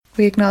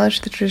We acknowledge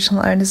the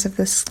traditional owners of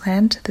this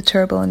land, the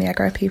Turrbal and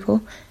Yagara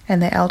people,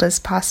 and their elders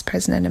past,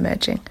 present and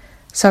emerging.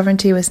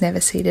 Sovereignty was never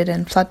ceded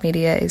and flood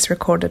media is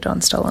recorded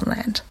on stolen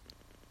land.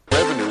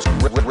 Revenues.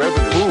 Longer work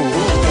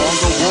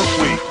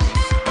weeks.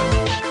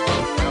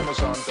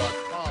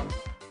 Amazon.com.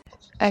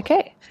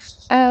 Okay,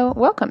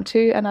 welcome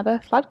to another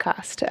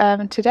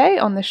Floodcast. Today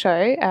on the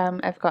show,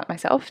 I've got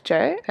myself,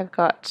 Joe. I've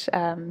got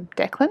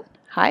Declan.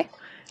 Hi.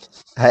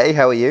 Hey,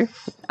 how are you?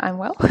 I'm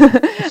well.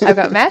 I've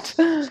got Matt.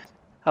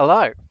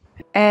 Hello.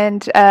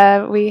 And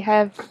we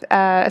have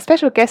a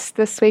special guest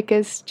this week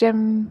is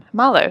Jim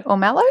Marlowe, or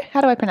Mallow?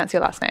 How do I pronounce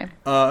your last name?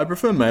 I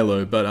prefer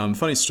Malo, but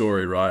funny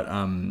story, right?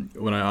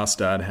 When I asked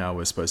Dad how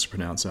we're supposed to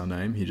pronounce our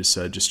name, he just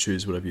said, just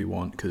choose whatever you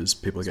want because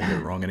people are going to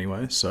get it wrong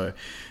anyway. So,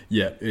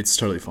 yeah, it's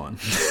totally fine.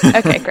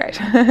 Okay, great.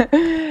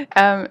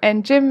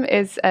 And Jim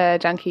is a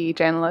junkie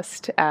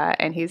journalist,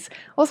 and he's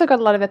also got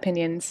a lot of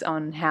opinions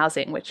on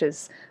housing, which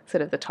is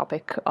sort of the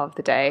topic of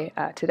the day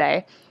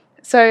today.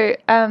 So,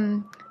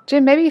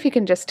 Jim, maybe if you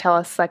can just tell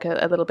us like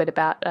a little bit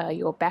about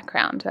your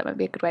background, that might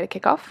be a good way to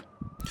kick off.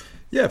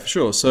 Yeah, for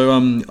sure. So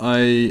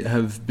I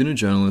have been a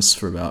journalist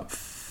for about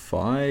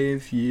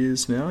 5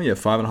 years now. Yeah,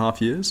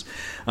 5.5 years.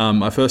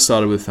 I first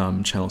started with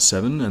Channel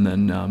 7, and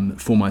then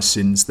for my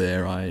sins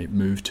there, I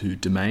moved to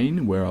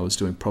Domain, where I was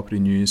doing property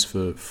news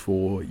for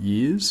 4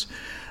 years.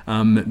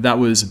 That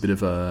was a bit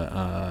of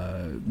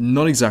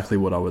not exactly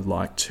what I would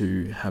like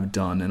to have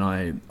done, and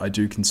I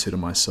do consider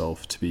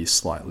myself to be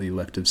slightly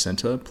left of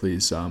centre.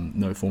 Please,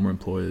 no former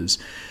employers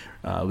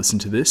listen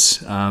to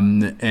this.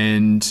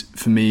 And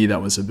for me,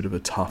 that was a bit of a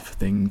tough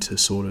thing to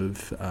sort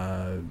of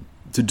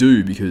to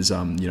do because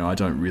I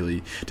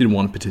didn't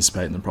want to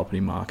participate in the property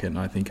market, and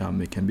I think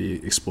it can be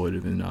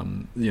exploitive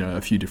in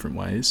a few different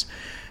ways.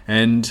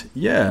 And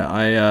yeah,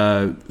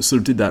 I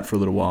sort of did that for a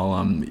little while,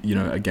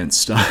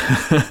 against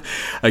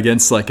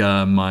against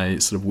my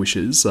sort of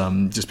wishes,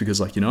 just because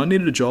I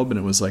needed a job and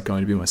it was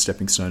going to be my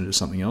stepping stone to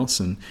something else.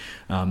 And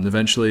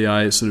eventually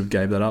I sort of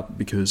gave that up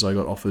because I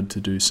got offered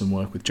to do some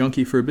work with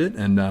Junkie for a bit,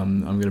 and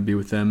I'm going to be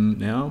with them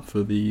now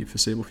for the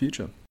foreseeable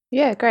future.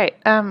 Yeah, great.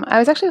 I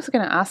was actually also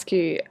going to ask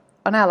you,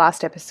 on our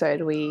last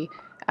episode, we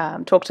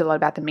talked a lot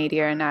about the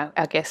media, and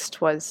our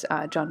guest was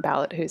John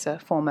Ballard, who's a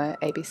former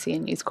ABC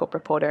and News Corp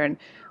reporter. And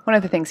one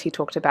of the things he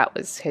talked about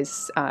was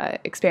his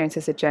experience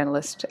as a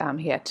journalist.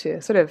 He had to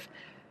sort of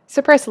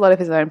suppress a lot of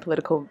his own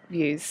political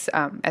views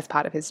as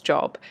part of his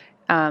job.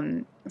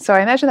 So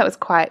I imagine that was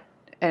quite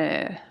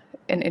an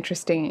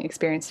interesting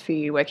experience for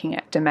you working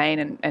at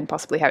Domain and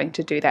possibly having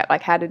to do that.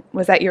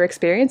 Was that your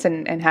experience,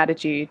 and how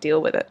did you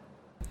deal with it?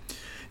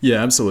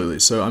 Yeah, absolutely.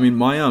 So, I mean,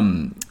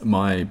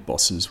 my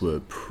bosses were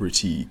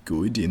pretty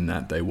good in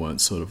that they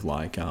weren't sort of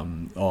like, you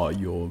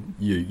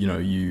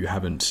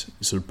haven't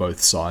sort of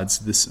both sides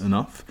of this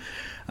enough.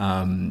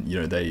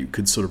 They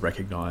could sort of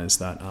recognise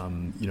that,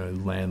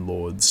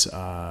 landlords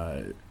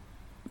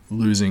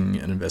losing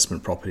an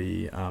investment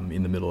property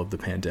in the middle of the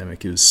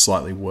pandemic is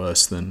slightly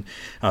less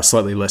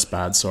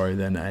bad,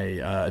 than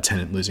a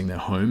tenant losing their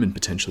home and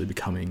potentially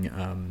becoming,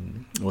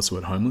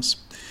 homeless.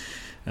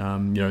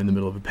 In the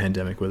middle of a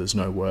pandemic where there's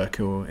no work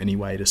or any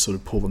way to sort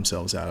of pull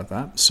themselves out of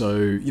that.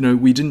 So,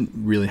 we didn't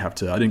really I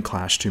didn't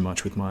clash too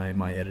much with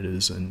my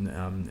editors and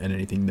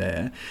anything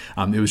there.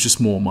 It was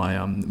just more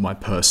my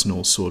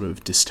personal sort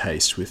of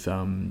distaste with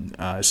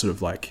sort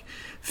of like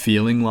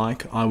feeling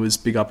like I was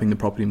big upping the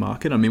property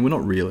market. I mean, we're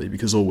not really,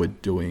 because all we're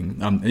doing,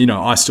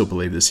 I still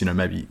believe this,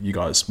 maybe you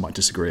guys might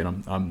disagree,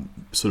 and I'm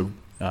sort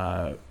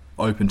of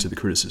open to the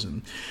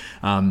criticism.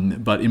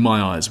 But in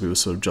my eyes, we were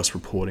sort of just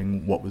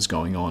reporting what was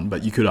going on.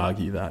 But you could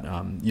argue that,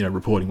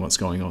 reporting what's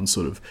going on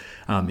sort of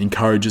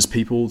encourages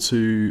people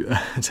to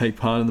take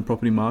part in the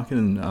property market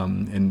and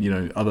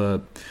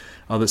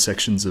other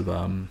sections of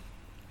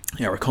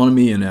our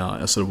economy and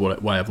our sort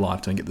of way of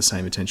life don't get the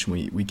same attention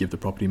we give the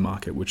property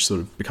market, which sort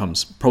of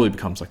becomes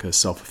like a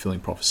self-fulfilling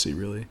prophecy,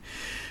 really.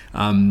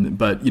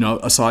 But,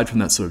 aside from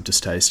that sort of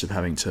distaste of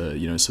having to,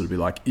 sort of be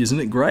like, isn't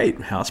it great?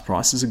 House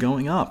prices are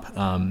going up.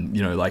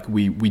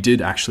 We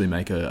did actually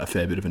make a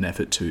fair bit of an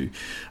effort to,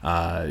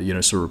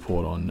 sort of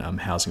report on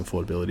housing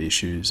affordability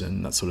issues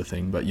and that sort of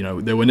thing. But,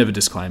 there were never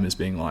disclaimers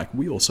being like,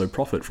 we also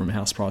profit from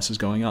house prices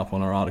going up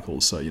on our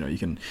articles. So, you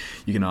can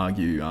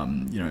argue,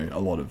 a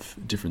lot of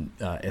different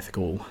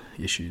ethical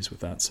issues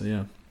with that. So,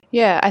 yeah.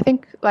 Yeah, I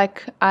think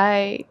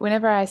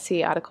whenever I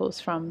see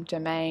articles from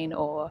Domain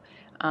or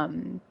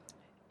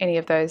any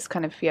of those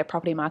kind of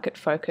property market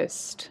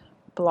focused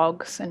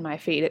blogs in my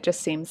feed, it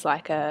just seems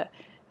like a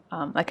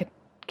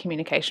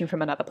communication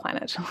from another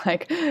planet.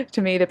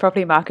 To me, the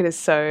property market is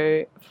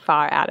so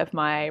far out of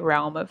my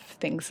realm of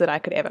things that I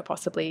could ever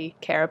possibly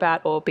care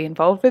about or be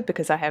involved with,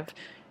 because I have,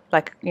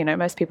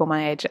 most people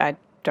my age, I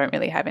don't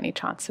really have any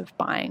chance of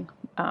buying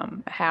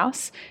a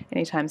house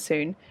anytime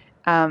soon,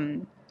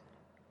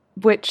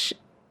 which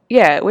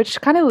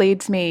kind of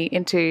leads me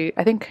into,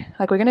 I think,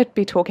 we're going to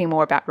be talking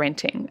more about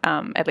renting,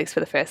 at least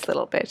for the first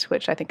little bit,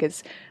 which I think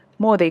is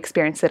more the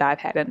experience that I've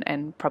had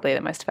and probably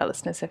that most of our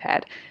listeners have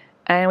had.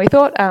 And we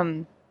thought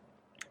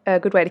a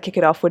good way to kick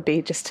it off would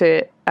be just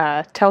to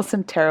tell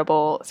some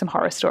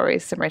horror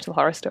stories, some rental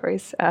horror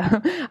stories.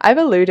 I've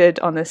alluded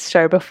on this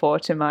show before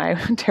to my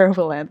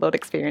terrible landlord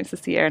experience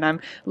this year, and I'm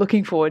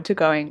looking forward to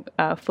going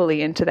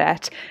fully into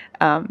that.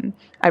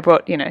 I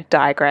brought,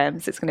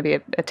 diagrams. It's going to be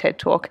a TED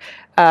talk.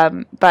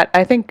 But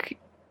I think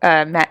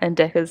Matt and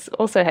Decca's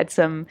also had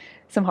some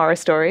horror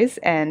stories,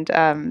 and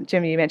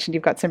Jim, you mentioned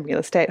you've got some real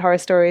estate horror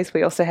stories.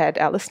 We also had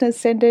our listeners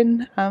send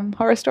in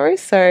horror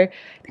stories, so I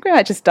think we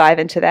might just dive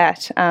into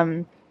that.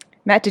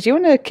 Matt, did you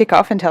want to kick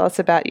off and tell us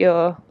about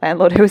your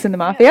landlord who was in the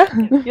mafia?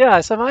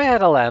 Yeah, so I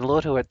had a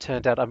landlord who it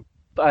turned out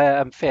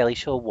I'm fairly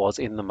sure was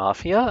in the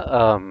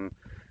mafia.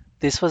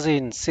 This was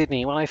in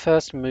Sydney when I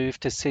first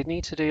moved to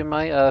Sydney to do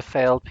my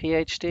failed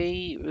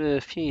PhD a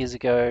few years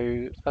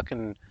ago,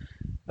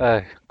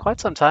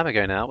 quite some time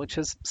ago now, which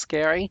is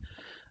scary.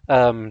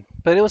 But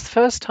it was the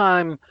first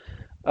time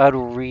I'd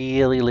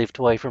really lived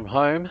away from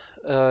home,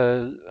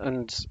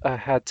 and I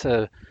had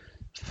to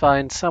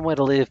find somewhere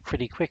to live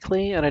pretty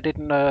quickly, and I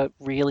didn't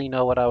really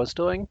know what I was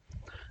doing.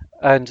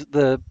 And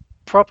the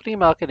property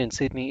market in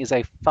Sydney is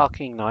a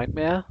fucking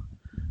nightmare.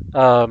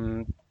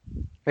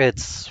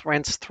 It's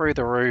rents through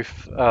the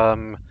roof.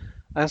 And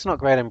it's not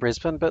great in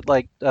Brisbane, but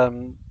like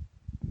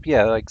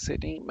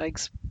Sydney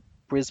makes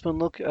Brisbane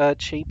look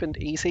cheap and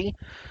easy.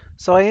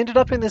 So I ended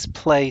up in this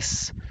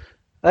place.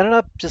 I ended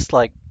up just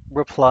like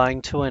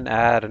replying to an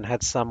ad and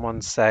had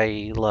someone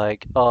say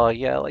like, "Oh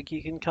yeah, like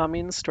you can come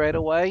in straight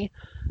away."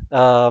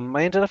 I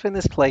ended up in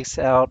this place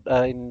out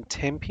in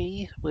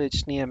Tempe,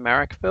 which near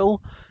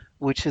Marrickville,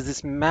 which is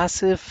this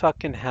massive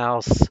fucking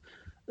house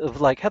of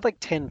had like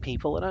 10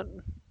 people in it,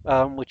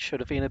 which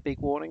should have been a big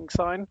warning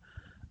sign.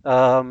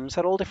 So it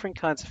had all different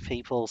kinds of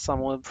people.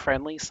 Some were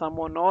friendly, some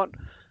were not.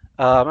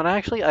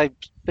 And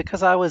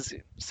because I was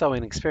so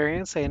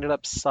inexperienced, I ended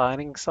up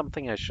signing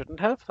something I shouldn't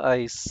have.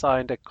 I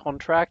signed a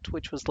contract,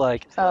 which was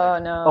like, Oh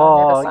no,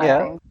 oh never sign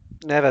yeah, things.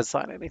 never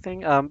sign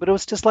anything. But it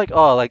was just like,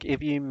 oh, like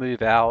if you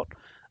move out,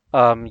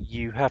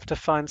 you have to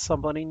find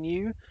somebody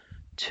new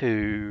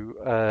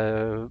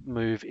to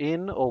move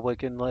in, or we're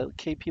gonna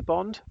keep your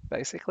bond,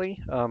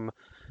 basically.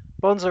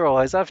 Bonds are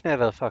always. I've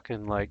never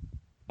fucking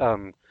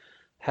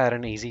had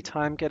an easy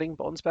time getting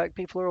bonds back.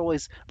 People are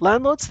always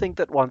landlords think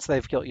that once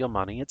they've got your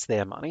money, it's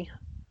their money.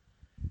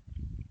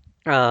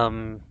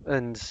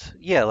 And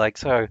yeah,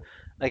 so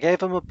I gave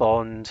them a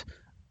bond,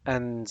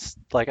 and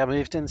I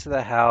moved into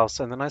the house,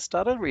 and then I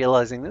started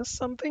realizing there's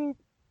something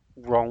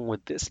wrong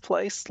with this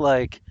place.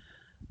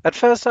 At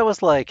first I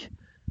was like,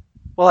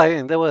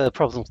 well, there were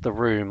problems with the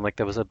room.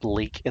 There was a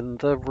leak in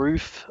the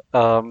roof.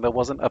 There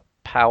wasn't a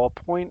power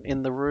point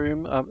in the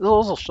room. There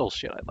was all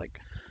shit I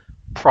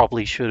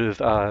probably should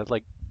have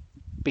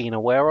been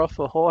aware of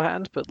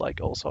beforehand, but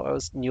also I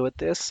was new at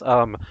this.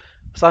 It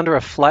was under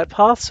a flight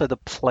path, so the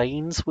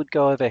planes would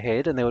go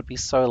overhead and they would be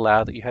so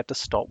loud that you had to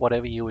stop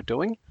whatever you were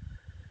doing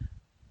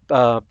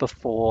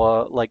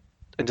before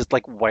and just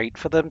wait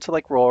for them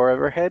to roar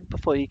overhead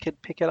before you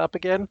could pick it up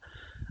again.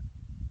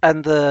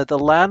 And the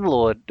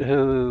landlord,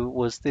 who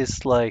was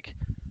this a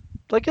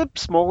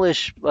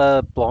smallish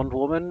blonde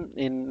woman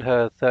in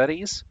her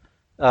 30s,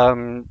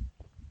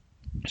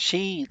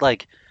 she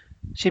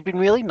she'd been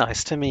really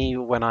nice to me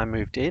when I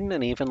moved in,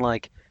 and even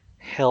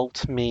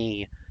helped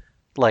me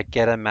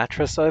get a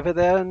mattress over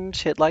there and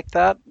shit like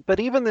that.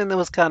 But even then there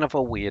was kind of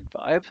a weird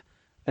vibe.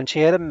 And she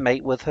had a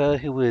mate with her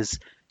who was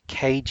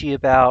cagey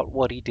about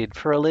what he did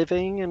for a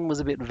living and was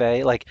a bit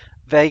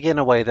vague in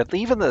a way that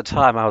even at the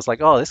time I was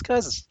like, oh, this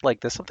guy's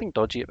there's something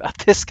dodgy about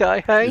this guy,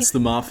 hey? It's the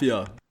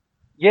mafia.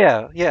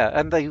 Yeah,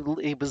 and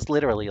he was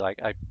literally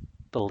I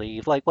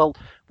believe well,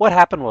 what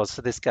happened was,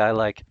 so this guy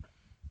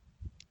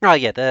oh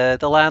yeah,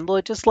 the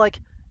landlord just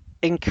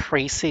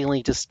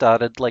increasingly just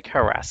started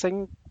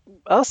harassing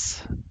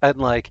us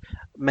and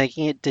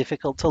making it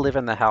difficult to live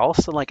in the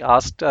house, and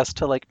asked us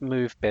to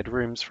move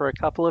bedrooms for a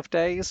couple of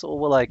days, or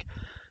were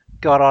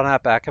got on our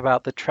back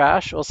about the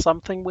trash or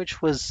something,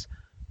 which was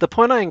the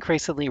point I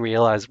increasingly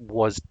realized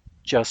was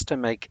just to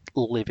make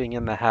living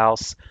in the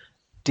house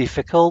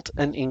difficult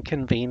and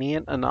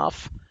inconvenient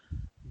enough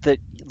that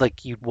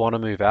you'd want to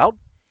move out.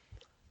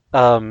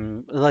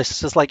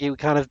 It's just it would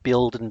kind of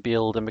build and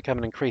build and become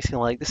an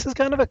increasingly this is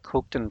kind of a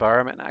cooked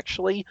environment,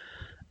 actually.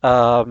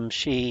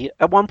 She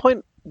at one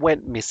point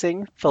went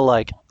missing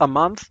for a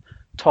month,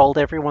 told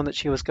everyone that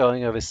she was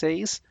going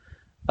overseas,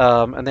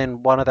 and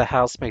then one of the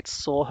housemates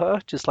saw her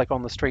just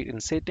on the street in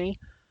Sydney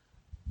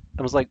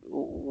and was like,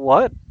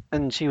 what?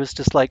 And she was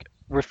just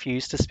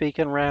refused to speak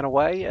and ran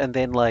away, and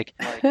then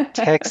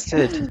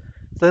texted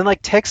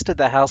texted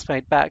the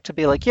housemate back to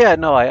be yeah,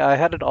 no, I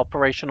had an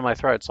operation on my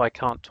throat, so I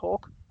can't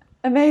talk.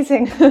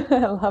 Amazing. I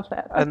love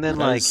that. And then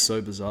That is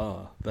so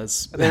bizarre.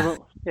 That's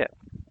yeah.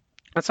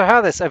 And so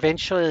how this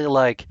eventually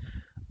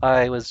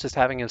I was just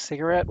having a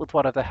cigarette with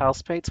one of the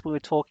housemates. We were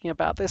talking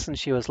about this, and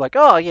she was like,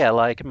 oh yeah,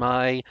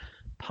 my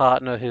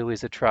partner, who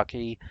is a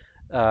truckie,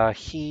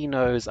 he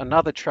knows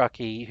another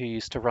truckie who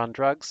used to run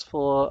drugs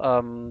for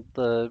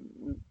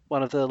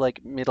one of the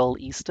Middle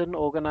Eastern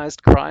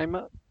organized crime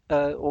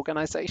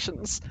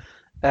organizations.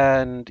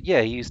 And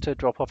yeah, he used to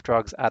drop off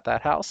drugs at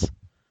that house.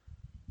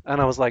 And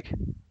I was like,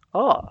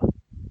 oh,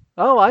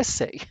 oh, I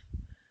see.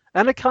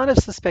 And I kind of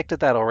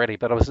suspected that already,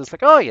 but I was just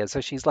like, oh yeah, so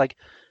she's like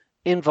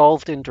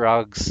involved in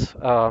drugs.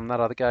 That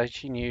other guy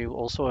she knew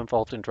also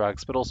involved in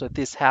drugs, but also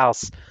this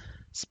house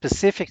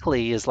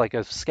specifically is like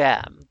a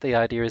scam. The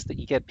idea is that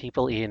you get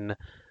people in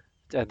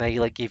and they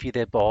like give you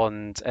their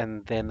bond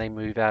and then they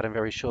move out in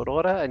very short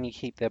order and you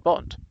keep their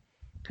bond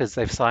because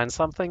they've signed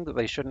something that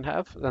they shouldn't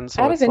have. And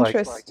so Out of it's like,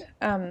 interest,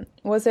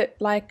 was it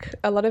like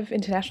a lot of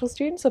international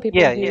students or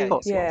people yeah, who? yeah, of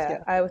course,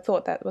 Yeah, I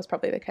thought that was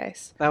probably the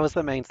case. that was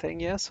the main thing.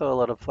 Yeah, so a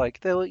lot of like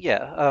there were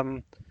yeah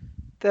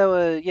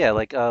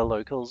like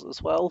locals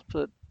as well,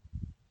 but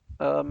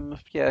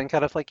yeah, and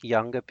kind of like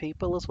younger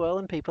people as well,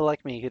 and people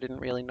like me who didn't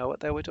really know what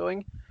they were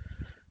doing.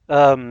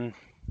 Um,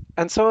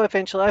 and so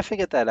eventually I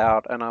figured that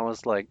out, and I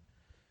was like,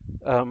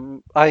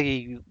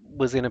 I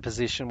was in a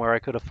position where I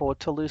could afford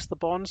to lose the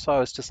bond, so I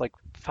was just like,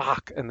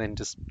 fuck, and then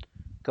just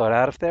got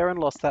out of there and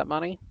lost that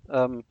money.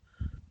 But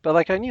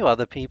like I knew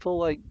other people,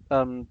 like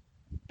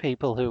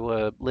people who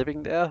were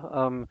living there,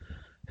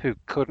 who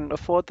couldn't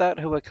afford that,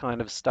 who were kind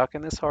of stuck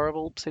in this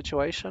horrible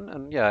situation,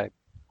 and yeah,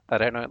 I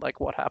don't know like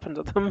what happened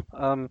to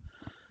them.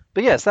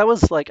 But yes, that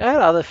was like I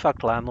had other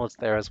fucked landlords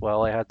there as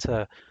well. I had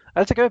to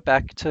go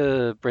back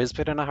to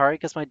Brisbane in a hurry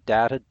because my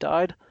dad had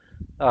died.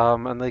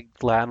 And the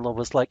landlord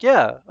was like,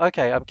 "Yeah,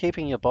 okay, I'm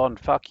keeping your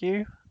bond. Fuck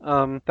you."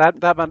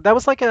 That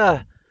was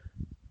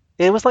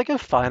like a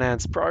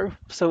finance bro.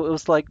 So it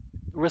was like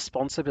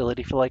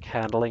responsibility for like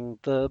handling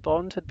the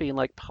bond had been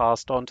like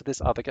passed on to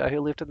this other guy who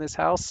lived in this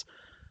house,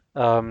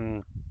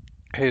 um,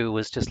 who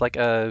was just like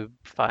a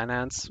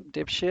finance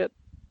dipshit,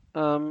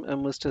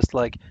 and was just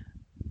like,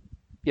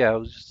 yeah, it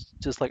was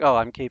just like, oh,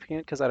 I'm keeping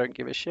it because I don't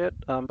give a shit.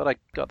 But I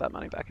got that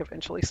money back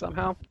eventually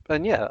somehow.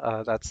 And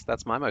yeah,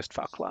 that's my most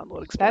fuck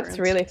landlord That's experience.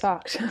 really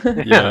fucked.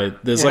 Yeah,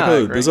 there's Yeah, like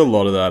I there's agree. a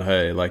lot of that.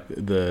 Hey, like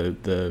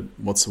the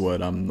what's the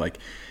word? Like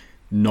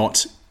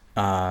not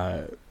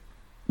uh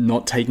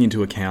not taking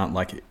into account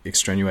like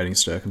extenuating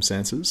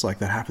circumstances. Like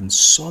that happens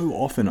so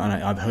often,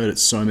 and I've heard it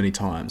so many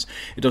times.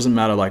 It doesn't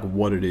matter like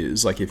what it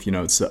is. Like if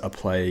it's a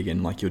plague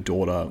and like your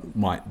daughter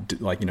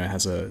might like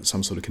has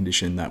some sort of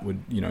condition that would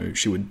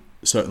she would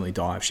certainly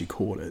die if she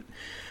caught it.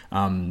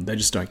 They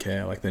just don't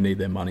care. Like they need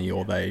their money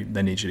or they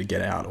need you to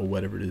get out or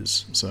whatever it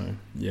is. So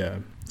yeah.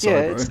 Sorry,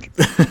 Yeah, bro.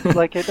 it's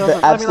like it They're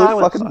doesn't. I mean, absolute I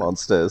was fucking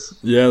monsters.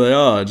 Yeah, they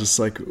are. Just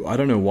like I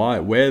don't know why.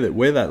 Where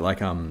that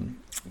like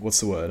what's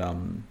the word?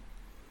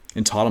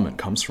 Entitlement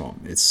comes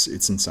from. It's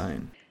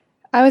insane.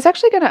 I was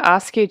actually going to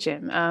ask you,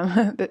 Jim,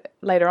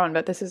 later on,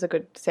 but this is a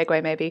good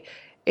segue maybe.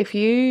 If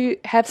you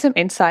have some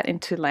insight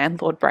into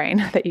landlord brain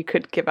that you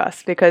could give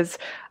us, because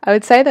I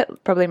would say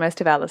that probably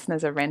most of our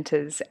listeners are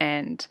renters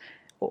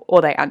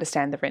or they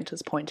understand the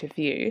renter's point of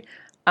view.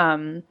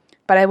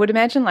 But I would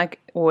imagine like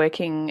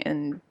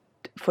working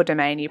for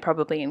Domain, you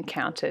probably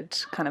encountered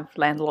kind of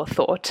landlord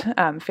thought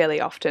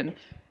fairly often.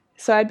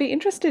 So I'd be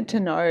interested to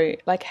know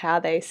like how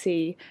they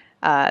see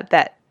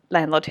that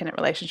landlord-tenant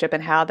relationship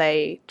and how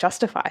they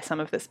justify some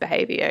of this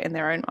behaviour in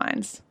their own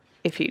minds,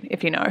 if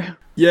you know.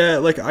 Yeah,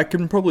 like I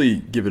can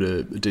probably give it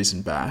a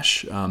decent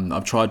bash.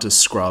 I've tried to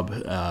scrub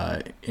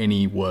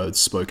any words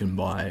spoken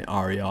by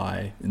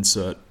REI,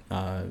 insert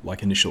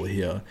like initial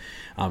here,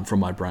 from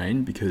my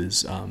brain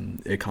because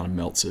it kind of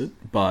melts it.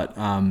 But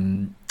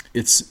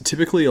it's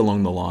typically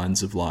along the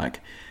lines of like,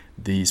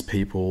 these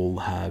people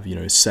have,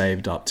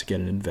 saved up to get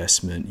an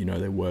investment,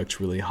 they worked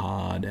really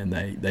hard and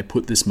they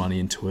put this money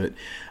into it.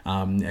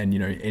 And,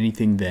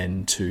 anything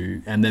then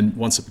and then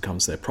once it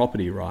becomes their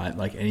property, right,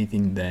 like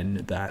anything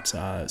then that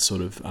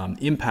sort of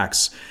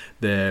impacts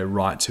their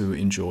right to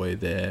enjoy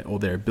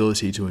their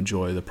ability to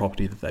enjoy the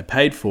property that they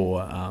paid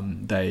for,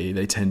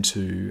 they tend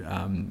to,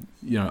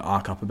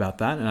 arc up about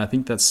that. And I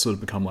think that's sort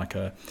of become like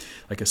a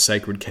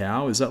sacred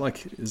cow. Is that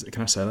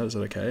can I say that? Is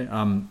that okay?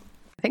 I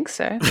think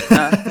so.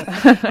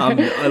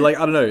 I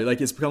don't know,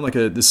 like it's become like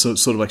this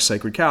sort of like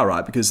sacred cow,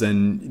 right? Because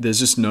then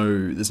there's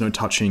no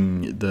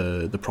touching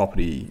the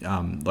property,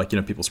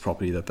 people's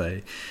property that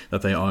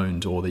they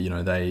owned or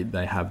that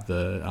they have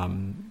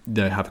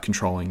they have a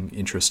controlling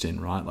interest in,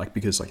 right? Like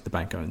because like the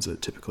bank owns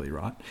it typically,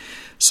 right?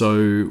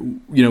 So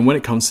when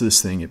it comes to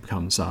this thing, it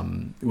becomes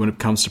when it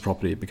comes to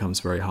property, it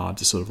becomes very hard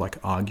to sort of like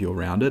argue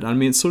around it. I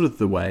mean, it's sort of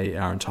the way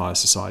our entire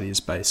society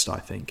is based, I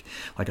think,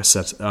 like a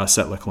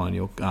settler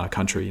colonial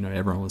country.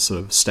 Everyone was sort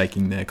of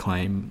staking their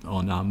claim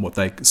on what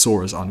they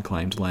saw as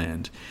unclaimed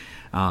land.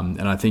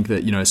 And I think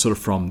that, sort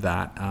of from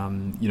that,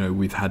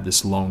 we've had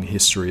this long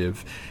history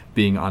of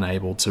being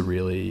unable to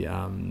really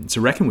to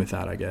reckon with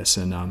that, I guess,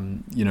 and,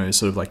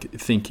 sort of like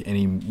think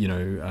any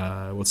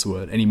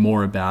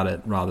more about it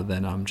rather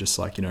than just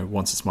like,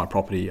 once it's my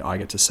property, I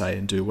get to say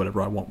and do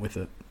whatever I want with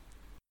it.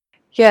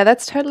 Yeah,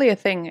 that's totally a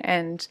thing.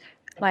 And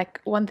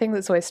like one thing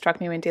that's always struck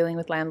me when dealing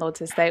with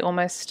landlords is they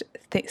almost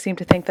seem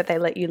to think that they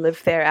let you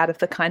live there out of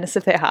the kindness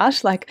of their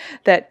heart, like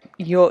that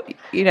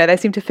they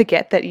seem to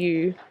forget that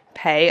you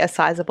pay a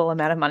sizable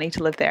amount of money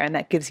to live there, and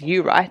that gives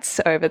you rights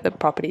over the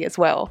property as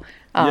well.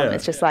 Yeah.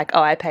 It's just like,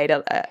 oh, I paid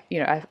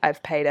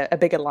I've paid a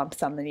bigger lump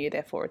sum than you,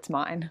 therefore it's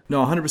mine.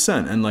 No,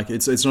 100%. And like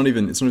it's not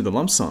even the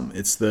lump sum.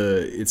 It's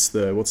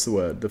the what's the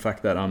word? The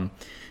fact that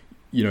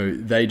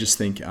they just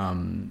think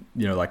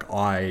like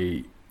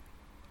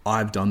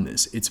I've done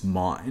this, it's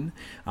mine.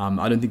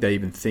 I don't think they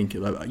even think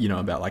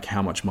about like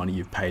how much money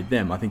you've paid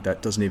them. I think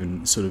that doesn't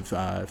even sort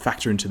of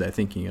factor into their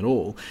thinking at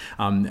all.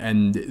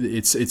 And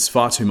it's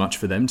far too much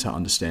for them to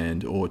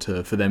understand, or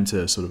for them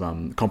to sort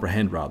of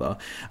comprehend rather,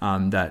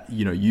 that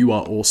you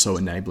are also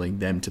enabling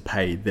them to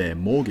pay their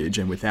mortgage,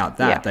 and without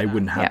that they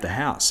wouldn't have the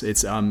house.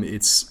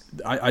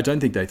 I don't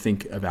think they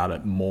think about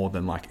it more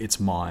than like, it's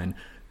mine,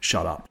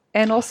 shut up.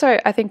 And also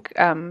I think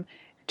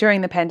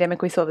during the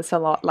pandemic, we saw this a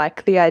lot,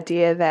 like the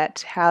idea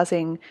that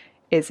housing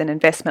is an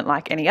investment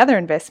like any other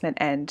investment,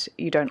 and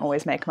you don't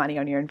always make money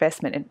on your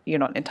investment, and you're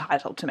not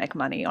entitled to make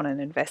money on an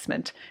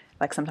investment.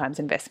 Like sometimes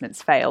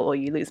investments fail or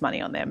you lose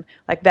money on them.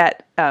 Like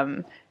that,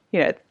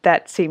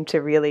 that seemed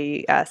to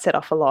really set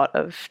off a lot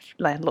of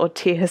landlord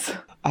tears.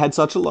 I had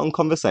such a long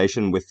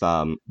conversation with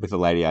a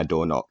lady I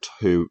door knocked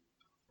who,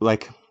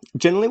 like,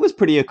 generally was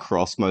pretty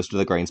across most of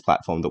the Greens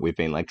platform that we've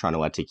been like trying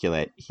to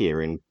articulate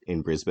here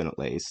in Brisbane at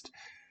least.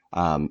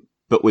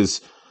 But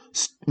was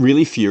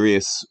really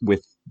furious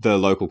with the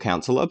local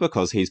councillor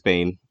because he's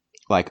been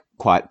like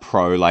quite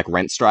pro like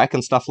rent strike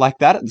and stuff like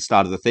that at the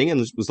start of the thing,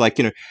 and was like,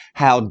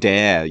 how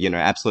dare,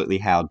 absolutely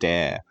how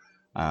dare.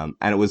 And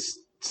it was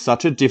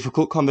such a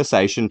difficult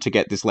conversation to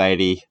get this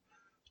lady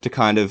to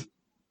kind of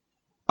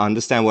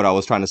understand what I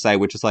was trying to say,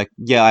 which is like,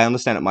 yeah, I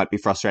understand it might be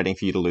frustrating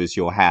for you to lose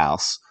your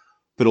house,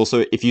 but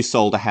also if you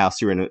sold a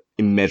house, you're in an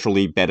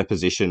immeasurably better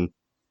position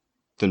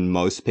than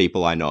most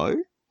people I know.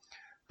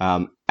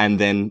 And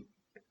then,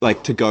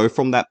 like, to go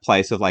from that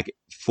place of, like,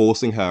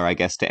 forcing her, I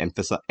guess, to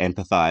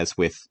empathize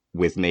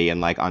with me and,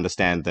 like,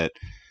 understand that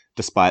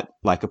despite,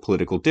 like, a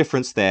political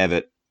difference there,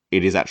 that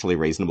it is actually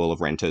reasonable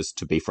of renters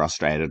to be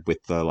frustrated with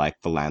the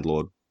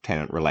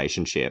landlord-tenant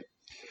relationship.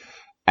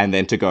 And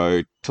then to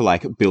go to,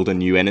 like, build a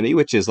new enemy,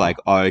 which is, like,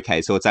 oh,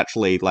 okay, so it's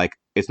actually, like,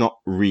 it's not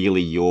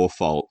really your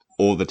fault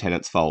or the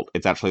tenant's fault.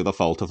 It's actually the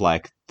fault of,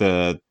 like,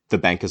 the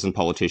bankers and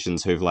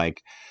politicians who've,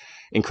 like,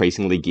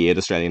 increasingly geared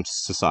Australian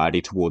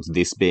society towards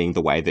this being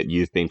the way that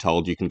you've been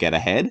told you can get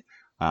ahead.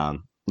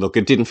 Look,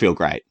 it didn't feel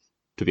great,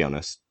 to be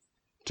honest,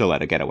 to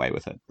let her get away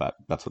with it, but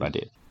that's what I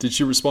did. Did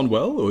she respond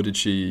well, or did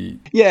she...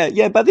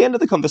 Yeah, by the end of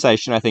the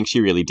conversation, I think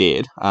she really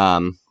did.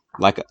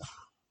 Like,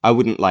 I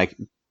wouldn't, like,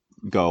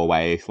 go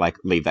away, like,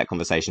 leave that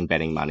conversation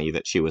betting money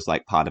that she was,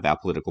 like, part of our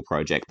political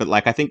project, but,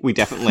 like, I think we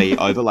definitely,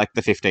 over, like,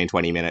 the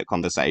 15-20 minute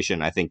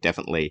conversation, I think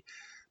definitely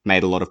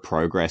made a lot of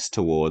progress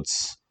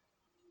towards...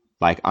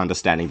 like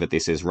understanding that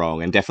this is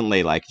wrong, and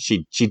definitely like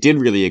she did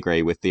really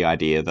agree with the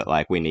idea that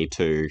like we need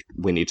to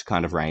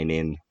kind of rein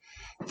in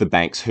the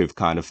banks who've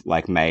kind of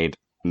like made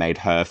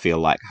her feel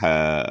like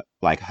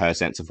her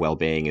sense of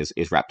well-being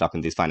is wrapped up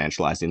in these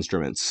financialized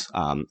instruments,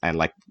 and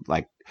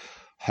like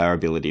her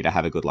ability to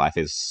have a good life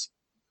is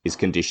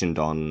conditioned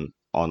on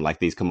like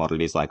these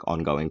commodities, like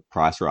ongoing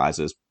price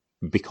rises,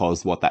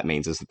 because what that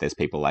means is that there's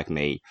people like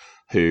me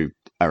who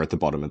are at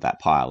the bottom of that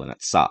pile, and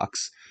it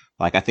sucks.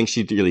 Like, I think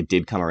she really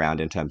did come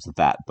around in terms of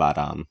that, but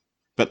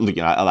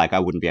like, I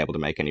wouldn't be able to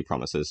make any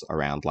promises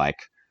around, like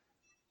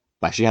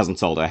she hasn't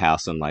sold her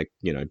house and, like,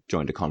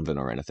 joined a convent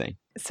or anything.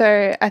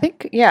 So I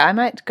think, I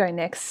might go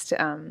next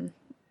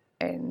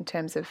in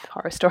terms of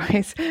horror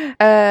stories.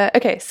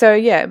 Okay, so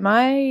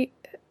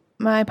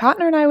my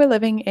partner and I were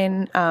living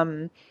in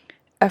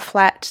a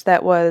flat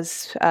that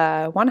was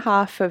one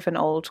half of an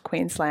old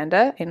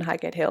Queenslander in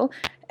Highgate Hill,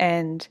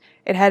 and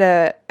it had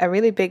a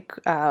really big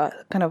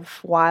kind of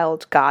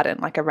wild garden,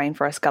 like a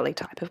rainforest gully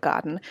type of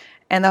garden,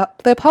 and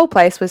the whole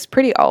place was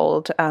pretty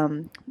old,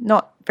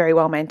 not very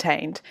well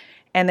maintained,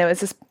 and there was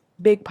this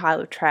big pile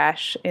of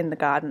trash in the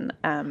garden.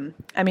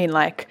 I mean,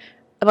 like,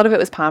 a lot of it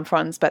was palm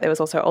fronds, but there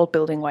was also old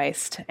building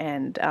waste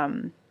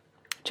and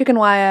chicken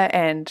wire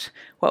and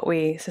what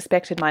we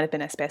suspected might have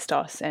been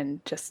asbestos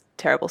and just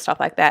terrible stuff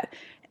like that.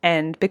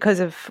 And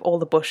because of all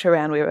the bush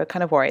around, we were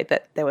kind of worried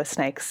that there were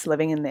snakes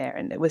living in there,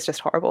 and it was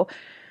just horrible.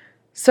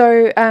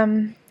 So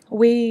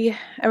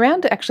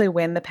around actually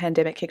when the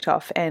pandemic kicked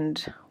off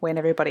and when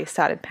everybody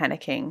started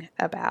panicking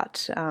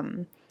about,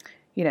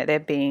 there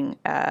being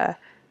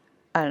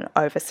an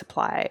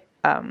oversupply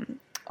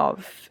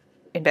of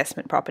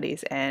investment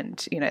properties,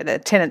 and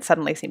the tenants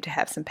suddenly seemed to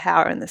have some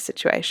power in this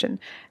situation,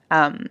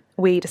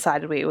 we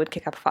decided we would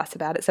kick up a fuss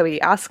about it. So we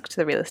asked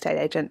the real estate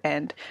agent,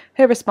 and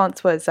her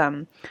response was,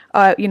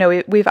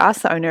 we've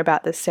asked the owner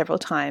about this several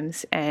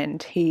times,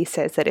 and he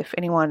says that if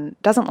anyone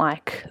doesn't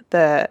like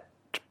the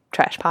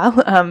trash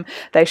pile,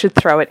 they should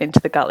throw it into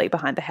the gully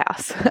behind the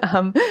house,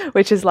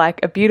 which is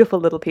like a beautiful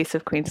little piece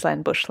of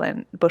Queensland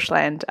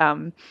bushland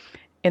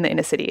in the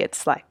inner city.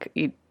 It's like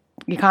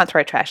you can't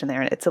throw trash in there,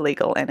 and it's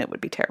illegal, and it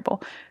would be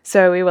terrible.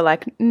 So we were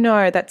like,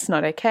 no, that's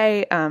not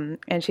okay.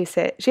 And she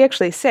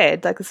actually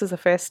said, like, this is the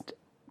first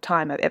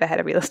time I've ever had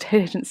a real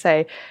estate agent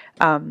say,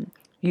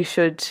 you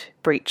should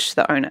breach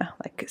the owner,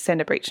 like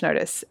send a breach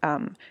notice,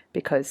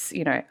 because,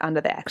 you know,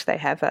 under the Act they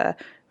have a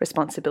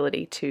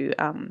responsibility to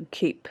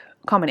keep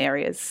common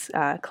areas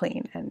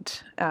clean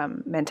and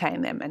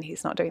maintain them, and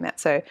he's not doing that.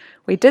 So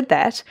we did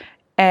that,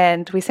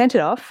 and we sent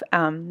it off,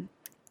 and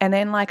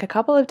then like a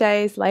couple of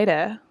days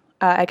later,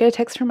 I get a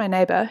text from my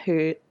neighbour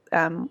who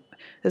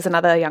there's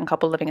another young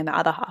couple living in the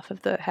other half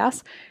of the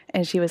house,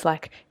 and she was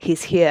like,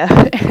 "He's here,"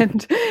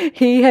 and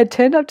he had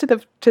turned up to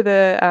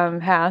the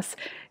house,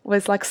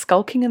 was like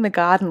skulking in the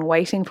garden,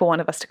 waiting for one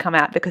of us to come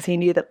out because he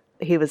knew that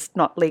he was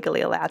not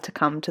legally allowed to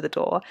come to the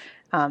door.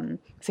 So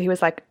he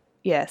was like,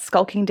 yeah,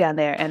 skulking down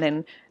there, and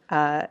then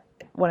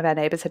one of our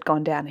neighbours had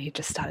gone down and he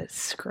just started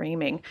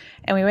screaming.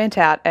 And we went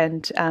out,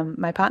 and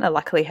my partner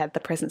luckily had the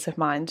presence of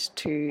mind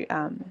to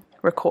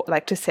record,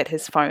 like to set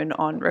his phone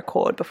on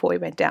record before we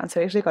went down. So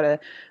he actually got a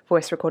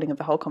voice recording of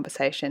the whole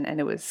conversation, and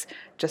it was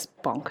just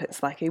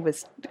bonkers. Like, he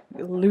was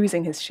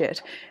losing his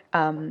shit.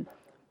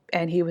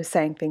 And he was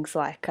saying things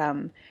like,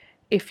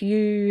 if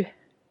you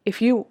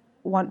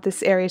want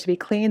this area to be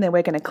clean, then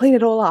we're going to clean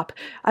it all up.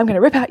 I'm going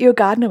to rip out your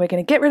garden, and we're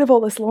going to get rid of all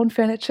this lawn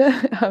furniture,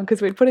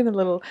 because we'd put in a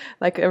little,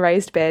 like, a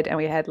raised bed, and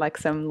we had like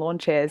some lawn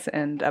chairs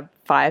and a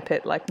fire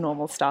pit, like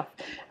normal stuff.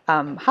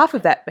 Half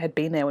of that had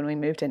been there when we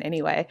moved in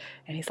anyway.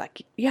 And he's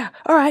like, yeah,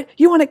 all right,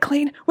 you want it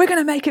clean? We're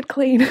going to make it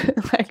clean.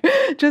 Like,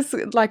 just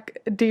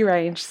like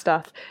deranged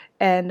stuff.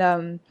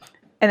 And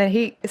then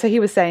he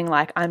was saying,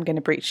 like, I'm going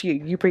to breach you.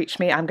 You breach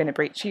me, I'm going to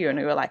breach you. And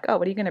we were like, oh,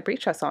 what are you going to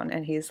breach us on?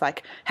 And he's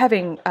like,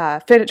 having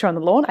furniture on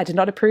the lawn. I did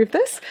not approve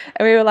this.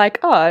 And we were like,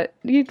 oh,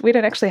 we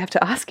don't actually have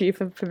to ask you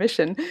for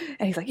permission.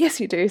 And he's like,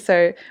 yes, you do.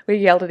 So we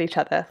yelled at each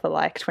other for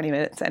like 20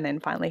 minutes. And then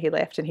finally he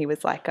left, and he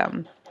was like,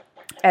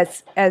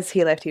 as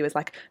he left, he was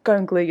like, go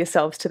and glue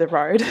yourselves to the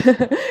road.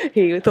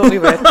 He thought we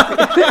were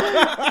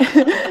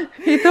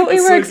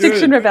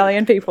Extinction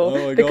Rebellion people.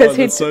 Oh my because God,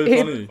 that's so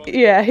funny.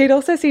 Yeah, he'd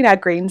also seen our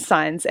green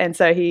signs, and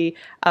so he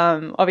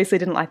obviously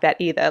didn't like that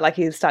either. Like,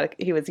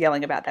 he was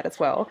yelling about that as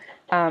well.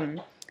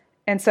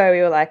 And so we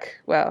were like,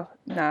 well,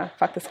 no,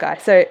 fuck this guy.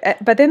 So,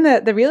 but then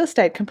the real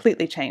estate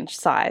completely changed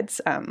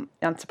sides,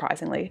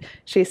 unsurprisingly.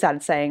 She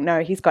started saying,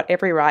 no, he's got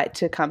every right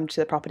to come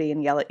to the property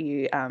and yell at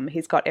you.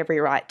 He's got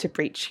every right to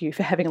breach you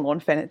for having lawn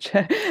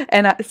furniture.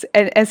 And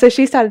so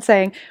she started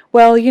saying,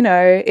 well, you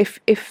know, if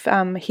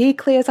he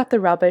clears up the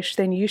rubbish,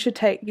 then you should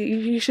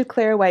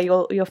clear away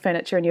your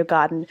furniture in your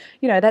garden.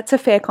 You know, that's a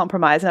fair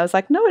compromise. And I was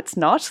like, no, it's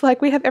not. Like,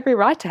 we have every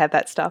right to have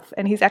that stuff.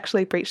 And he's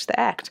actually breached the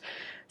Act.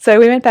 So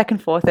we went back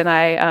and forth, and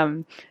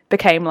I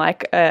became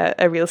like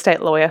a real estate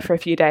lawyer for a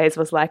few days,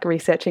 was like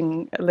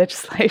researching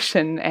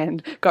legislation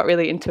and got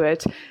really into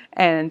it.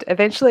 And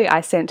eventually I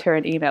sent her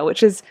an email,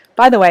 which is,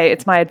 by the way,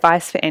 it's my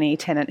advice for any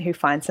tenant who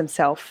finds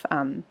himself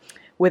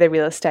with a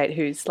real estate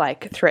who's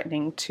like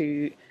threatening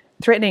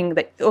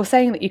that, or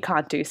saying that you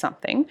can't do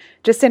something.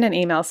 Just send an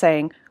email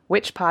saying,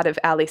 which part of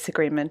our lease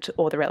agreement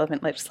or the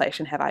relevant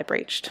legislation have I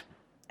breached?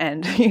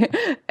 And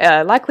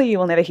likely you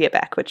will never hear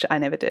back, which I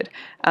never did.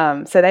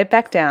 So they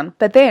backed down.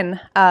 But then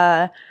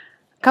a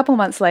couple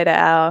months later,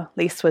 our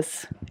lease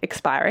was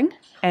expiring,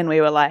 and we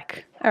were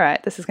like, all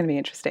right, this is going to be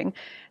interesting.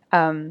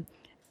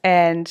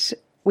 And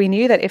we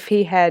knew that if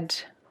he had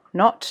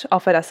not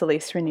offered us a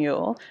lease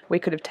renewal, we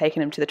could have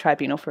taken him to the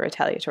tribunal for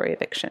retaliatory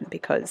eviction,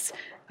 because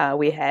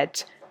we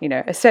had, you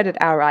know, asserted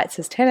our rights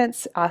as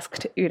tenants,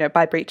 asked, you know,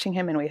 by breaching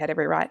him, and we had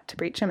every right to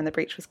breach him, and the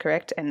breach was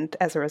correct. And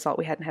as a result,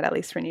 we hadn't had our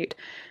lease renewed.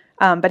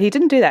 But he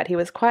didn't do that. He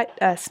was quite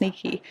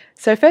sneaky.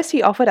 So first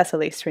he offered us a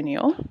lease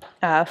renewal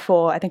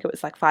for, I think it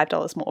was like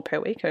 $5 more per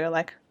week. We were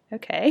like,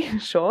 okay,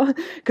 sure,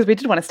 because we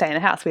did want to stay in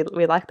the house.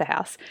 We liked the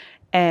house.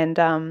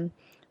 And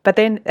but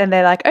then, and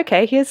they're like,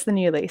 okay, here's the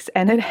new lease.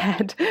 And it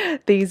had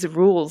these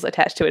rules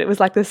attached to it. It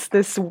was like this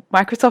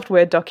Microsoft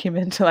Word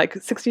document,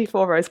 like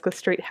 64 Rosecliff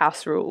Street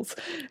house rules.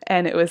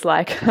 And it was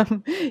like,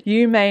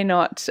 you may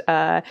not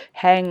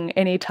hang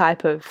any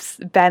type of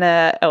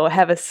banner or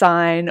have a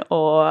sign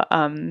or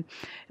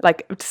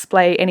like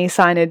display any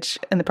signage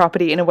in the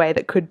property in a way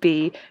that could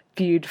be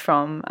viewed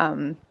from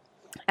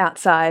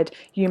outside.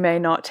 You may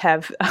not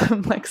have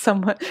like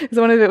someone,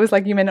 one of it was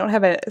like, you may not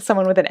have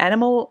someone with an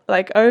animal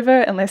like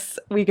over unless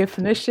we give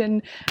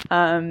permission.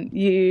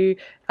 You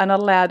are not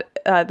allowed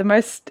the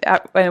most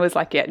and it was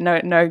like, yeah,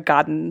 no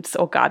gardens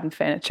or garden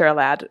furniture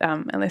allowed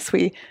unless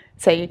we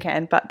say you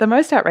can. But the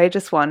most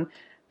outrageous one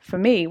for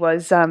me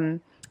was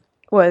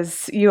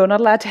you're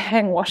not allowed to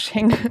hang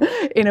washing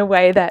in a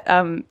way that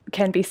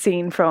can be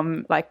seen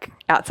from like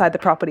outside the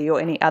property or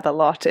any other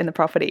lot in the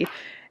property.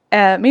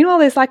 Meanwhile,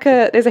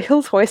 there's a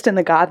Hills hoist in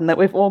the garden that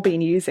we've all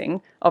been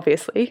using,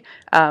 obviously,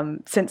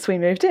 since we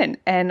moved in.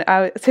 And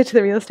I said to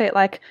the real estate,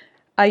 like,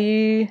 are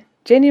you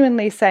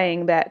genuinely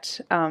saying that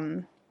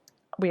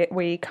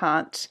we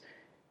can't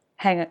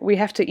hang? We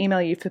have to email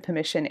you for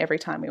permission every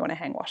time we want to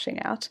hang washing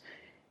out?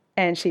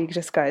 And she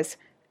just goes,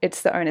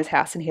 it's the owner's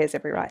house, and he has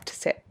every right to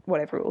set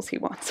whatever rules he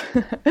wants.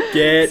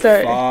 Get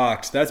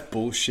fucked. That's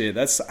bullshit.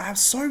 I'm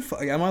so.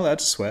 Am I allowed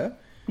to swear?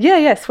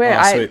 Yeah, swear.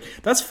 Oh, sweet.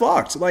 That's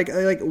fucked. Like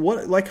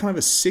what? Like, kind of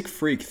a sick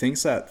freak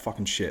thinks that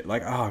fucking shit.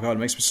 Like, oh god, it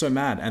makes me so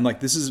mad. And like,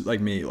 this is like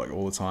me, like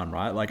all the time,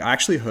 right? Like, I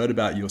actually heard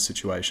about your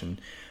situation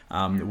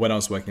when I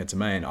was working at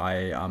Domain.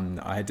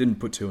 I didn't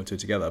put two and two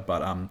together,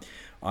 but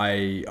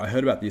I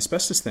heard about the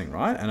asbestos thing,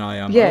 right? And I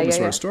wrote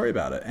a story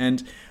about it.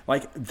 And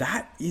like,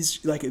 that is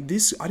like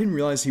this. I didn't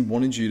realize he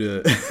wanted you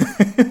to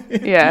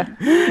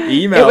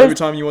email every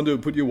time you wanted to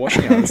put your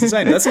washing out. That's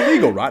insane. That's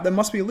illegal, right? That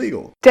must be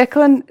illegal.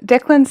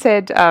 Declan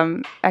said,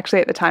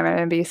 actually at the time I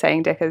remember you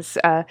saying, Deckers,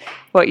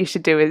 what you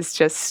should do is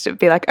just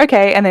be like,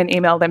 okay, and then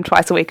email them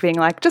twice a week being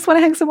like, just want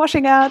to hang some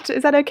washing out,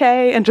 is that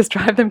okay? And just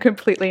drive them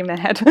completely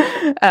mad.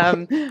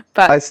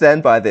 But I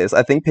stand by this.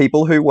 I think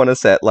people who want to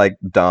set like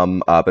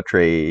dumb,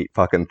 arbitrary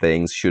fucking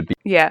things should be.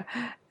 Yeah.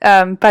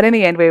 But in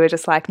the end, we were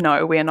just like,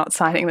 no, we are not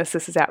signing this.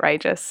 This is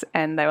outrageous.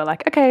 And they were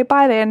like, okay,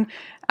 bye then.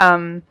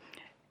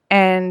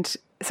 And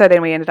so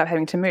then we ended up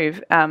having to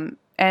move.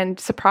 And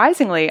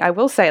surprisingly, I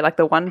will say, like,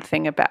 the one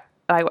thing about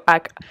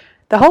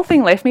the whole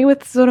thing left me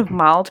with sort of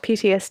mild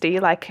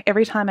PTSD. Like,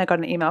 every time I got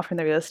an email from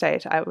the real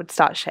estate, I would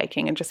start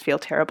shaking and just feel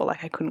terrible.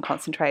 Like, I couldn't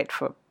concentrate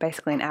for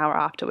basically an hour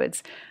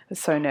afterwards. I was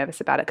so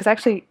nervous about it because I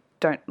actually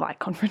don't like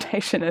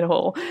confrontation at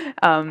all.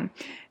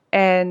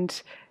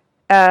 And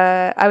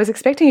I was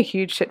expecting a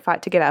huge shit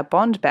fight to get our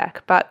bond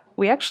back, but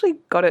we actually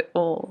got it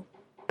all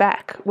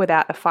back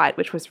without a fight,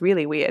 which was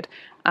really weird.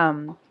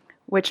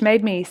 Which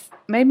made me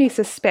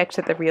suspect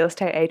that the real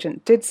estate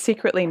agent did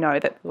secretly know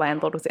that the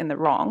landlord was in the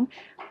wrong,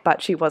 but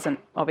she wasn't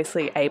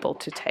obviously able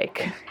to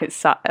take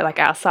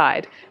our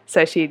side.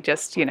 So she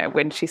just,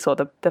 when she saw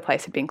the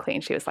place had been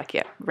cleaned, she was like,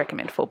 yeah,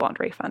 recommend full bond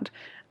refund.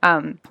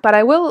 But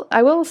I will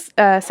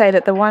say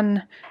that the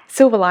one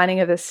silver lining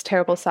of this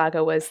terrible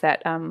saga was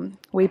that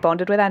we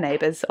bonded with our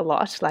neighbours a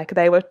lot. Like,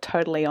 they were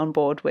totally on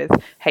board with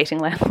hating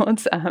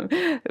landlords,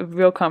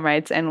 real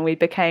comrades, and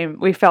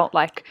we felt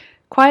like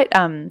quite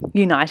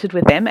united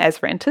with them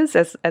as renters,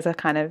 as a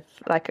kind of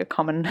like a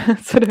common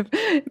sort of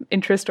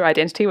interest or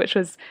identity, which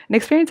was an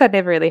experience I'd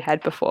never really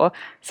had before.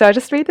 So I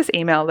just read this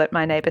email that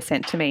my neighbour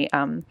sent to me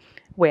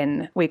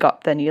when we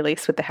got the new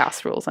lease with the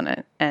house rules on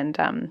it.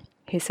 And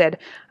he said,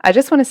 I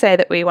just want to say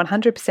that we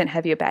 100%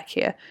 have your back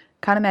here.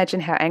 Can't imagine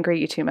how angry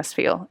you two must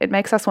feel. It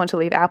makes us want to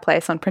leave our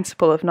place on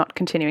principle of not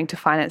continuing to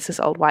finance this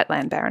old white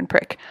land baron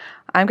prick.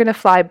 I'm going to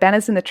fly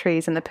banners in the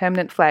trees and the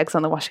permanent flags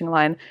on the washing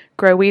line,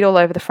 grow weed all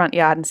over the front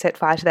yard and set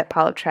fire to that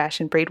pile of trash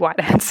and breed white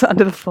ants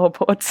under the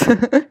floorboards.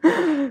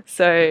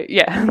 So,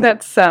 yeah,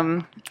 that's...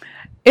 in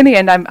the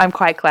end, I'm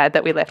quite glad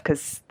that we left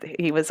because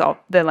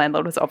the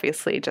landlord was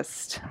obviously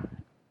just,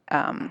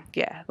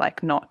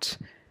 not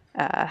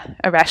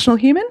a rational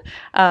human,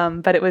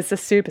 but it was a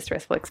super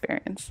stressful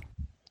experience.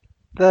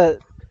 The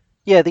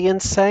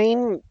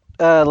insane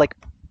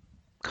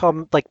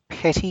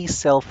petty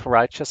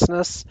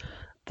self-righteousness,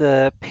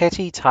 the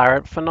petty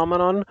tyrant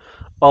phenomenon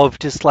of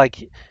just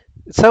like,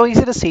 it's so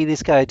easy to see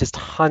this guy just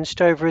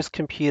hunched over his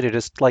computer,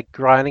 just like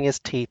grinding his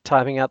teeth,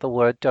 typing out the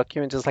Word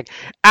document, just like,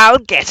 I'll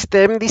get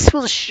them, this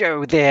will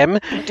show them.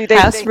 Do they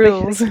House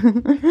rules.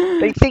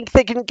 They think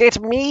they can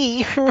get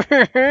me.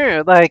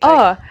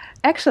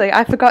 Actually,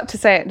 I forgot to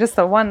say it, just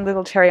the one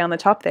little cherry on the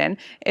top then,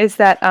 is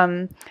that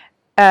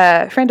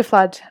friend of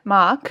Flood,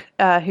 Mark,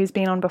 who's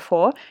been on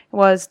before,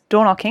 was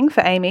door knocking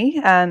for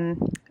Amy.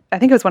 I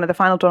think it was one of the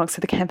final door knocks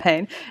of the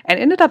campaign, and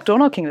ended up door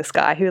knocking this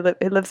guy who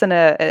lives in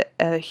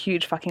a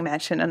huge fucking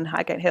mansion in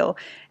Highgate Hill.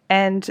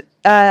 And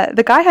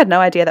the guy had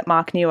no idea that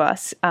Mark knew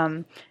us.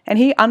 And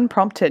he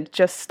unprompted,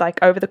 just like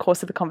over the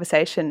course of the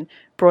conversation,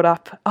 brought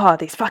up,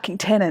 these fucking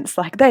tenants,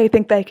 like they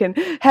think they can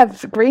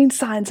have green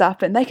signs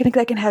up and they think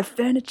they can have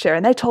furniture.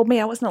 And they told me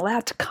I wasn't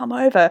allowed to come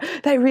over.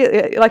 They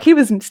really, like, he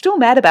was still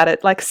mad about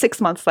it like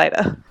 6 months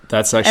later.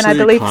 That's actually kind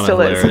of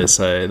hilarious.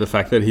 The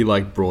fact that he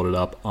like brought it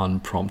up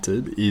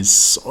unprompted is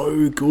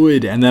so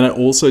good. And then it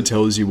also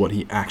tells you what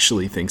he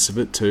actually thinks of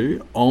it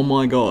too. Oh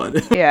my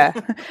God. Yeah.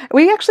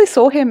 We actually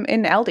saw him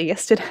in Aldi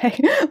yesterday.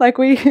 Like,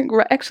 we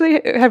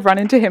actually have run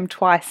into him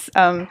twice,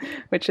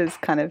 which is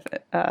kind of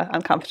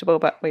uncomfortable,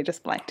 but we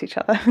just blanked each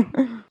other.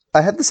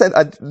 I had the same.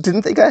 I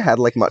didn't think I had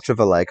like much of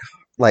a like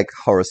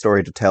horror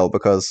story to tell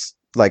because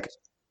like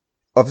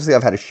obviously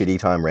I've had a shitty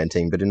time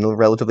renting, but in a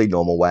relatively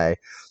normal way.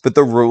 But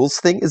the rules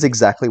thing is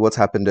exactly what's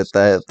happened at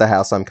the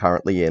house I'm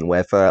currently in,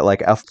 where for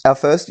like our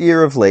first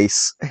year of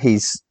lease,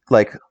 he's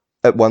like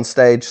at one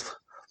stage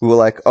we were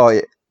like,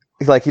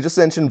 like he just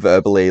mentioned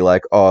verbally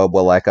like,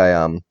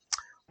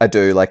 I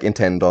do like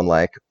intend on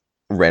like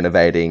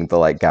renovating the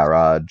like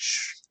garage,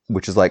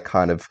 which is like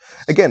kind of,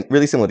 again,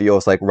 really similar to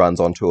yours, like runs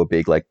onto a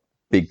big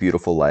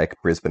beautiful like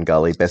Brisbane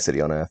gully, best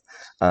city on earth.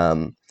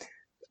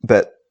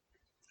 But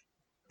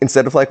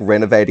instead of like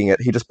renovating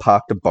it, he just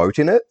parked a boat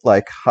in it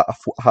like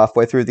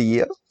halfway through the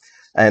year.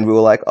 And we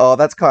were like, oh,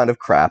 that's kind of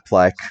crap.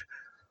 Like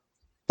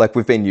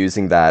we've been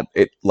using that.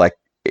 It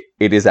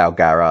is our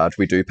garage.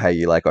 We do pay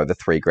you like over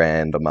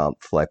 $3,000 a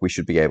month. Like we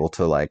should be able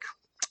to like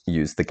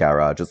use the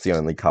garage. It's the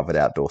only covered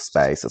outdoor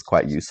space. It's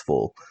quite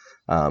useful.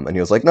 And he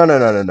was like, no.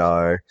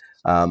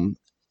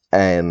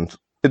 And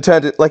it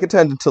turned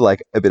into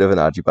like a bit of an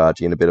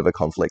argy-bargy and a bit of a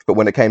conflict. But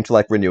when it came to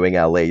like renewing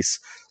our lease,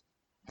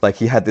 like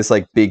he had this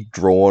like big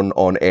drawn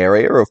on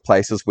area of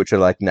places which are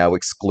like now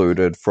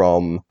excluded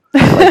from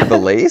like the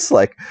lease.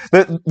 Like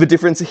the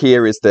difference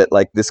here is that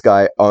like this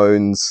guy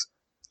owns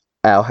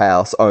our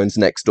house, owns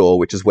next door,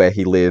 which is where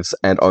he lives,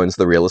 and owns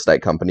the real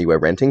estate company we're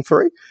renting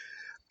through.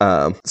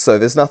 So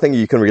there's nothing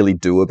you can really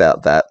do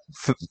about that.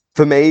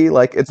 For me,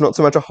 like it's not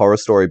so much a horror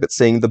story, but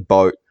seeing the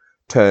boat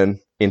turn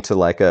into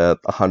like a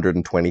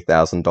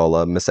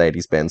 $120,000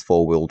 Mercedes-Benz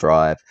 4-wheel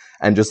drive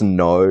and just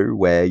know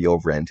where your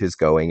rent is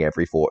going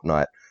every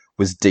fortnight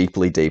was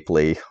deeply,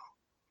 deeply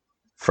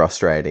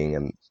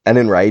frustrating and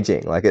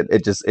enraging. Like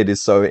it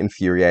is so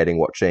infuriating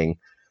watching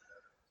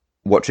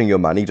your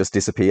money just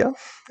disappear.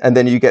 And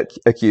then you get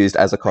accused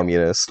as a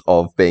communist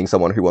of being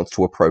someone who wants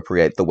to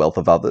appropriate the wealth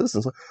of others.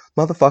 And it's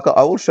like, motherfucker,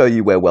 I will show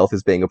you where wealth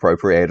is being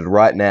appropriated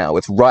right now.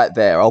 It's right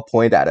there. I'll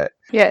point at it.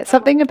 Yeah,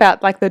 something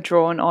about like the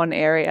drawn on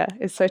area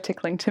is so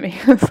tickling to me.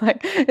 It's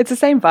like, it's the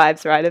same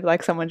vibes, right? Of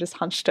like someone just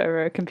hunched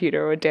over a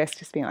computer or a desk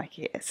just being like,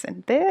 yes,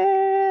 and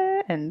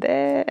there, and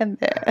there, and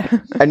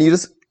there. And you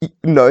just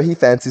know he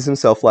fancies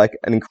himself like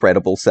an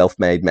incredible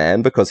self-made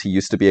man because he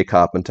used to be a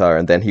carpenter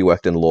and then he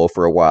worked in law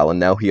for a while and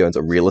now he owns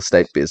a real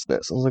estate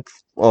business. I was like,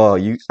 oh,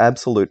 you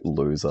absolute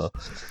loser.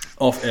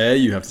 Off air,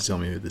 you have to tell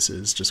me who this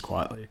is, just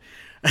quietly.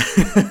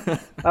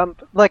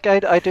 Like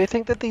I do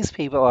think that these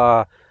people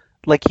are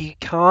like you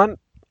can't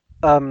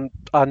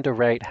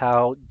underrate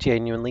how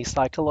genuinely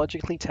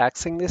psychologically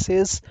taxing this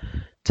is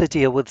to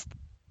deal with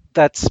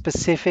that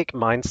specific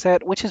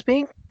mindset, which is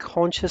being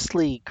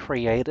consciously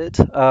created.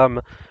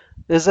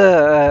 There's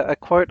a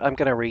quote I'm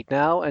going to read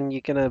now, and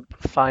you're going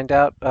to find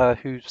out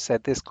who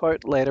said this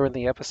quote later in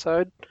the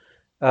episode,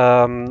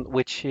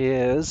 which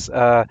is,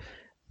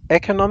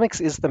 economics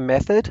is the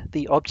method,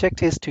 the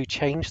object is to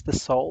change the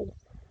soul.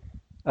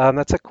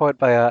 That's a quote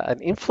by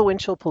an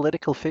influential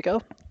political figure.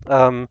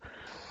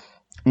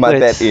 My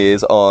bet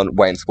is on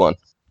Wayne Swan.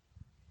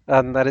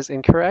 That is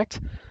incorrect.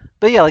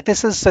 But yeah, like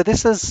this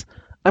is,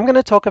 I'm going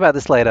to talk about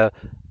this later,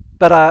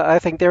 but I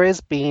think there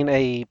has been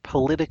a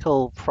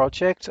political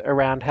project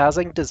around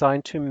housing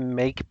designed to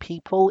make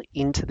people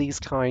into these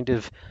kind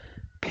of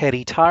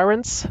petty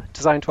tyrants,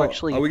 designed to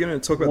actually... Are we going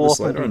to talk about this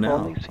later or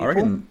now? I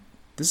reckon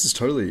this is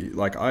totally,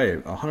 like, I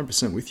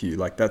 100% with you.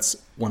 Like, that's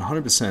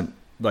 100%,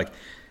 like,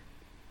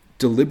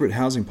 deliberate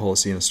housing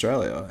policy in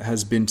Australia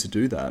has been to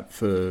do that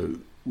for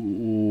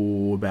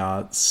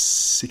about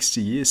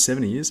 60 years,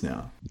 70 years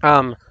now.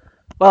 Well,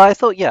 I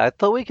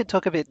thought we could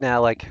talk a bit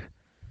now, like,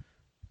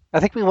 I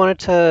think we wanted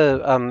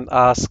to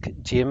ask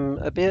Jim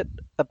a bit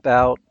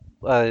about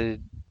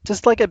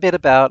just like a bit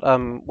about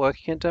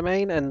working at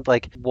Domain and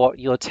like what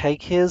your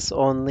take is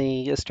on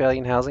the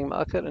Australian housing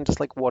market and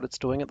just like what it's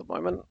doing at the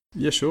moment.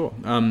 Yeah, sure.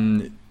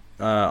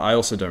 I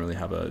also don't really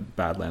have a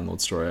bad landlord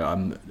story.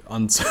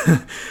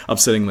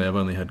 Upsettingly, I've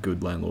only had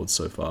good landlords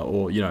so far,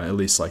 or at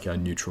least like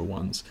neutral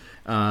ones.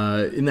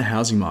 In the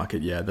housing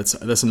market, yeah,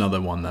 that's another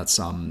one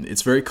that's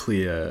it's very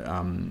clear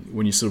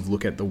when you sort of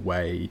look at the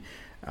way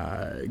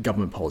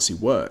government policy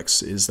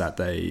works is that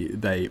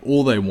they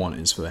all they want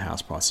is for the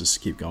house prices to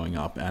keep going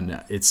up, and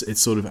it's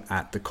sort of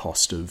at the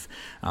cost of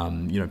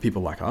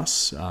people like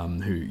us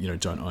who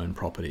don't own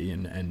property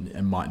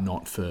and might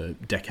not for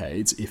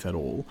decades, if at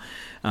all.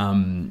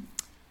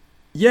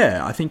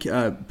 Yeah, I think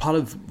part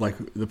of like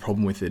the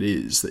problem with it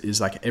is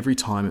like every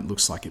time it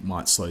looks like it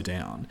might slow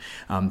down,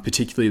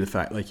 particularly the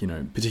fact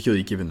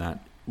particularly given that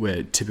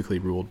we're typically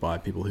ruled by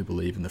people who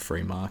believe in the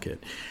free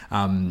market.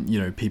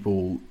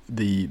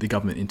 The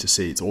government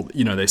intercedes, or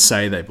they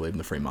say they believe in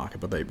the free market,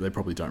 but they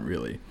probably don't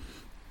really.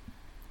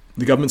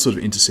 The government sort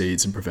of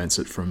intercedes and prevents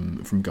it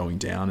from going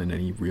down in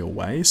any real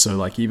way. So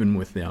like even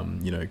with the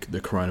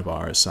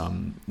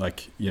coronavirus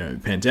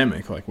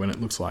pandemic, like when it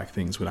looks like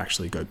things would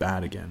actually go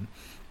bad again.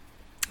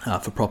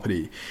 For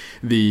property,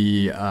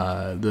 the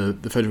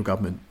federal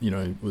government,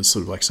 was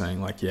sort of like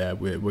saying like, yeah,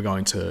 we're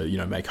going to,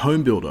 make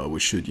Home Builder,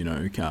 which should,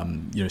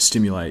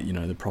 stimulate,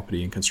 the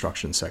property and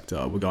construction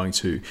sector. We're going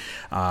to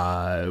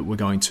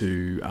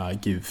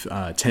give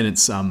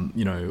tenants,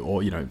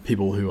 or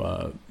people who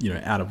are,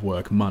 out of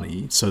work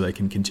money so they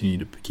can continue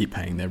to keep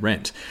paying their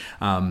rent.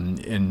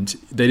 And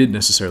they didn't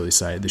necessarily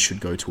say this should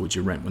go towards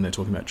your rent when they're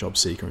talking about job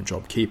seeker and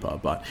job keeper,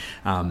 but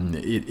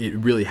it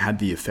really had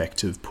the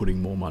effect of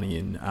putting more money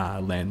in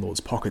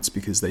landlords' pockets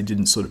because they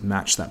didn't sort of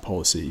match that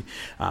policy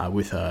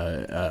with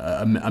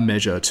a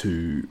measure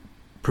to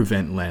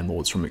prevent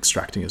landlords from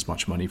extracting as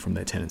much money from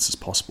their tenants as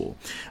possible.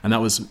 And that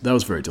was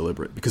very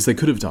deliberate because they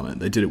could have done it.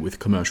 They did it with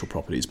commercial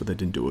properties, but they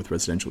didn't do it with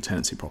residential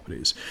tenancy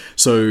properties.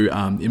 So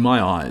in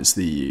my eyes,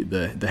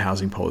 the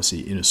housing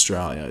policy in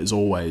Australia is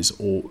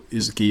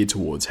geared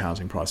towards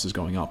housing prices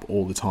going up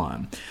all the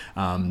time,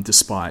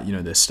 despite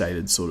their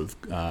stated sort of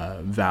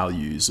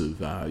values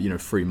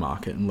of free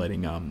market and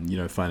letting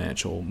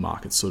financial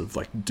markets sort of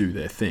like do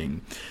their thing.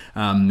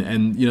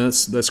 And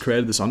that's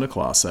created this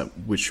underclass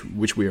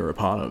which we are a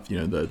part of,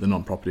 the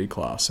non-property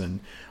class,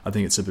 and I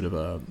think it's a bit of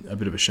a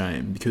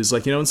shame because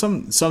in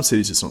some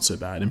cities it's not so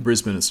bad. In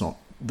Brisbane it's not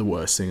the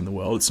worst thing in the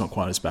world. It's not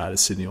quite as bad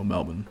as Sydney or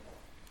Melbourne.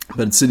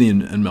 But in Sydney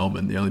and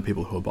Melbourne, the only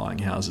people who are buying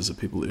houses are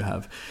people who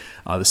have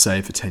either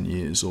saved for 10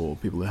 years or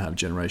people who have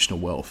generational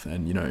wealth.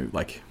 And, you know,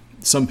 like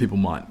some people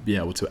might be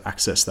able to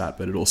access that,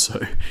 but it also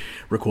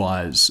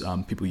requires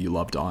people you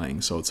love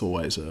dying. So it's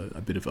always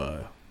a bit of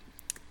a,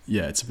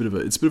 yeah, it's a bit of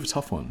a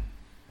tough one.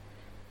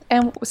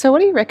 And so what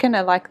do you reckon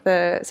are like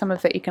some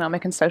of the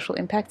economic and social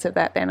impacts of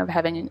that then, of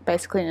having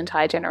basically an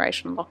entire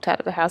generation locked out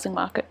of the housing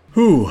market?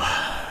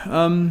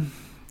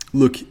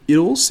 Look, it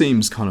all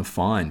seems kind of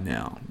fine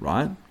now,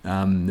 right?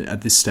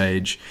 At this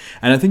stage.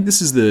 And I think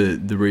this is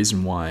the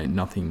reason why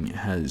nothing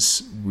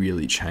has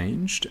really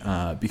changed,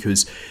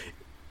 because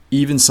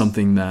even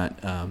something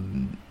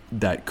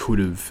that could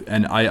have,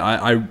 and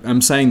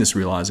I'm saying this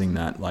realizing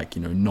that, like,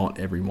 you know, not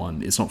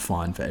everyone, it's not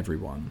fine for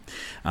everyone,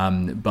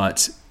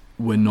 but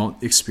we're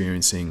not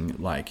experiencing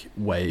like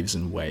waves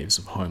and waves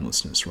of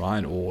homelessness,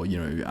 right? Or, you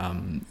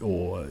know,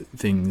 or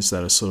things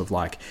that are sort of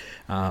like,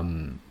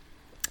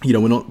 you know,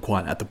 we're not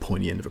quite at the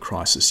pointy end of a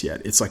crisis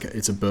yet. It's like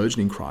it's a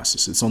burgeoning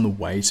crisis. It's on the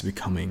way to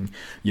becoming,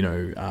 you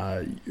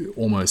know,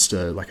 almost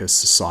like a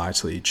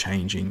societally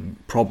changing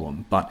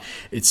problem, but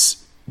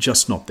it's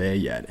just not there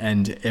yet.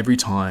 And every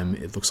time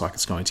it looks like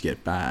it's going to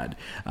get bad,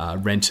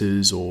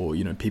 renters or,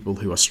 you know, people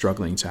who are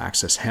struggling to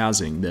access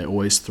housing, they're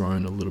always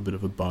thrown a little bit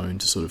of a bone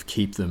to sort of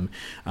keep them,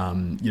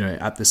 you know,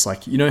 at this,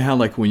 like, you know how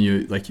like when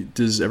you, like,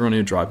 does everyone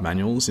here drive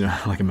manuals? You know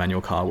how like a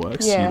manual car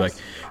works? Yes.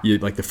 You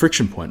like the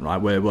friction point, right?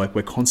 Where like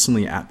we're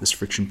constantly at this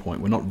friction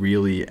point. We're not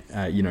really,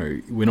 you know,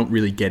 we're not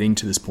really getting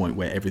to this point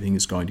where everything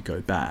is going to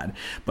go bad,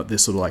 but they're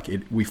sort of like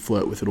we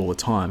flirt with it all the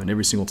time, and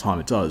every single time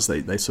it does,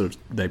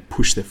 they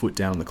push their foot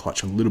down on the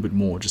clutch a little bit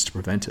more just to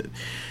prevent it.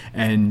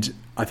 And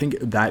I think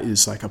that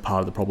is like a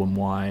part of the problem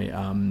why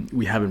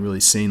we haven't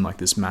really seen like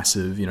this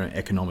massive, you know,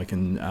 economic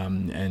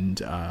and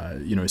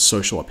you know,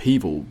 social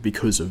upheaval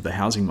because of the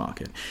housing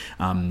market.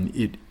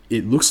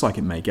 It looks like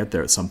it may get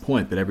there at some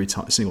point, but every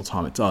single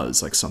time it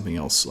does, like something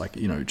else, like,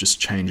 you know, just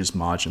changes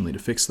marginally to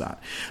fix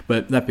that.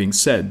 But that being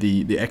said,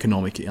 the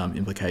economic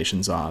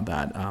implications are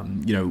that,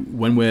 you know,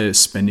 when we're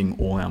spending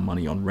all our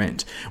money on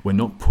rent, we're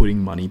not putting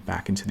money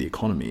back into the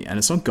economy, and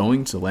it's not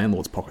going to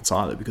landlords' pockets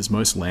either, because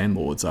most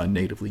landlords are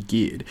natively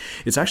geared.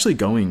 It's actually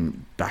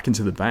going back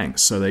into the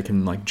banks so they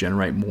can like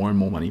generate more and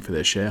more money for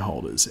their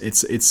shareholders.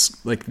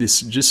 It's like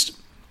this just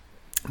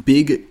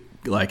big,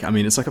 like, I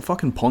mean, it's like a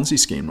fucking Ponzi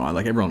scheme, right?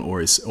 Like everyone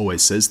always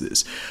says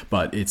this,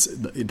 but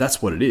that's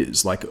what it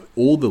is. Like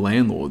all the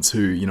landlords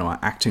who, you know, are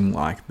acting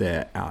like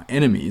they're our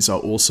enemies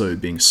are also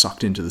being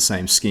sucked into the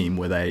same scheme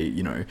where they,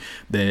 you know,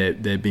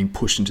 they're being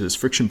pushed into this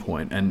friction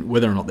point, and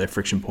whether or not their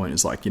friction point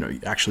is like, you know,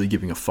 actually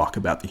giving a fuck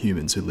about the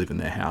humans who live in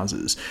their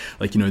houses,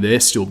 like, you know, they're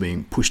still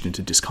being pushed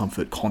into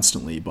discomfort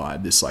constantly by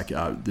this like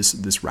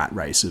this rat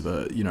race of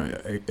a, you know,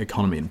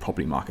 economy and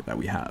property market that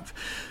we have.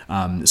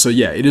 So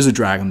yeah, it is a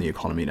drag on the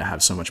economy to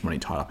have so much money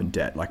tied up in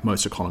debt. Like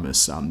most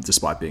economists,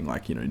 despite being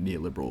like, you know,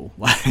 neoliberal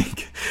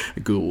like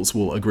ghouls,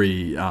 will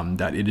agree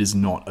that it is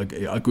not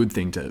a good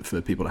thing for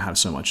people to have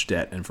so much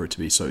debt and for it to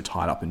be so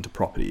tied up into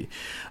property.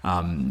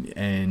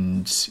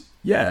 And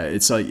yeah,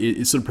 it's like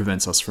it sort of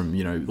prevents us from,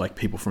 you know, like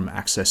people from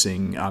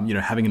accessing, you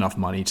know, having enough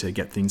money to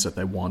get things that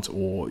they want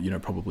or, you know,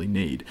 probably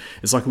need.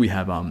 It's like we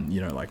have,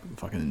 you know, like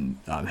fucking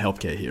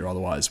healthcare here.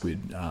 Otherwise,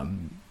 we'd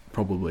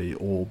probably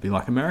all be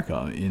like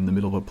America in the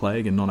middle of a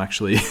plague and not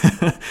actually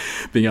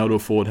being able to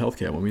afford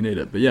healthcare when we need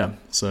it. But yeah,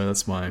 so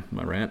that's my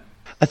rant.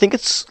 I think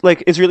it's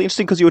really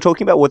interesting because you were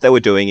talking about what they were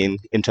doing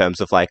in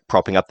terms of like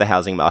propping up the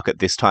housing market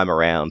this time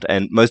around.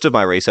 And most of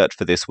my research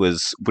for this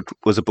was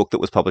a book that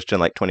was published in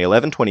like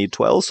 2011,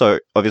 2012. So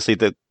obviously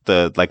the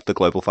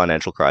global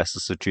financial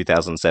crisis of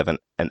 2007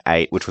 and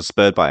 8, which was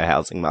spurred by a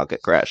housing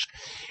market crash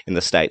in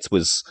the States,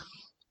 was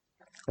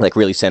like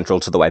really central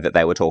to the way that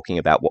they were talking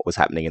about what was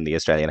happening in the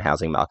Australian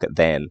housing market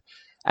then.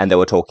 And they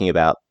were talking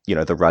about, you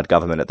know, the Rudd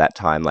government at that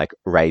time, like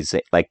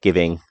raising, like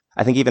giving,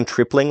 I think even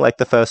tripling like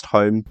the first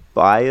home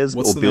buyers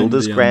or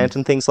builders grant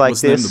and things like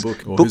this.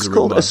 Book's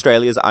called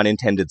Australia's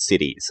Unintended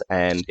Cities.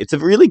 And it's a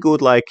really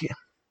good, like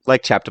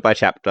chapter by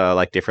chapter,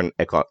 like different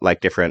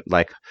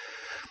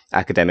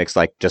academics,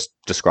 like just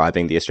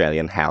describing the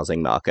Australian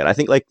housing market. I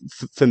think like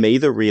for me,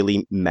 the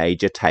really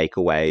major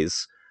takeaways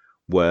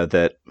were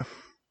that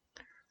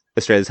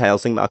Australia's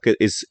housing market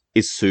is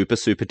super,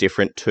 super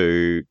different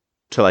to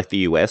like the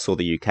US or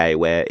the UK,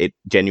 where it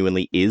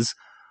genuinely is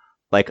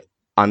like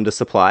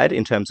undersupplied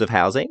in terms of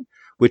housing,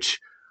 which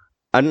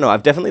I don't know,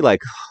 I've definitely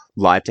like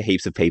lied to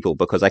heaps of people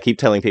because I keep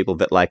telling people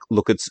that like,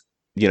 look, it's,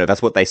 you know,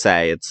 that's what they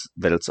say, it's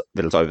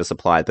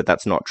oversupplied, but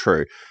that's not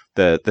true.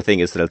 The thing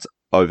is that it's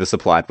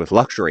oversupplied with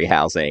luxury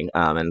housing,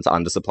 and it's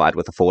undersupplied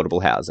with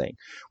affordable housing,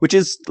 which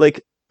is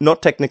like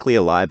not technically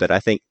a lie, but I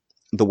think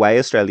the way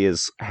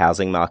Australia's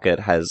housing market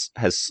has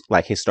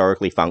like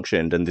historically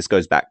functioned, and this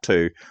goes back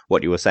to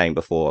what you were saying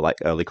before, like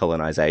early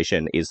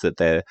colonization, is that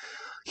they're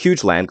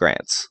huge land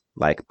grants,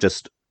 like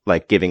just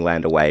like giving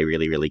land away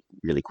really, really,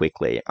 really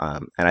quickly.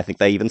 And I think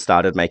they even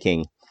started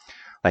making,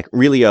 like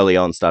really early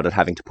on, started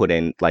having to put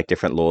in like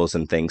different laws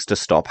and things to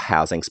stop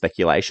housing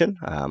speculation.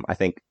 I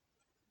think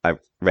I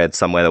read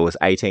somewhere that was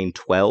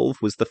 1812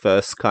 was the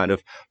first kind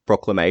of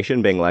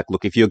proclamation being like,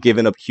 look, if you're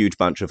given a huge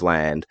bunch of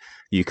land,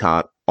 you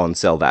can't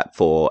on-sell that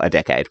for a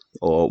decade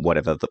or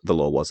whatever the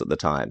law was at the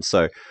time.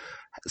 So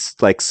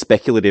like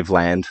speculative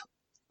land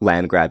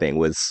grabbing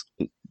was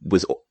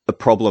a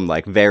problem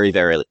like very,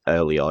 very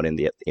early on in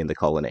the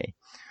colony.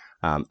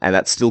 And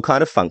that still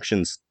kind of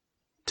functions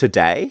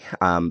today.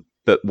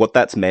 But what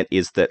that's meant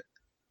is that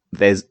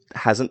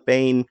hasn't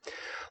been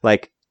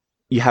like,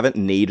 you haven't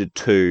needed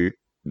to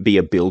be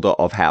a builder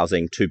of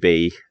housing to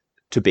be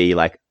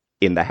like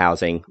in the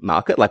housing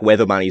market. Like where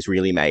the money's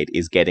really made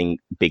is getting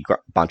big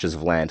bunches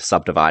of land,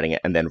 subdividing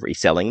it, and then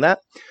reselling that.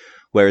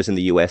 Whereas in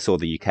the US or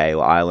the UK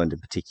or Ireland in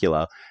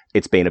particular,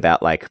 it's been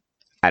about like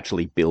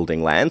actually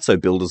building land. So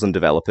builders and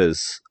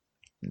developers,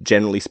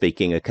 generally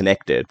speaking, are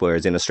connected.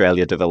 Whereas in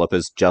Australia,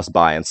 developers just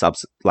buy and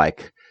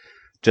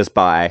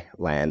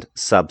land,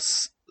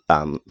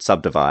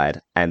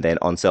 subdivide, and then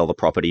on-sell the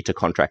property to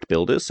contract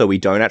builders. So we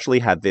don't actually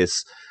have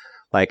this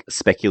like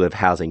speculative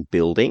housing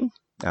building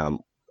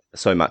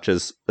so much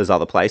as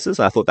other places.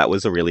 I thought that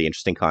was a really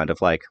interesting kind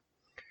of like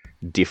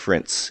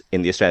difference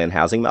in the Australian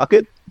housing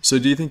market. So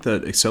do you think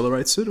that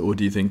accelerates it, or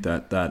do you think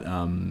that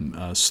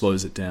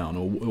slows it down,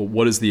 or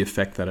what is the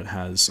effect that it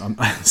has? Not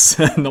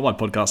my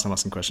podcast, I'm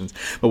asking questions,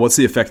 but what's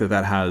the effect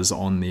that has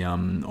on the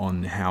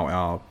on how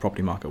our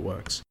property market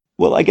works?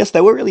 Well, I guess they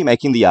were really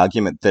making the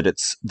argument that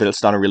it's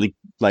done a really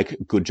like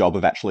good job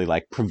of actually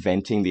like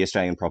preventing the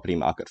Australian property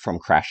market from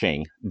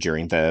crashing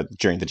during the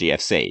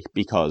GFC,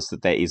 because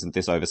that there isn't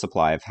this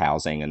oversupply of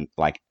housing, and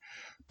like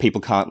people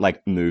can't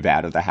like move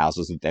out of the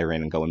houses that they're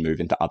in and go and move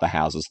into other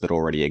houses that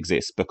already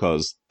exist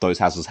because those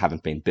houses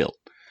haven't been built.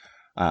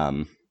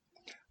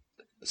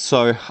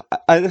 So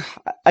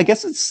I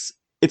guess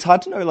it's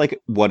hard to know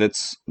like what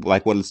its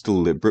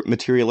deliberate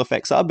material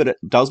effects are, but it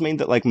does mean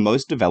that like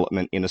most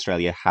development in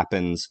Australia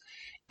happens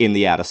in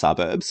the outer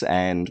suburbs,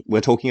 and we're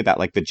talking about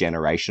like the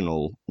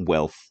generational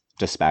wealth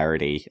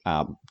disparity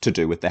to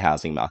do with the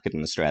housing market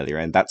in Australia,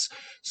 and that's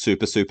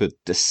super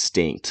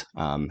distinct.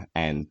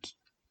 And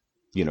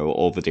you know,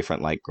 all the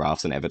different like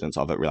graphs and evidence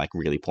of it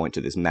really point to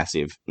this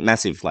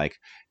massive like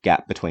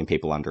gap between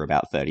people under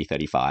about 30,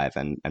 35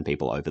 and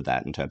people over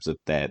that in terms of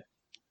their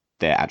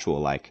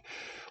actual like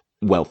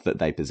wealth that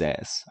they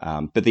possess.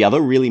 But the other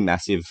really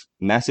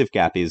massive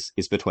gap is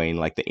between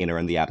like the inner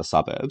and the outer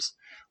suburbs,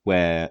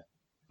 where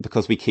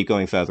because we keep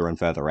going further and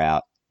further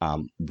out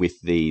with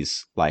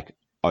these like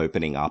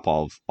opening up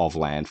of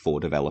land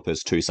for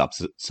developers to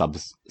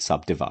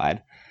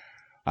subdivide,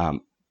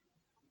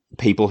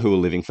 people who are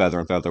living further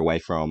and further away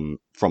from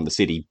the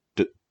city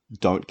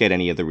don't get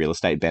any of the real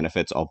estate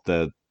benefits of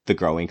the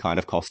growing kind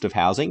of cost of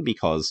housing,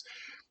 because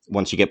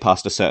once you get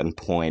past a certain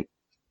point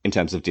in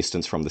terms of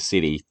distance from the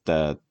city,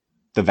 the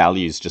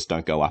values just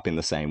don't go up in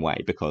the same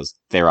way, because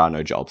there are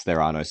no jobs,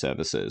 there are no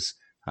services.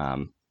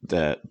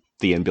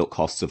 The inbuilt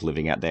costs of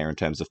living out there in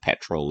terms of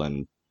petrol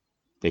and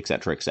et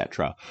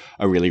cetera,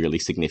 are really, really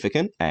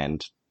significant.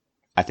 And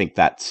I think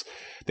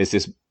there's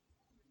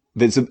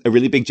a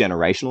really big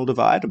generational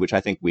divide, which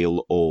I think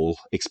we'll all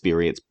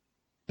experience,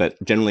 but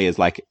generally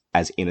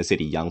as inner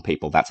city young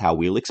people, that's how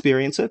we'll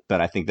experience it. But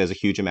I think there's a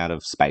huge amount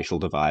of spatial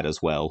divide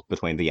as well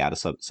between the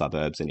outer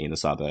suburbs and inner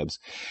suburbs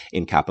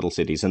in capital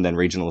cities. And then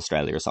regional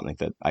Australia is something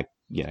that I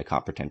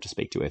can't pretend to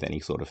speak to with any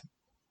sort of...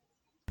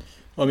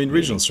 I mean,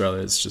 regional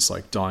Australia is just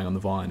like dying on the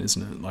vine,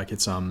 isn't it? Like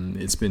it's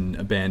been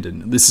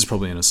abandoned. This is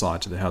probably an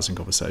aside to the housing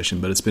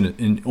conversation, but it's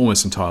been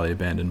almost entirely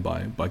abandoned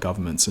by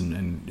governments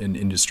and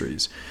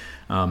industries.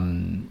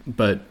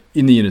 But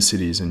in the inner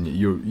cities, and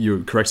you're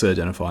correctly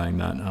identifying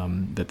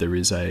that there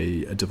is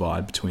a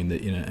divide between the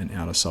inner and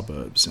outer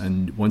suburbs.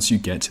 And once you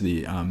get to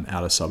the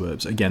outer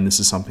suburbs, again, this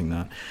is something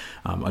that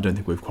I don't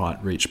think we've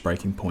quite reached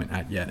breaking point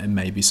at yet, and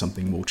maybe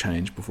something will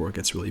change before it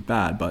gets really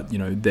bad. But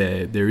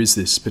there is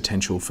this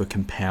potential for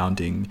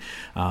compounding.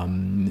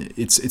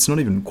 It's not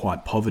even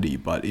quite poverty,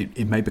 but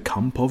it may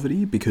become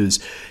poverty, because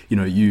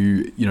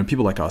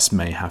people like us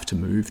may have to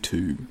move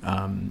to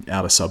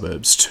outer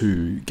suburbs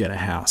to get a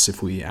house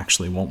if we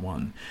actually want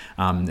one.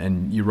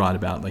 And you're right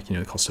about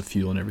the cost of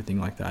fuel and everything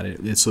like that.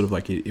 It's sort of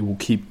like it will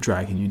keep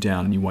dragging you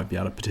down, and you won't be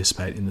able to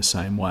participate in the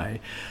same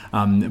way.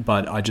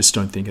 But I just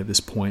don't think at this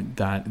point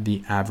that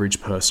the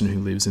average person who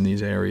lives in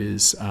these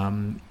areas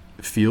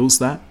feels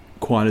that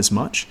quite as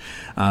much.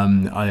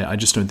 I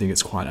just don't think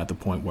it's quite at the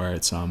point where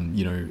it's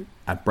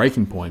at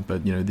breaking point.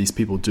 But these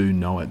people do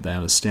know it, they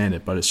understand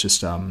it, but it's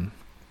just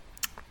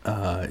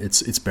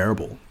it's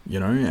bearable,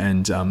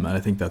 and I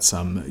think that's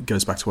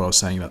goes back to what I was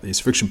saying about these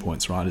friction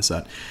points, right? Is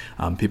that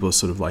people are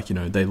sort of like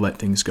they let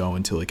things go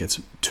until it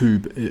gets too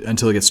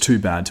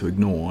bad to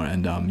ignore,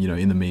 and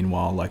in the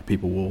meanwhile, like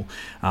people will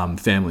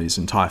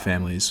entire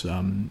families,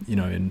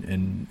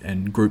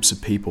 and groups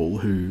of people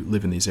who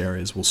live in these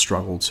areas will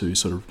struggle to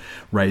sort of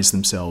raise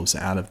themselves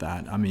out of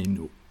that. I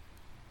mean,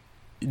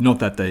 not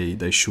that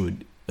they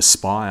should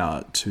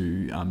aspire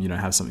to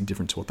have something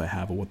different to what they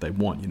have or what they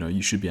want.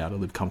 You should be able to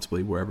live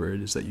comfortably wherever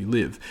it is that you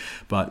live.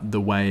 But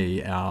the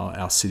way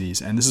our cities,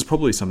 and this is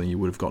probably something you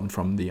would have gotten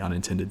from the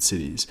unintended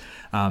cities,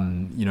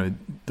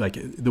 like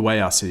the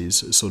way our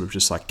cities sort of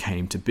just like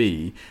came to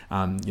be,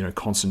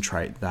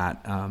 concentrate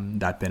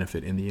that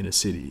benefit in the inner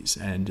cities,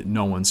 and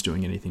no one's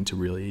doing anything to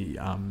really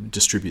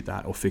distribute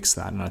that or fix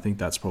that. And I think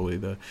that's probably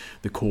the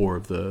core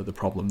of the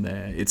problem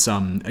there. It's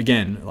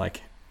again,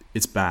 like,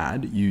 it's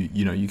bad.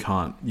 You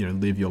can't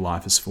live your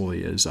life as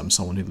fully as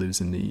someone who lives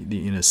in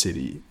the inner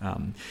city.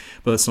 But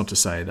that's not to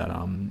say that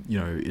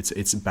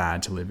it's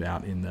bad to live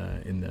out in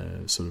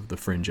the sort of the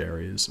fringe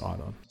areas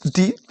either.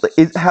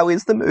 How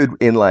is the mood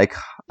in like?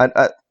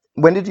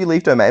 When did you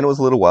leave Domain? It was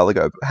a little while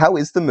ago. How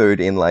is the mood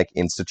in like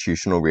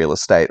institutional real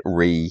estate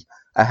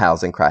a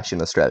housing crash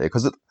in Australia?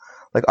 Because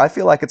I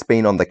feel like it's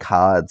been on the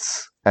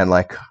cards, and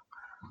like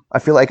I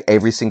feel like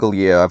every single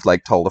year I've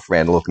like told a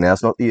friend, look,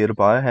 now's not the year to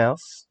buy a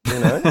house,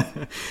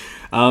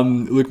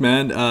 Look,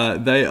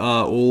 man, they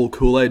are all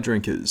Kool-Aid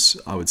drinkers,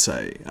 I would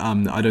say.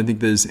 I don't think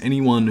there's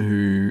anyone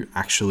who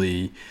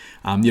actually,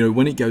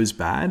 when it goes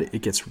bad,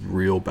 it gets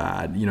real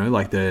bad.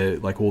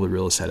 Like all the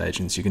real estate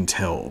agents, you can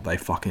tell they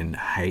fucking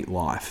hate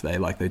life. They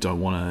don't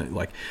want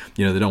to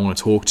they don't want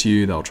to talk to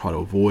you. They'll try to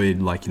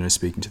avoid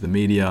speaking to the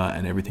media,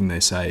 and everything they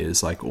say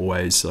is like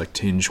always like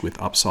tinged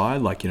with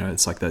upside.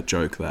 It's like that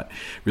joke that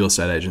real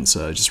estate agents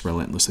are just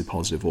relentlessly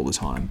positive all the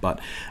time. But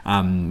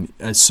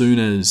as soon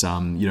as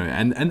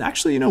and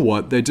actually, you know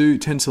what, they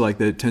tend to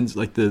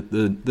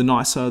the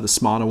nicer, the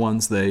smarter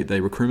ones, they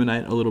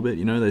recriminate a little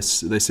bit.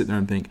 They sit there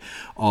and think,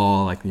 oh,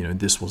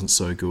 this wasn't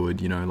so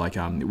good,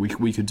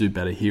 we could do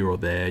better here or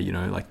there,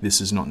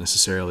 this is not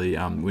necessarily,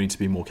 we need to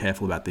be more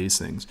careful about these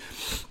things.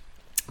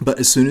 But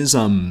as soon as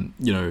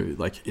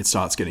it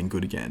starts getting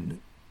good again,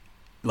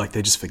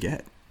 they just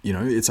forget.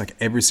 It's like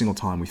every single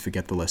time we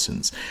forget the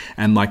lessons.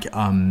 And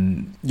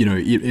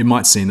it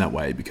might seem that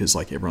way because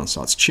everyone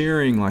starts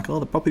cheering, oh,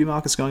 the property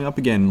market's going up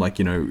again.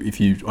 If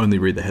you only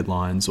read the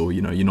headlines, or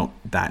you're not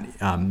that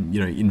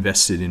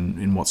invested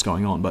in what's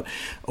going on. But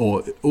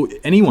or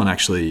anyone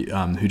actually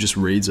who just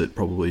reads it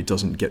probably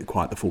doesn't get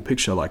quite the full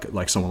picture,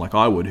 like someone like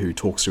I would, who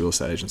talks to real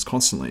estate agents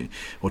constantly,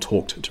 or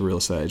talked to real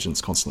estate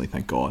agents constantly,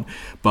 thank God.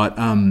 But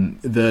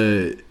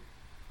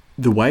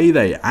the way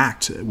they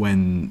act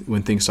when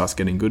things start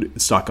going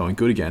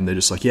good again, they're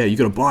just like, yeah, you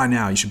got to buy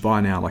now. You should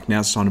buy now.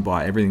 now's the time to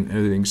buy.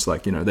 Everything's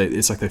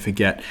it's like they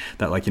forget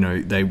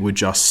that they were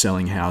just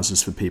selling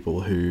houses for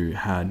people who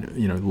had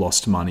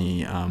lost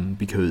money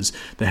because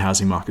the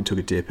housing market took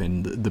a dip,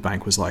 and the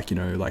bank was knock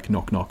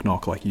knock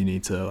knock, you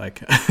need to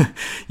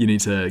you need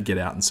to get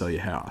out and sell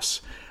your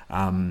house.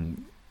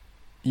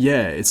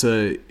 It's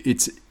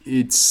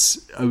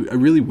a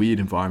really weird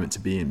environment to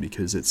be in,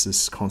 because it's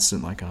this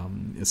constant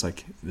it's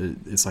like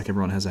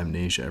everyone has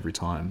amnesia every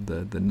time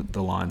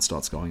the line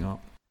starts going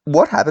up.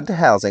 What happened to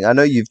housing? I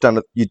know you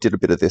did a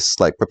bit of this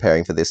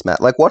preparing for this,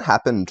 Matt. What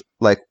happened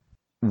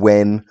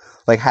when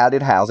how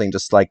did housing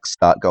just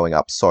start going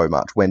up so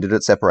much? When did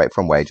it separate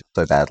from wages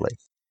so badly?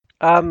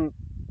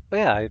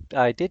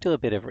 I did do a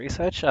bit of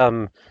research.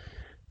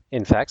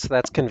 In fact, so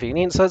that's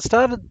convenient. So it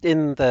started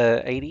in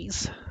the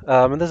 80s.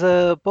 And there's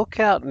a book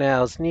out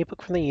now. It's a new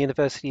book from the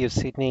University of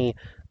Sydney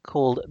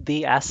called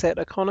The Asset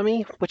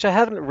Economy, which I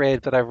haven't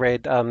read, but I've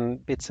read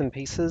bits and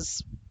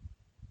pieces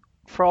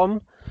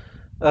from,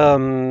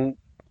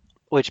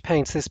 which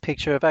paints this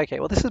picture of, okay,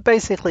 well, this is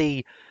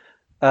basically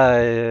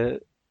a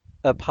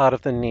part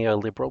of the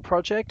neoliberal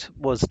project,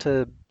 was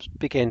to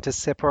begin to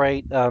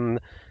separate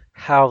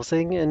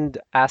housing and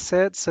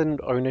assets and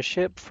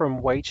ownership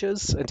from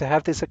wages, and to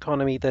have this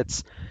economy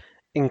that's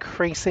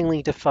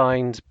increasingly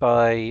defined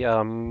by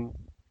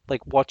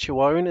what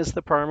you own as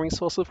the primary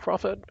source of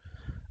profit.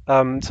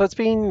 So it's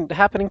been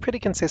happening pretty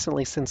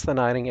consistently since the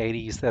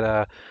 1980s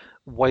that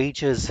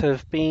wages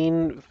have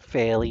been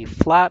fairly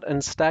flat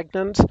and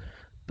stagnant,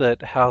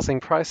 but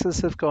housing prices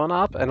have gone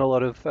up, and a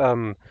lot of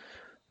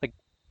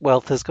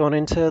wealth has gone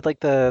into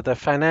the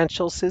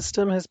financial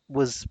system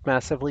was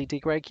massively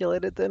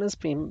deregulated then, has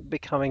been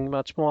becoming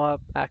much more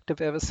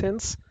active ever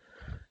since.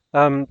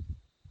 And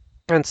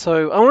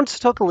so I want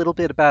to talk a little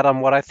bit about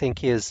what I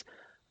think is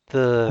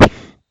the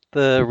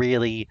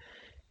really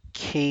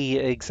key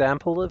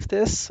example of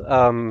this.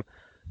 What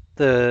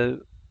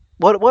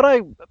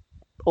I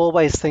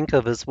always think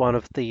of as one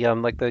of the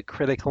the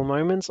critical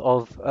moments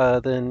of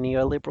the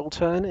neoliberal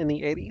turn in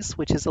the 80s,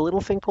 which is a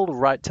little thing called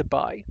right to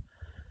buy.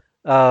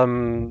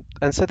 And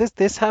so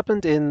this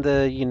happened in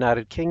the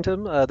United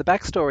Kingdom. The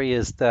backstory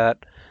is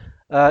that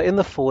in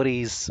the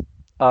 40s,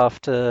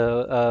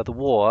 after the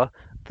war,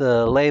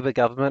 the Labour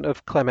government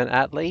of Clement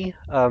Attlee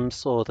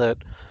saw that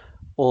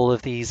all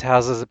of these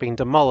houses had been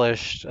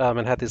demolished,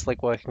 and had this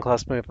working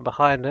class movement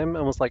behind him,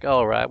 and was like,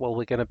 oh, right, well,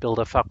 we're going to build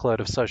a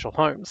fuckload of social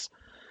homes.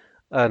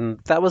 And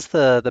that was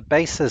the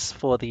basis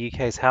for the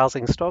UK's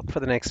housing stock for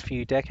the next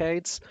few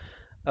decades.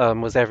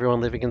 Was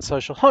everyone living in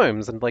social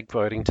homes and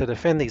voting to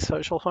defend these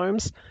social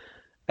homes.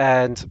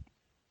 And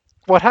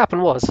what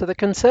happened was, so the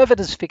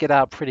Conservatives figured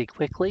out pretty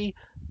quickly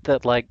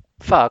that like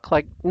fuck,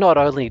 like not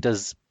only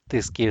does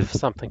this give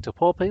something to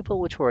poor people,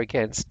 which we're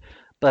against,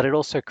 but it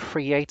also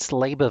creates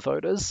Labour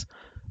voters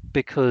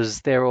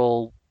because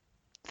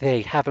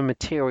they have a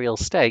material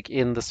stake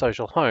in the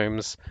social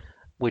homes,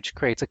 which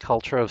creates a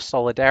culture of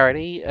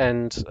solidarity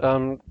and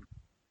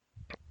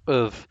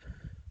of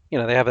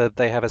they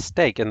have a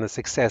stake in the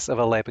success of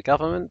a Labour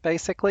government,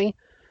 basically.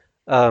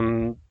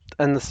 Um,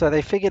 and so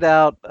they figured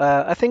out,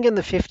 I think in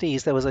the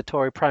 50s, there was a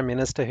Tory Prime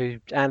Minister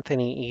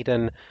Anthony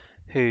Eden,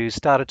 who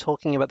started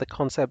talking about the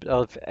concept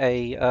of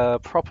a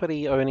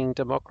property owning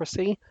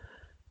democracy.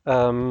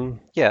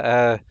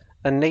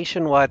 A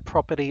nationwide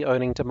property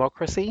owning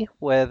democracy,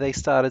 where they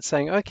started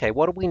saying, okay,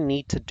 what do we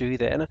need to do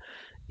then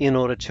in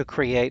order to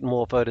create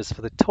more voters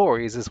for the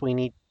Tories? Is we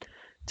need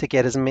to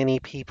get as many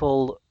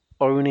people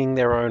owning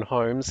their own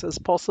homes as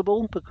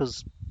possible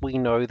because we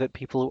know that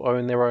people who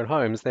own their own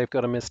homes, they've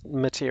got a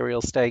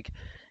material stake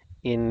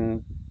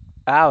in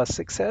our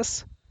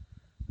success.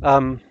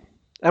 Um,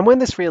 and when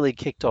this really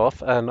kicked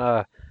off,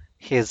 and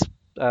here's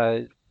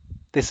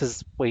this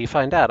is where you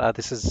find out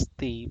this is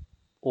the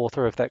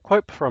author of that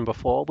quote from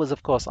before, was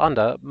of course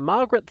under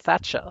Margaret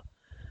Thatcher,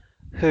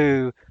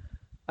 who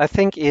I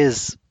think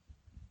is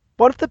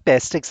one of the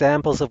best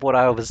examples of what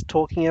I was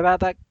talking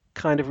about, that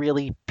kind of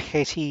really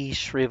petty,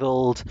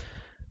 shriveled,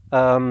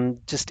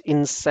 just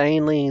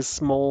insanely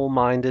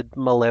small-minded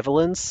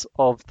malevolence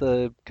of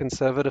the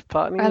Conservative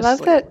Party. I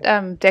love that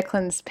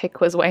Declan's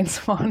pick was Wayne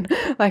Swan.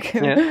 Like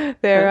Yeah,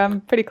 they're yeah.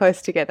 pretty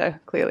close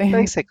together, clearly.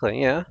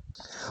 Basically, yeah.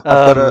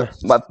 I've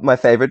got Um, my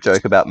favorite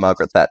joke about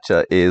Margaret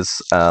Thatcher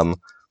is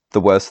the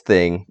worst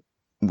thing.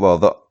 Well,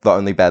 the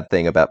only bad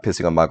thing about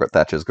pissing on Margaret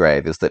Thatcher's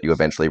grave is that you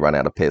eventually run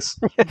out of piss.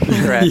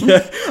 correct.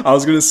 Yeah, I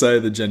was going to say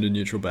the gender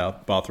neutral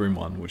bathroom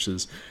one, which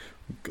is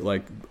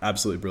like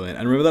absolutely brilliant.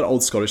 And remember that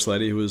old Scottish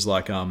lady who was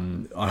like, I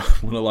want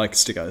to like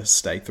stick a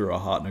stake through her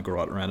heart and a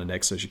garrote around her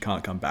neck so she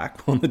can't come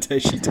back on the day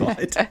she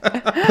died.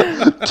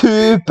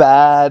 Too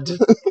bad.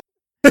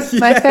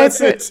 My That's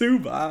favorite- it.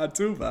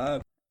 Too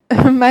bad.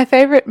 My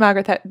favorite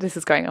Margaret Thatcher, this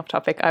is going off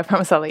topic, I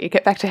promise I'll let you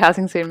get back to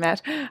housing soon,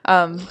 Matt.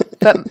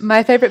 But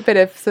my favorite bit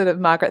of sort of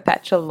Margaret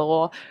Thatcher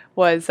lore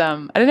was, I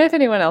don't know if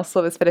anyone else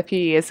saw this, but a few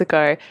years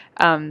ago,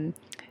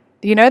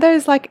 you know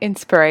those like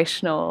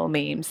inspirational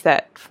memes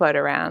that float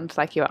around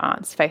like your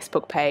aunt's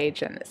Facebook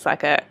page and it's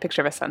like a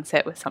picture of a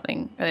sunset with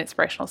something, an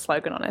inspirational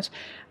slogan on it.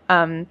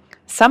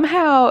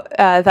 Somehow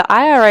the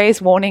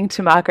IRA's warning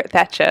to Margaret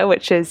Thatcher,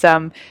 which is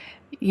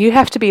you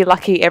have to be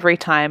lucky every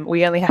time.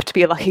 We only have to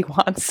be lucky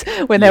once,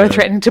 when they were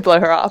threatening to blow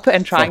her up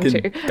and trying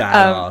Fucking to.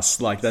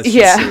 badass. Like that's just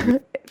Yeah,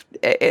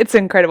 it's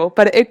incredible.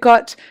 But it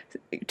got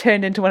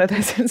turned into one of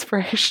those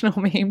inspirational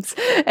memes,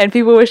 and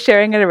people were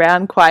sharing it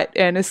around quite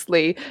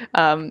earnestly.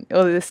 All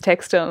this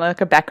text on like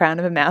a background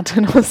of a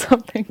mountain or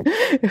something.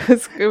 It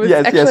was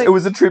Yes, actually, it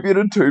was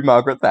attributed to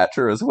Margaret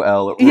Thatcher as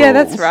well. It yeah,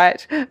 that's rules.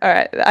 right. All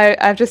right,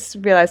 I've just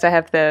realised I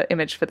have the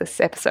image for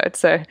this episode.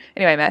 So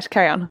anyway, Matt,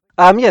 carry on.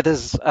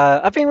 There's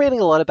I've been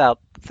reading a lot about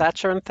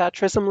Thatcher and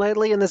Thatcherism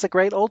lately, and there's a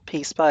great old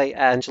piece by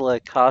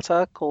Angela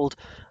Carter called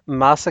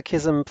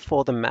Masochism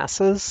for the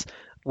Masses,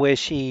 where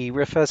she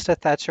refers to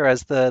Thatcher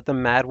as the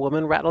mad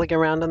woman rattling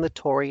around in the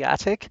Tory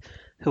attic,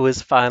 who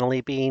has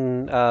finally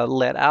been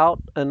let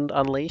out and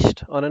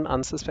unleashed on an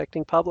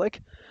unsuspecting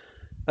public.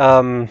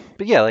 But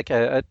yeah, like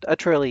a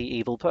truly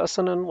evil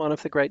person and one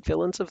of the great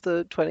villains of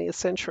the 20th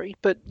century.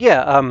 But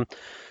yeah,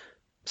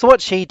 so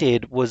what she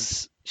did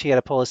was she had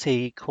a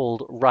policy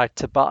called Right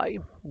to Buy,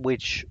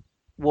 which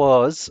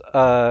was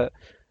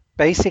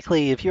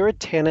basically if you're a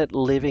tenant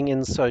living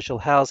in social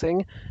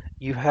housing,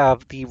 you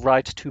have the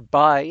right to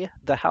buy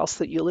the house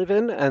that you live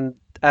in and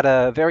at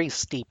a very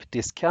steep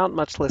discount,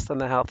 much less than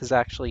the house is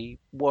actually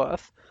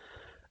worth.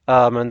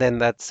 And then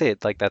that's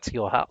it, like that's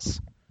your house.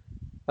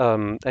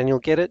 And you'll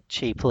get it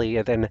cheaply.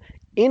 And then,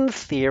 in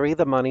theory,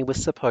 the money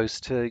was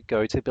supposed to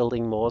go to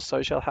building more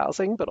social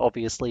housing, but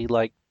obviously,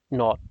 like,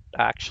 not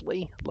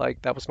actually.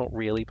 Like, that was not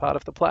really part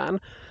of the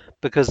plan.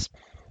 Because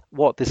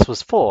what this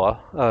was for,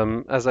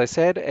 as I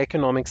said,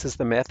 economics is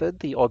the method,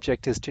 the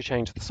object is to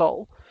change the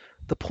soul.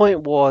 The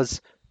point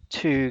was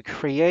to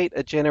create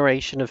a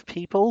generation of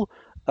people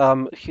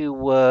who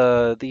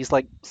were these,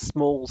 like,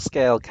 small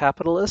scale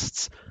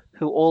capitalists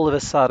who all of a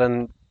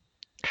sudden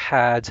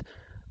had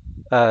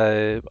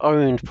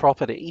owned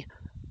property,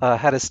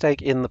 had a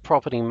stake in the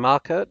property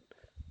market,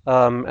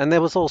 and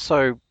there was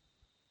also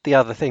the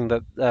other thing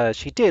that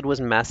she did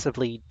was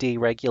massively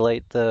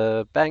deregulate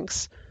the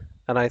banks,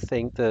 and I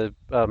think I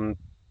want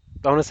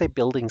to say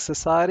building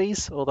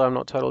societies, although I'm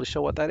not totally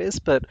sure what that is,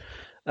 but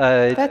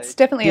That's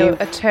definitely you-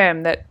 a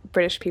term that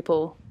British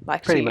people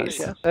like pretty to much,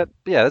 use.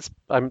 yeah.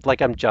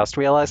 I'm just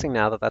realizing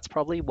now that that's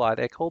probably why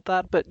they're called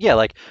that. But yeah,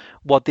 like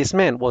what this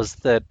meant was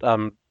that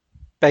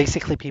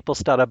basically people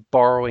started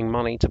borrowing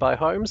money to buy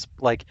homes,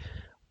 like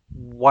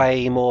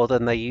way more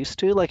than they used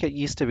to. Like it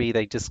used to be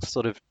they just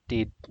sort of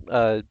did,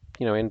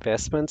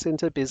 investments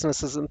into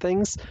businesses and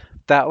things.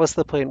 That was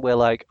the point where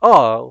like,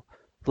 oh,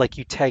 like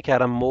you take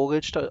out a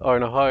mortgage to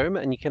own a home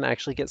and you can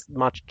actually get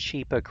much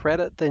cheaper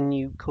credit than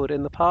you could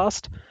in the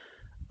past.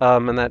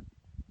 And that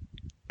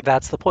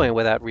that's the point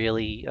where that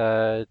really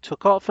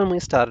took off, and we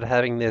started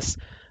having this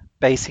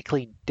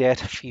basically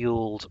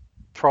debt-fueled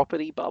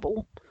property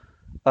bubble.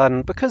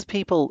 And because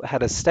people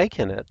had a stake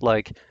in it,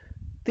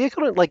 the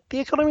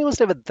economy was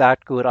never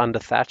that good under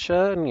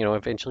Thatcher, and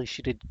eventually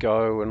she did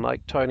go, and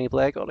Tony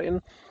Blair got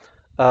in.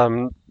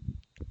 Um,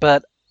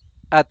 but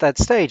at that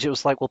stage, it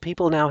was like, well,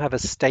 people now have a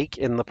stake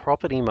in the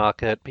property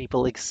market.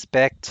 People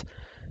expect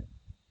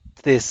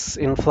this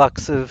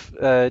influx of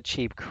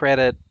cheap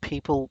credit.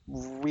 People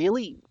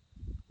really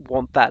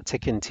want that to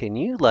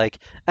continue.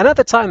 And at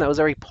the time, that was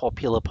a very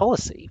popular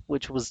policy,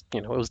 which was,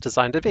 it was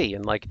designed to be.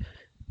 And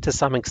to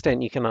some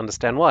extent, you can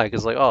understand why,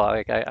 because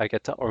I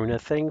get to own a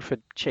thing for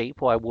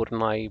cheap. Why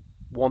wouldn't I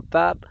want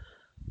that?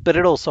 But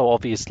it also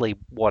obviously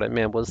what it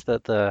meant was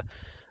that the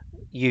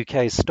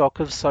UK stock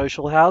of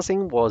social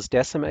housing was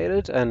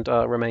decimated and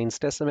remains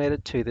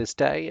decimated to this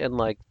day, and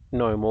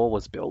no more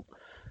was built.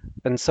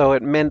 And so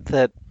it meant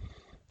that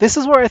this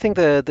is where I think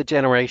the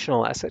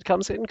generational asset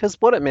comes in, because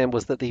what it meant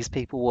was that these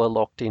people were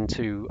locked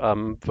into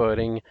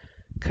voting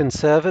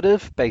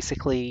conservative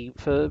basically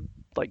for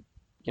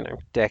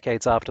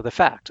decades after the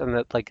fact, and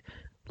that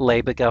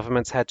Labour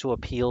governments had to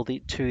appeal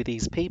to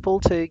these people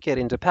to get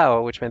into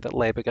power, which meant that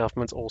Labour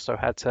governments also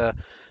had to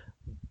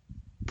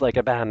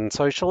abandon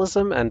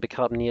socialism and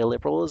become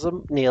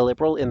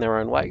neoliberal in their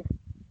own way.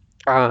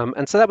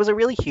 And so that was a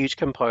really huge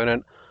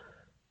component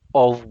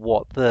of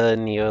what the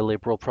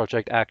neoliberal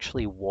project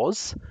actually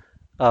was.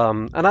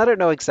 And I don't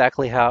know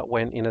exactly how it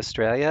went in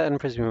Australia, and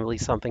presumably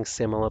something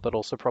similar, but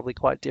also probably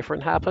quite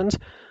different happened.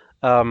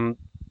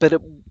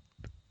 But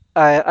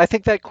I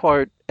think that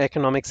quote,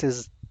 "Economics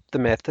is the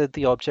method,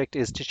 the object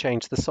is to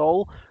change the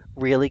soul,"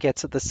 really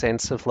gets at the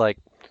sense of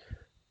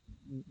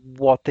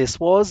what this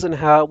was and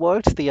how it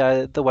worked.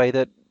 The way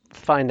that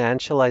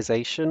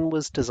financialization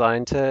was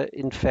designed to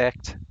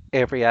infect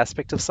every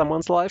aspect of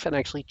someone's life and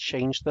actually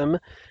change them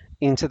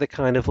into the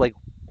kind of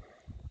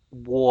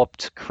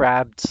warped,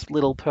 crabbed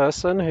little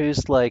person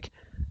who's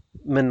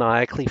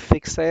maniacally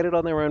fixated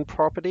on their own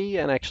property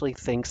and actually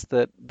thinks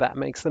that that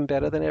makes them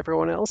better than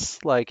everyone else.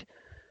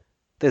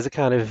 There's a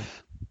kind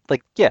of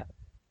yeah,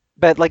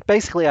 but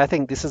basically, I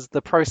think this is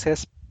the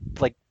process.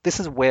 This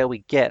is where we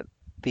get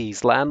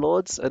these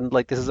landlords, and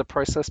this is a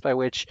process by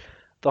which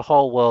the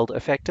whole world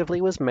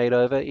effectively was made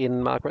over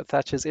in Margaret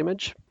Thatcher's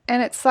image.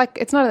 And it's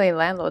it's not only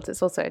landlords,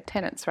 it's also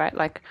tenants, right?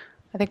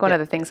 I think one of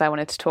the things I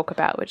wanted to talk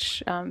about,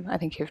 which I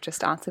think you've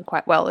just answered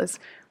quite well, is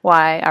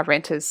why are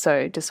renters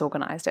so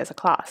disorganized as a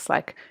class?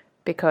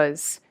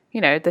 Because,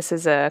 this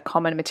is a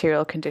common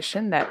material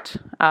condition that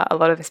a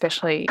lot of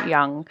especially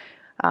young,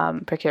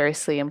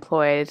 precariously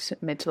employed,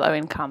 mid to low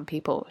income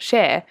people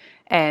share.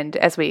 And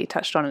as we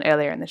touched on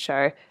earlier in the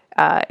show,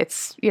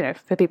 it's,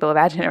 for people of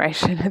our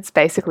generation, it's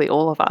basically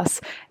all of us.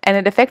 And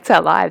it affects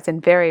our lives in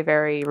very,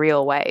 very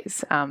real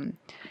ways in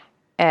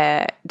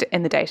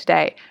the day to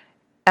day.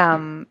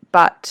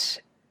 But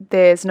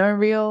there's no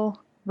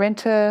real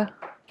renter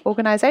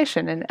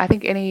organisation. And I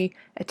think any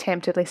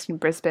attempt, at least in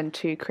Brisbane,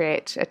 to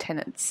create a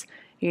tenants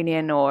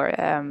union or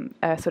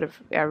a sort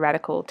of a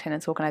radical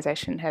tenants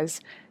organisation has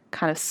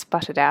kind of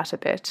sputtered out a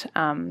bit.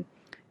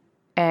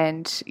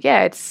 And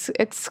yeah, it's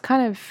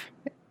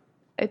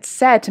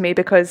sad to me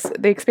because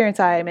the experience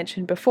I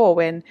mentioned before,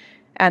 when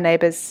our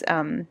neighbours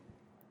and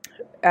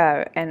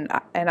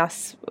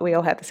us, we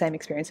all had the same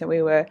experience, and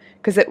we were,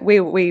 because we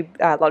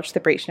lodged the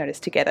breach notice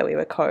together. We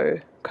were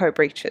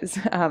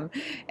co-breachers,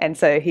 and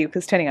so he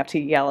was turning up to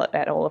yell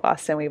at all of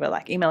us, and we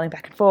were emailing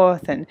back and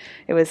forth, and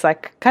it was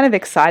kind of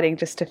exciting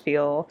just to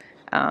feel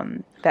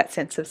that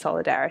sense of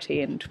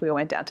solidarity, and we all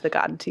went down to the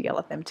garden to yell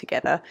at them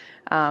together,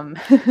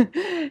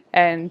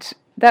 and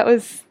that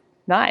was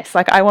nice.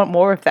 I want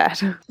more of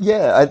that.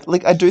 Yeah,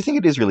 I do think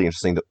it is really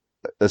interesting that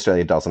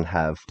Australia doesn't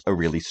have a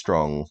really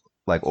strong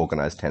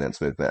organized tenants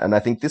movement, and I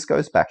think this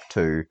goes back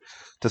to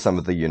some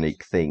of the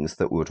unique things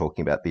that we were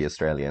talking about the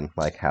Australian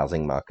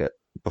housing market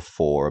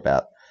before.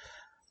 About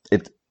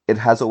it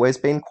has always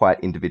been quite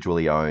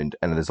individually owned,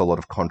 and there's a lot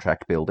of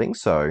contract building,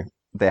 so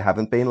there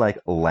haven't been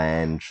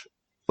land.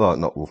 Well,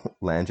 not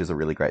land is a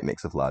really great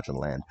mix of large and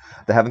land.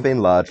 There haven't been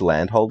large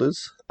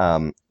landholders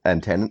and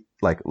tenant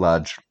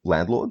large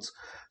landlords.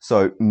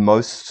 So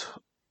most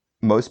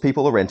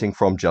people are renting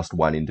from just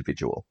one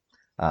individual.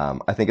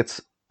 I think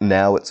it's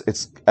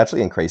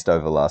actually increased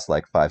over the last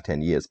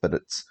 5-10 years, but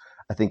it's,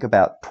 I think,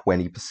 about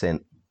 20%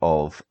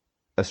 of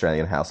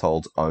Australian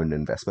households own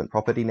investment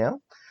property now.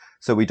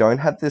 So we don't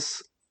have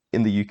this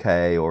in the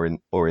UK or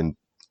in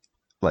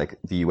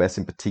the US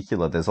in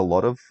particular. There's a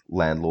lot of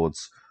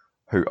landlords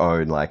who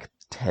own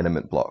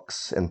tenement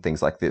blocks and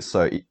things like this.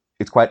 So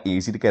it's quite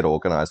easy to get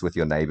organized with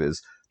your neighbors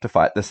to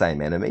fight the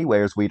same enemy,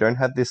 whereas we don't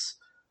have this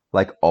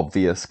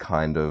obvious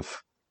kind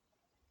of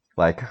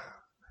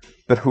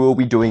but who are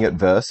we doing it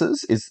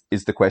versus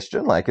is the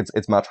question.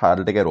 It's much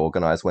harder to get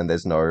organized when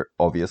there's no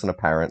obvious and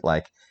apparent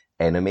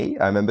enemy.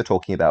 I remember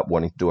talking about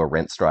wanting to do a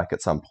rent strike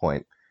at some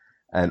point,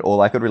 and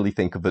all I could really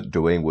think of it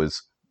doing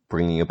was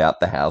bringing about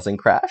the housing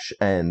crash,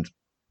 and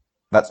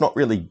that's not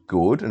really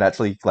good, and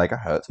actually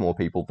hurts more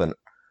people than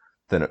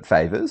it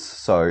favors.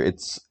 So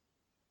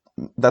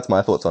that's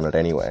my thoughts on it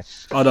anyway.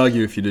 I'd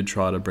argue if you did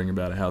try to bring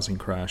about a housing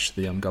crash,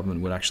 the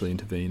government would actually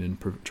intervene and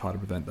try to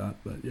prevent that.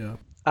 But yeah.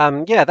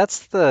 Yeah,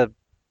 that's the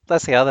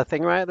other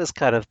thing, right? There's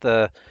kind of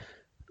the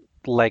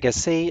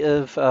legacy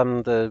of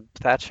the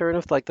Thatcher and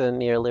of like the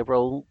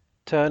neoliberal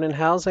turn in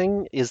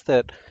housing is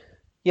that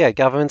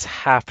governments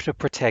have to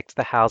protect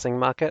the housing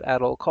market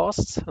at all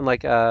costs, and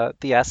like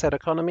the asset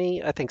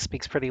economy, I think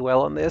speaks pretty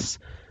well on this.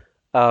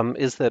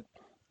 Is that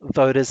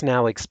voters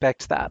now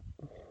expect that,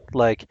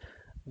 like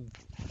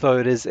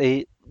voters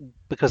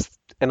because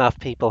enough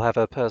people have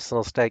a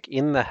personal stake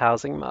in the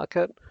housing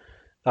market,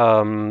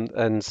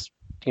 and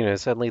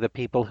certainly the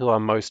people who are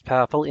most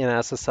powerful in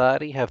our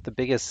society have the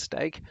biggest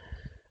stake.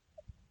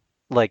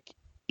 Like,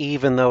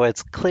 even though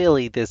it's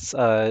clearly this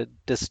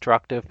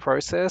destructive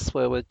process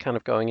where we're kind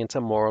of going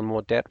into more and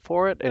more debt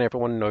for it, and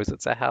everyone knows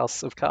it's a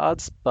house of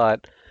cards,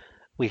 but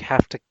we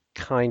have to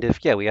kind of,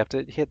 we have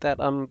to hit that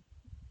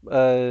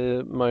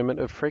moment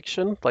of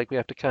friction. Like, we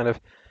have to kind of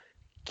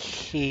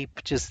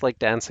keep just like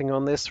dancing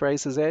on this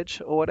razor's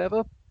edge or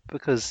whatever,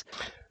 because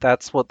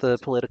that's what the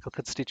political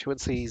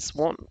constituencies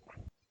want.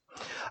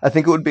 I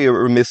think it would be a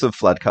remiss of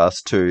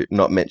Floodcast to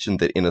not mention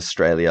that in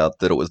Australia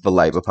that it was the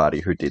Labor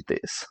Party who did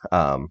this.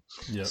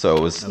 So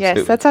it was.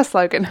 Yes, that's our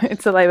slogan.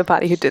 It's the Labor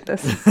Party who did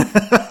this.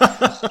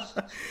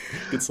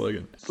 Good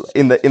slogan.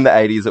 In the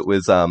 80s, it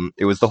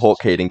was the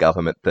Hawke Keating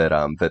government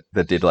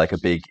that did like a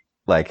big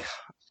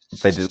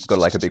they just got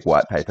like a big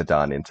white paper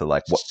done into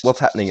like what's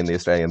happening in the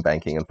Australian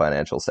banking and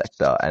financial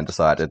sector, and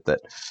decided that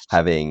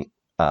having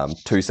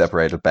two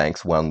separated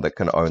banks, one that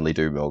can only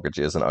do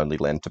mortgages and only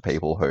lend to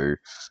people who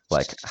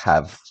like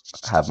have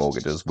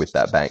mortgages with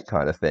that bank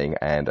kind of thing,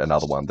 and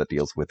another one that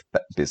deals with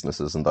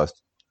businesses, and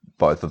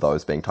both of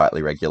those being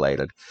tightly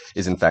regulated,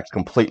 is in fact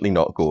completely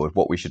not good.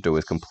 What we should do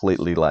is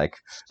completely like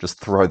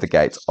just throw the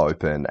gates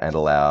open and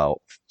allow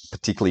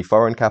particularly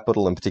foreign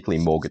capital and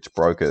particularly mortgage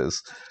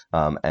brokers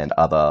and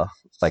other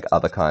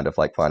kind of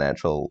like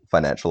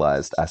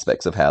financialized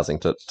aspects of housing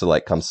to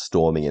like come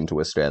storming into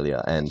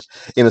Australia. And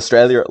in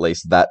Australia, at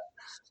least, that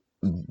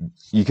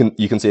you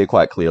can see it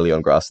quite clearly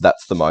on grass.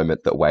 That's the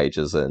moment that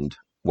wages and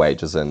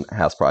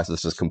house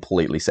prices just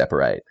completely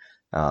separate.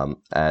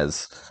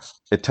 As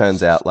it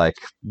turns out, like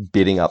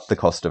bidding up the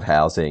cost of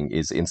housing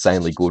is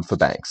insanely good for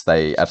banks.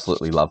 They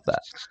absolutely love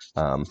that.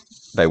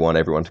 They want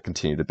everyone to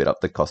continue to bid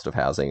up the cost of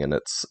housing, and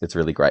it's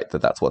really great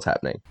that that's what's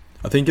happening.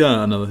 I think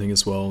another thing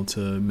as well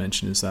to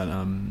mention is that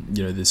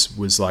this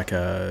was like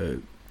the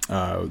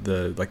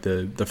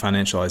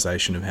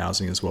financialization of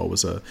housing as well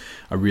was a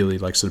really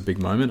like sort of big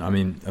moment. I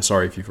mean,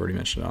 sorry if you've already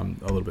mentioned it,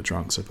 I'm a little bit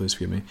drunk, so please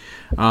forgive me.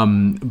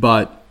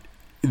 But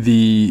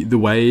the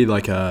way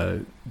like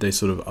they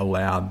sort of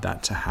allowed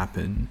that to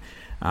happen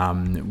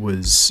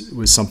was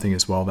something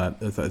as well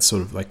that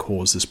sort of like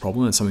caused this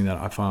problem. It's something that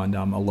I find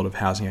a lot of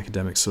housing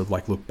academics sort of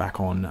like look back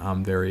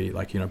on very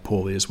like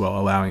poorly as well,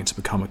 allowing it to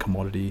become a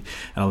commodity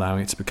and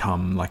allowing it to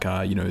become like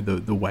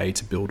the way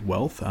to build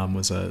wealth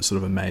was a sort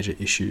of a major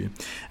issue.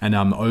 And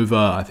over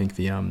I think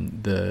the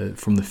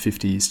from the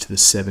 50s to the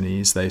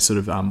 70s, they sort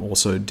of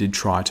also did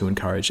try to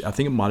encourage, I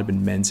think it might have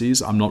been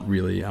Menzies. I'm not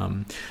really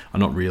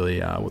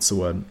what's the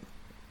word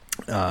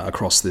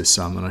across this,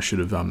 and I should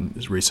have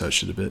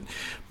researched it a bit,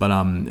 but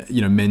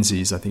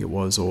Menzies, I think it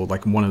was, or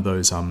like one of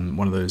those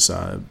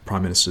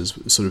prime ministers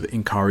sort of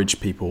encouraged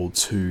people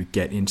to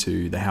get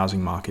into the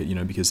housing market,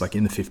 because like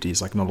in the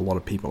 50s, like not a lot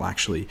of people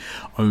actually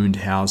owned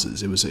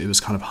houses. It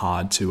was kind of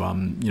hard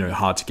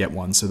to get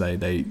one, so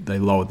they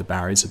lowered the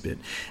barriers a bit,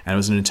 and it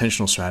was an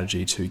intentional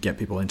strategy to get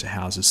people into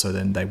houses, so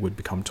then they would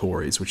become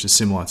Tories, which is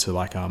similar to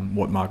like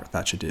what Margaret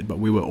Thatcher did. But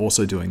we were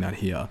also doing that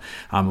here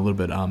a little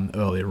bit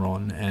earlier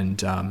on,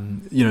 and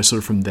sort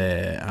of from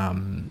there,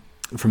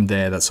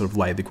 that sort of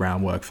laid the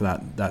groundwork for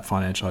that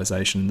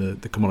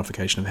financialization, the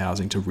commodification of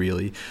housing to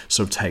really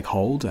sort of take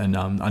hold. And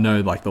I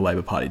know like the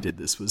Labor Party did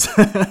this was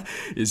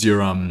is your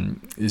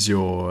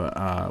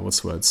what's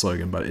the word,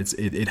 slogan, but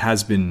it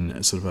has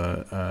been sort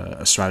of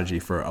a strategy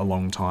for a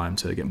long time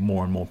to get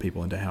more and more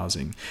people into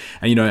housing.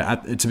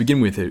 And to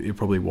begin with, it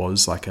probably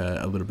was like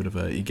a little bit of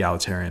an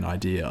egalitarian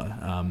idea,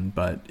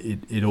 but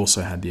it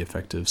also had the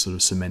effect of sort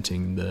of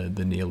cementing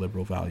the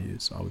neoliberal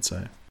values, I would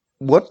say.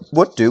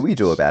 What do we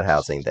do about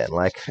housing then?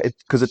 Like,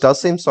 because it does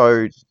seem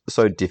so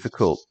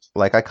difficult.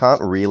 Like, I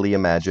can't really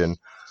imagine.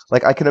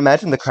 Like, I can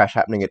imagine the crash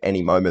happening at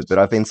any moment, but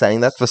I've been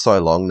saying that for so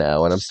long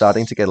now, and I'm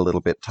starting to get a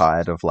little bit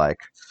tired of like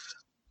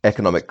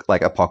economic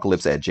like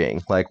apocalypse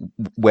edging. Like,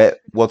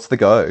 what's the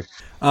go?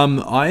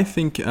 I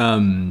think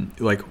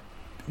like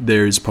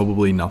there is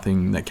probably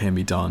nothing that can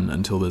be done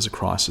until there's a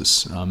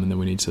crisis, and then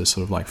we need to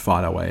sort of like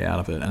fight our way out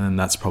of it, and then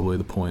that's probably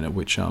the point at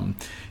which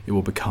it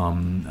will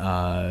become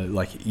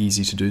like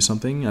easy to do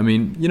something. I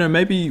mean,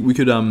 maybe we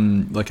could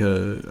like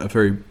a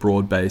very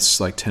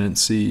broad-based like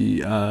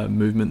tenancy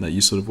movement that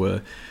you sort of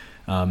were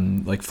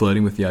like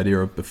flirting with the idea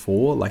of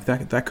before, like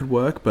that could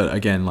work. But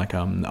again, like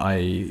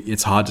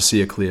it's hard to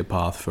see a clear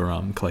path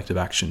for collective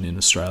action in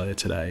Australia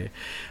today,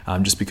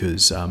 just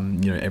because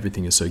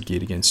everything is so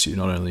geared against you.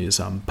 Not only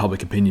is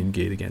public opinion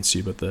geared against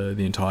you, but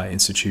the entire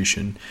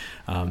institution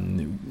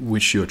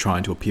which you're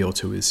trying to appeal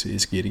to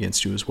is geared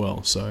against you as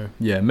well. So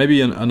yeah,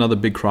 maybe another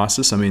big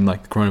crisis. I mean,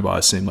 like the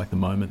coronavirus seemed like the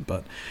moment,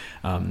 but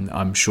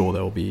I'm sure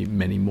there will be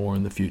many more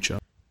in the future.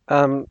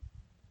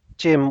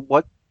 Jim,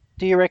 what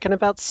do you reckon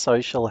about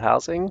social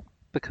housing?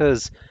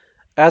 Because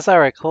as I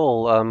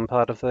recall,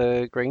 part of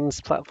the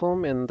Greens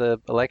platform in the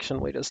election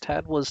we just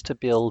had was to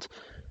build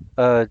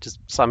just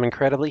some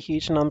incredibly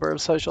huge number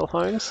of social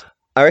homes.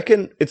 I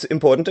reckon it's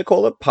important to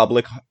call it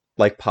public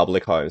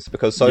homes,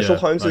 because social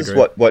homes I is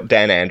agree. what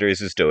Dan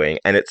Andrews is doing,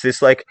 and it's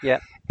this Yeah.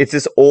 it's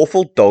this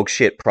awful dog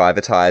shit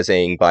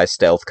privatizing by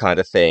stealth kind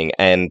of thing,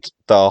 and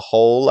the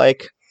whole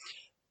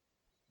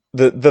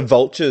the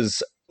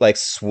vultures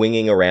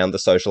swinging around the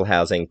social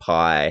housing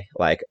pie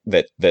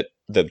that the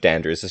Dan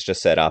Andrews has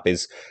just set up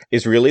is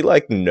really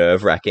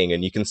nerve wracking,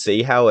 and you can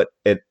see how it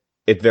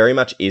very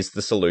much is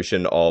the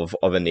solution of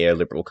a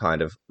neoliberal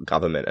kind of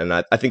government, and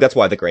I think that's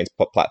why the Greens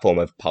platform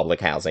of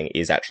public housing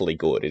is actually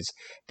good, is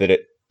that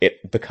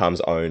it becomes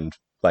owned,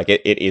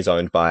 it is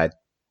owned by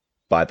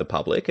the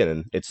public,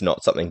 and it's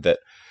not something that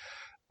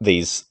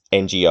these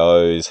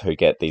NGOs who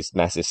get these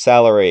massive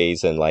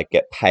salaries and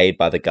get paid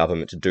by the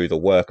government to do the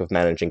work of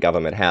managing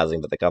government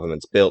housing that the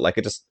government's built.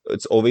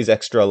 It's all these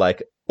extra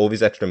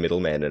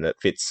middlemen, and it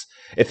fits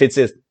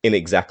in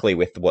exactly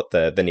with what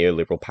the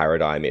neoliberal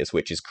paradigm is,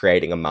 which is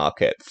creating a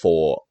market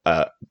for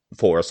a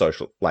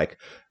social,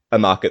 a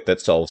market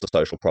that solves the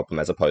social problem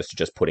as opposed to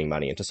just putting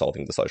money into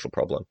solving the social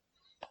problem.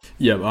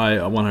 Yeah, I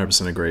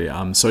 100% agree.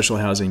 Social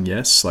housing,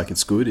 yes,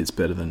 it's good. It's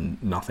better than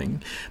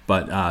nothing.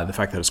 But the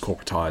fact that it's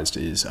corporatized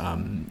is,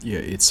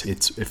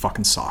 it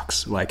fucking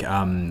sucks.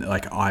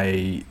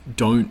 I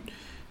don't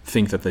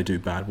think that they do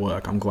bad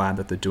work. I'm glad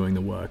that they're doing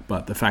the work,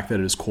 but the fact that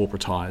it is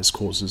corporatized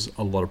causes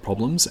a lot of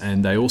problems,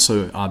 and they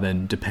also are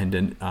then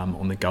dependent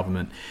on the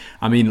government.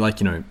 I mean,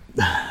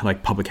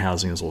 public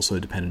housing is also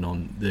dependent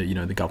on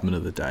the government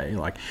of the day.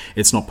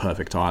 It's not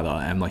perfect either,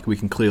 and we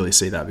can clearly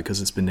see that because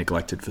it's been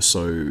neglected for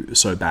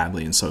so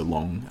badly and so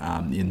long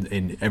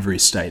in every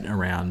state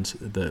around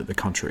the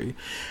country.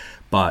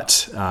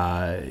 But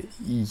the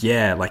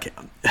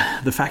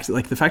fact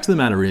of the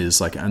matter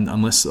is,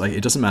 unless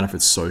it doesn't matter if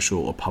it's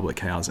social or public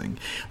housing,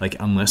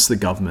 unless the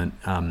government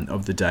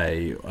of the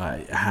day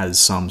has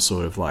some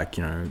sort of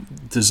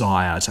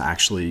desire to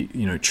actually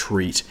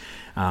treat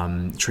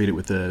it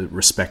with the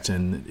respect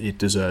it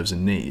deserves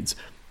and needs,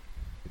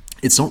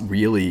 it's not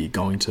really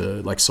going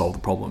to solve the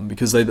problem,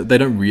 because they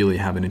don't really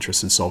have an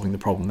interest in solving the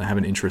problem. They have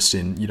an interest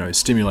in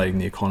stimulating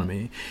the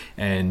economy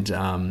and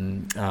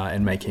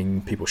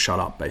making people shut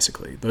up.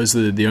 Basically, those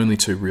are the only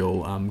two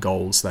real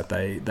goals that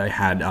they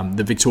had.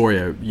 The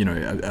Victoria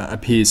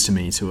appears to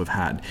me to have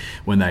had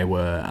when they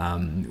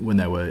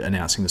were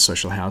announcing the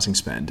social housing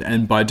spend,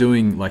 and by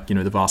doing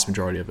the vast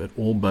majority of it,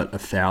 all but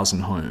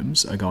 1,000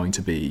 homes are going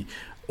to be.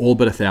 All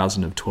but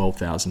 1,000 of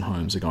 12,000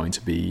 homes are going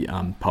to be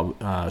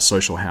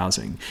social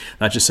housing.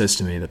 That just says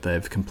to me that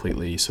they've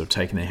completely sort of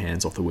taken their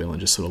hands off the wheel and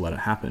just sort of let it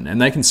happen.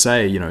 And they can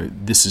say,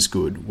 this is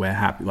good, we're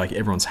happy,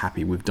 everyone's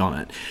happy, we've done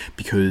it.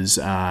 Because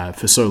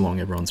for so long,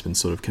 everyone's been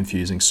sort of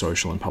confusing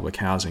social and public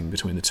housing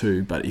between the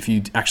two. But if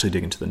you actually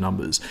dig into the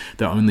numbers,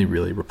 they're only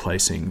really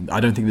replacing,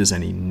 I don't think there's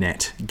any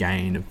net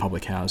gain of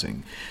public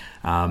housing.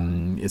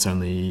 It's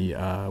only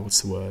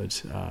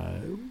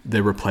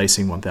they're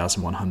replacing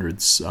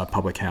 1,100's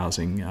public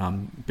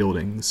housing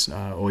buildings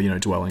or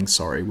dwellings,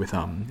 with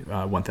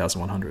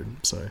 1,100.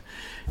 So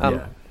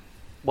yeah.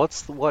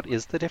 What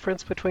is the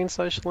difference between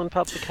social and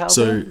public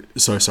housing?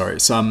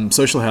 Some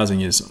social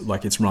housing is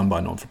it's run by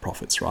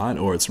non-for-profits, right?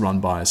 Or it's run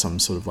by some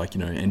sort of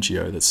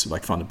NGO that's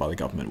funded by the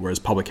government, whereas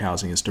public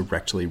housing is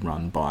directly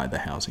run by the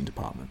housing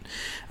department.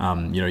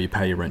 You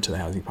pay your rent to the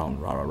housing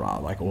department,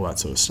 all that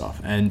sort of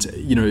stuff. And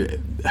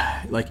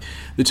the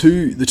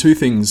two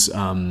things,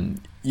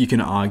 you can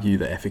argue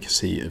the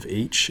efficacy of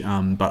each,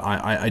 but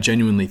I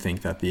genuinely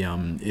think that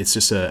it's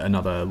just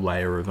another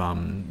layer of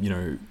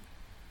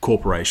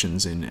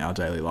corporations in our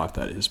daily life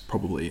that is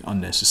probably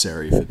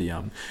unnecessary for the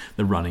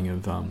running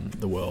of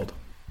the world.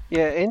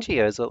 Yeah,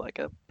 NGOs are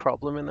a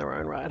problem in their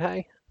own right,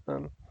 hey?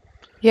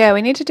 Yeah,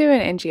 we need to do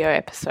an NGO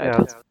episode. Yeah,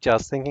 I was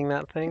just thinking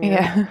that thing.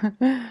 Yeah.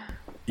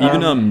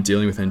 Even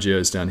dealing with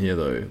NGOs down here,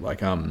 though,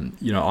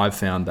 I've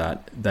found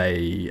that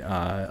they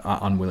are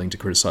unwilling to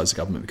criticise the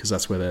government because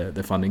that's where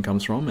their funding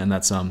comes from, and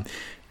that's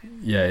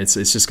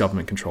it's just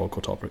government control,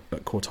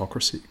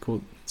 quartocracy,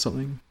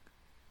 something.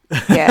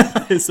 Yeah.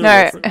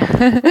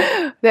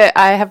 No,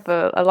 I have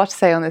a lot to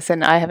say on this,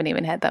 and I haven't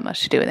even had that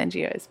much to do with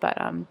NGOs, but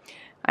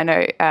I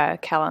know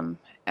Callum,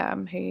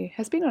 who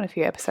has been on a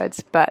few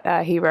episodes, but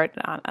he wrote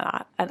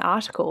an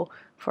article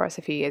for us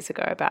a few years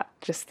ago about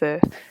just the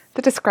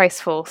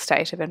disgraceful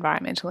state of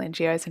environmental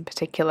NGOs in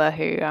particular,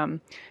 who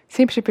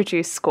seem to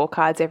produce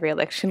scorecards every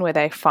election where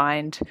they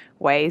find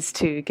ways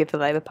to give the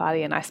Labor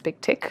Party a nice big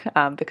tick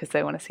because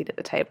they want a seat at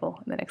the table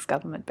in the next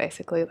government,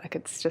 basically. Like,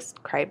 it's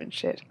just craven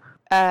shit.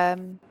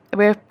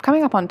 We're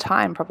coming up on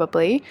time,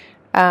 probably.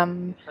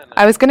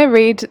 I was going to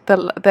read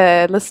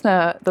the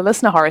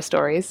listener horror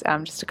stories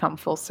just to come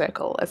full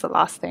circle as the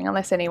last thing,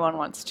 unless anyone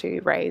wants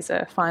to raise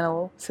a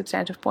final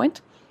substantive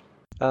point.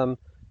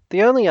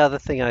 The only other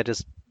thing I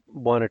just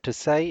wanted to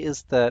say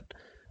is that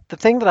the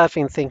thing that I've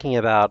been thinking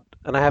about,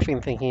 and I have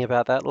been thinking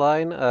about that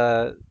line,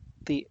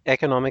 the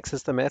economics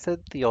is the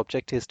method, the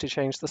object is to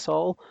change the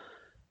soul.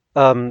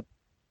 To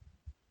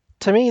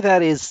me,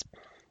 that is,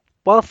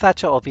 while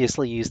Thatcher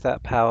obviously used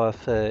that power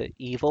for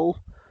evil,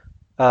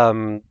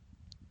 to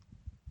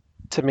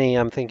me,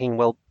 I'm thinking,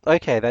 well,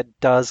 okay, that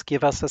does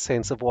give us a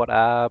sense of what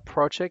our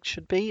project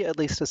should be, at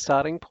least a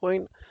starting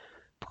point,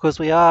 because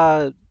we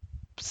are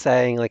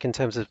saying, like, in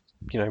terms of,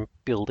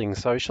 building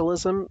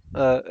socialism,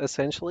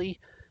 essentially,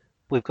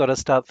 we've got to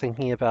start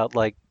thinking about,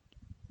 like,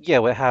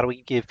 well, how do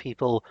we give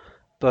people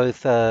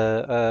both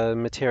a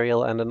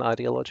material and an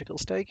ideological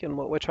stake in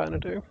what we're trying to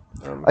do?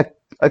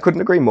 I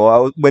couldn't agree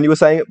more. When you were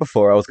saying it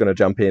before, I was going to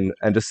jump in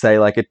and just say,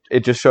 like, it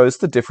just shows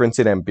the difference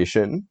in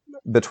ambition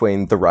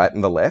between the right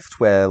and the left,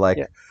 where, like,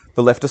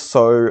 the left are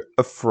so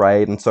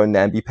afraid and so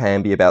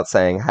namby-pamby about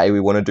saying, hey, we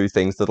want to do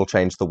things that'll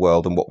change the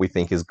world and what we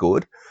think is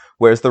good,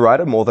 whereas the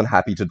right are more than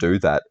happy to do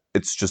that.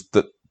 It's just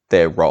that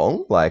they're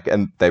wrong, like,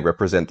 and they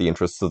represent the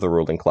interests of the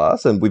ruling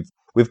class, and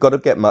we've got to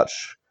get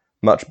much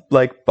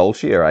like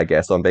bolshier, I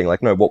guess, on being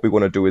like, no, what we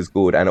want to do is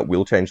good, and it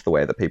will change the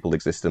way that people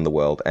exist in the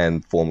world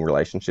and form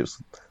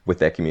relationships with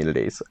their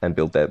communities and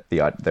build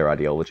their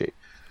ideology.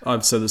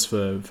 I've said this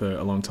for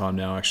a long time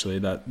now, actually,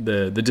 that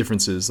the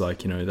difference is, like,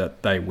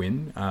 that they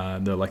win,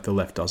 the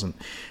left doesn't,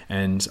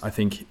 and I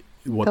think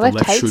what the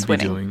left should be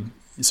doing.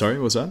 Sorry,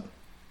 what was that?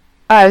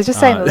 I was just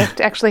saying the left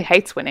actually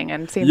hates winning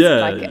and seems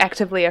like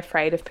actively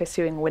afraid of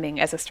pursuing winning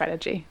as a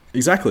strategy.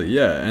 Exactly,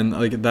 yeah, and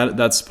like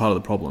that's part of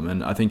the problem.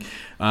 And I think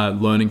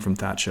learning from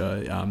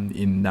Thatcher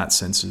in that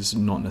sense is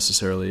not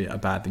necessarily a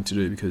bad thing to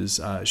do, because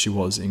she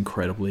was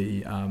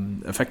incredibly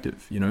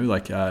effective.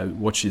 Like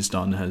what she's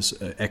done has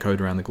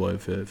echoed around the globe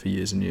for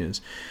years and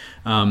years.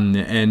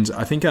 And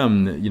I think where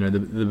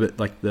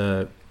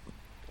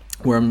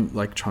I'm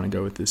like trying to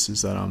go with this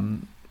is that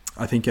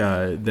I think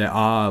there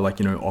are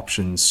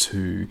options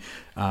to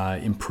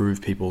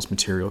improve people's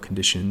material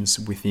conditions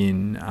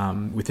within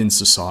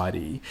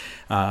society,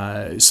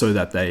 so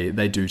that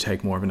they do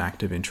take more of an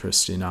active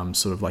interest in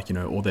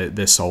or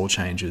their soul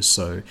changes.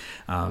 So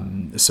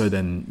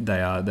then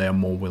they are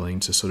more willing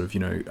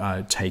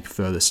to take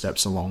further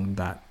steps along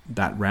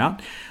that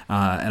route.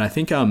 And I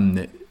think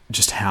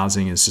just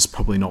housing is just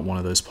probably not one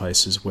of those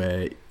places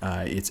where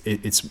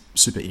it's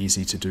super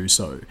easy to do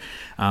so.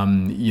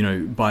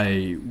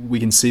 We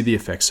can see the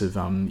effects of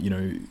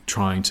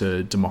trying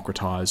to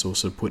democratize or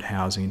sort of put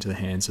housing into the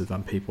hands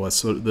of people. That's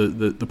sort of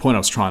the point I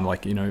was trying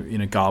to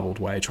in a garbled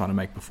way trying to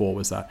make before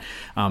was that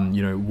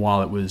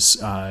while it was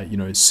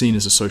seen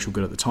as a social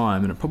good at the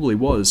time, and it probably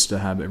was to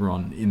have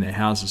everyone in their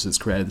houses, it's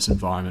created this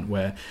environment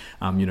where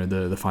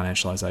the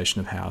financialization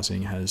of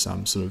housing has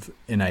sort of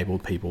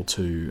enabled people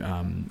to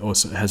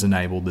has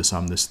enabled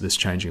this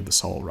changing of the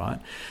soul, right?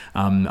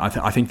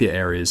 I think the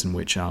areas in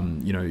which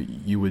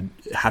you would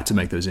have to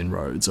make those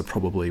inroads are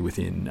probably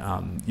within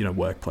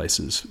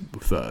workplaces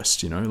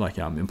first. Like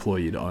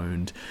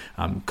employee-owned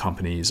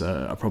companies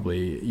are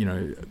probably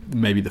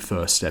maybe the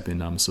first step in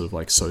sort of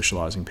like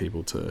socializing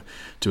people to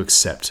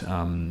accept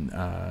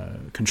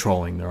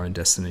controlling their own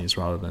destinies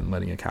rather than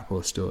letting a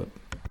capitalist do it.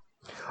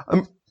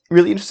 I'm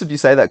really interested you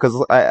say that,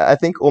 because I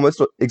think almost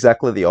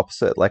exactly the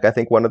opposite. Like, I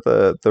think one of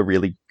the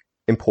really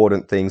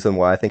important things, and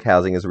why I think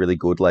housing is a really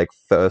good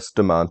first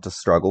demand to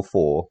struggle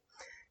for,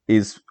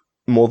 is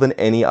more than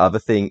any other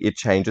thing, it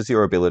changes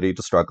your ability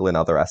to struggle in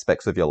other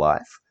aspects of your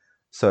life.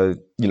 So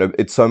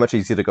it's so much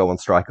easier to go on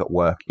strike at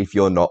work if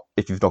you've not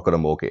got a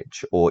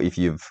mortgage, or if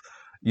you've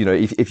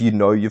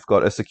you've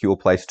got a secure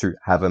place to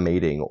have a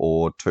meeting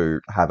or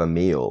to have a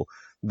meal.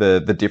 The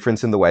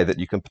difference in the way that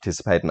you can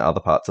participate in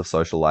other parts of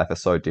social life are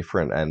so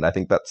different, and I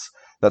think that's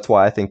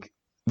why I think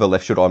the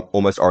left should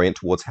almost orient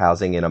towards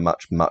housing in a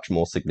much, much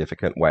more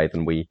significant way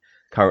than we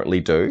currently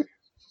do.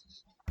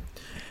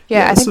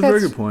 Yeah, I think that's a very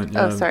good point.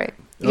 Oh, sorry.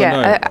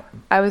 I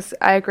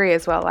agree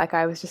as well. Like,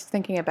 I was just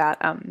thinking about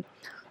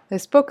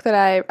this book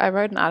that I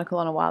wrote an article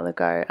on a while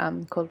ago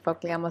called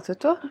Vogliamo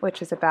Tutto,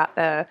 which is about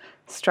the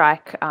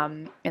strike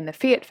in the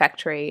Fiat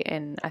factory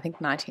in, I think,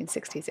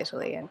 1960s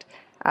Italy. And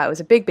it was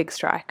a big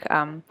strike.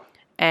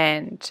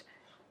 And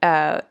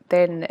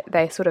then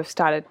they sort of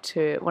started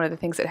to, one of the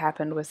things that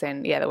happened was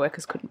then, the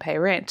workers couldn't pay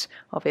rent,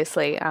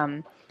 obviously.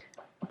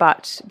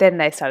 But then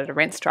they started a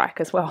rent strike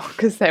as well,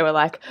 because they were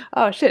like,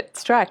 oh shit,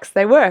 strikes,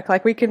 they work.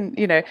 Like, we can,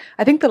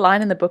 I think the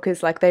line in the book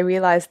is like, they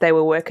realized they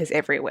were workers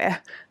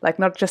everywhere, like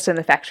not just in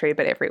the factory,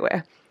 but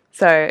everywhere.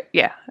 So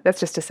yeah,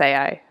 that's just to say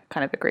I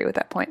kind of agree with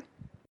that point.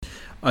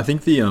 I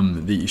think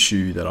the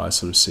issue that I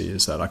sort of see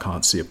is that I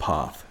can't see a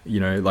path.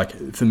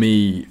 Like for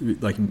me,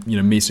 like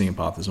me seeing a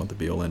path is not the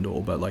be all end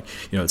all, but like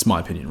it's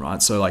my opinion,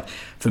 right? So like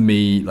for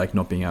me, like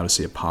not being able to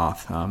see a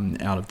path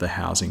out of the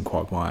housing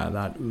quagmire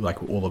that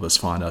like all of us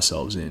find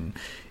ourselves in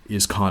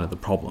is kind of the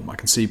problem. I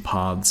can see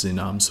paths in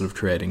sort of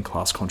creating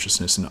class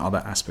consciousness in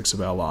other aspects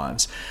of our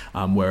lives,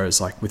 whereas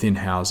like within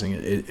housing,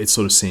 it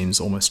sort of seems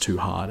almost too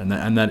hard,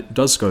 and that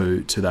does go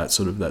to that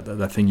sort of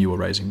that thing you were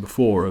raising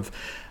before of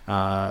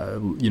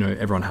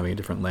everyone having a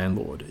different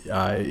landlord.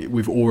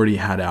 We've already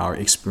had our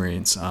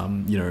experience,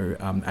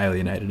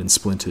 alienated and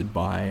splintered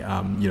by,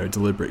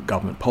 deliberate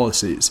government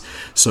policies.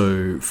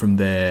 So from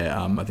there,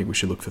 I think we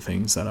should look for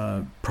things that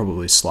are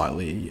probably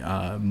slightly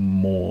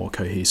more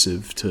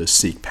cohesive to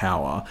seek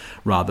power,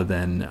 rather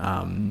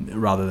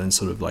than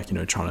sort of like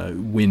trying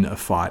to win a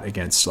fight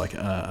against like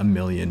a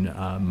million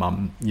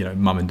mum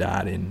and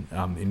dad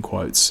in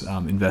quotes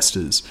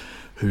investors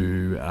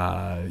who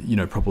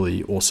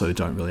probably also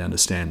don't really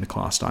understand the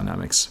class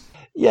dynamics.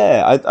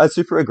 Yeah, I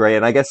super agree,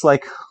 and I guess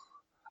like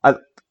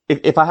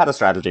if I had a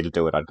strategy to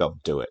do it, I'd go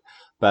and do it.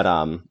 But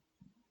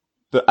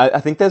I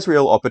think there's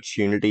real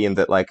opportunity in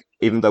that, like,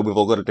 even though we've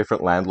all got a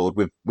different landlord,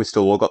 we've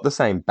still all got the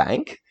same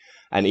bank,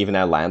 and even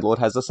our landlord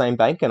has the same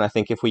bank. And I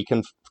think if we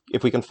can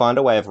find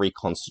a way of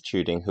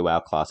reconstituting who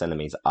our class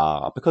enemies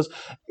are, because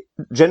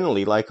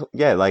generally,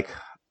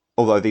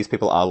 although these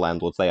people are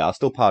landlords, they are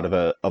still part of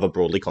a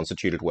broadly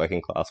constituted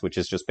working class, which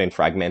has just been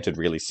fragmented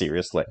really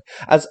seriously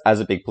as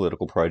a big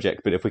political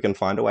project. But if we can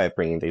find a way of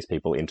bringing these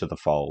people into the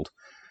fold,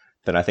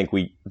 then I think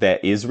there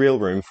is real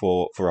room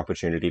for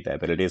opportunity there.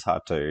 But it is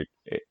hard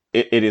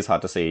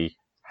to see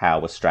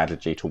how a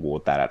strategy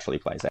toward that actually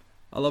plays out.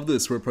 I love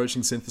this. We're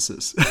approaching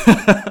synthesis.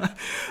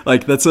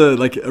 Like that's a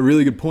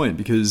really good point,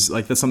 because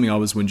like that's something I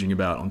was whinging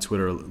about on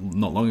Twitter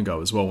not long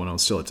ago as well when I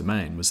was still at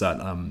Domain, was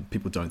that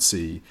people don't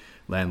see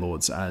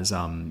landlords as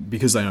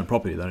because they own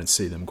property, they don't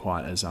see them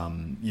quite as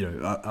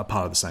a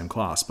part of the same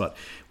class. But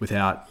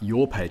without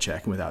your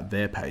paycheck and without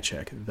their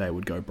paycheck, they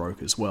would go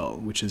broke as well,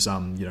 which is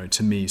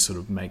to me sort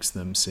of makes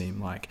them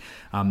seem like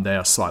they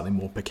are slightly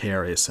more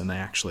precarious than they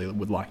actually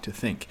would like to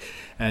think.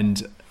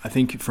 And I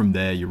think from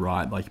there, you're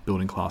right, like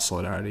building class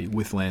solidarity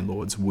with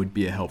landlords would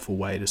be a helpful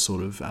way to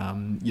sort of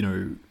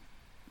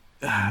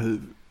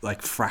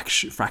like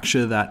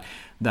fracture that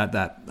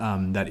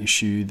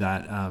issue,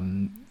 that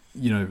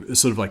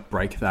sort of like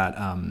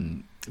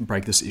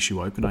break this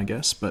issue open, I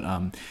guess.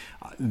 But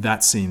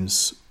that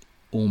seems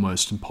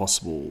almost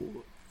impossible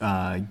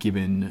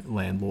given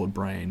landlord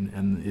brain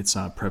and its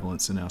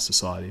prevalence in our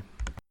society.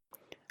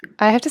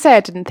 I have to say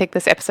I didn't think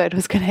this episode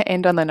was going to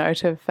end on the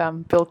note of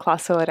build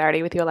class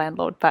solidarity with your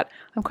landlord, but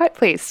I'm quite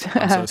pleased.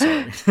 I'm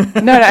so sorry.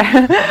 No.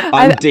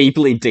 I'm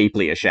deeply,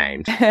 deeply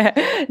ashamed.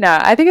 No,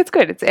 I think it's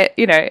good.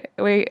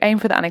 We aim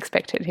for the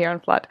unexpected here on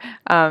Flood.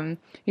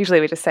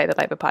 Usually we just say the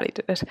Labor Party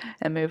did it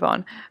and move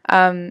on.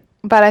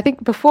 But I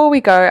think before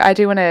we go, I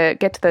do want to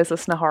get to those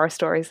listener horror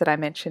stories that I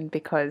mentioned,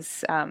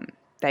 because our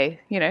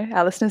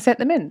listeners sent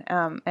them in,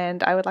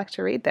 and I would like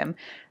to read them.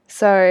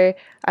 So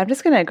I'm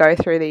just going to go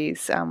through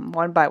these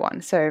one by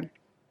one. So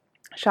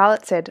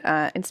Charlotte said,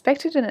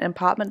 inspected in an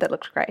apartment that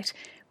looked great.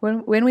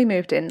 When we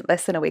moved in,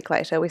 less than a week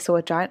later, we saw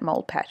a giant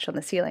mold patch on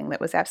the ceiling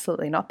that was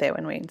absolutely not there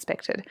when we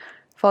inspected.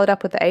 Followed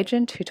up with the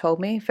agent, who told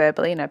me,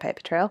 verbally, no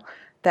paper trail,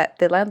 that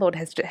the landlord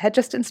had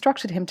just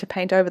instructed him to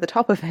paint over the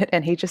top of it,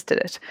 and he just did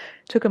it.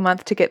 Took a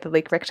month to get the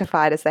leak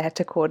rectified, as they had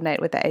to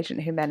coordinate with the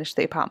agent who managed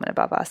the apartment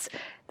above us.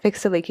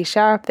 Fixed a leaky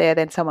shower up there,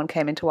 then someone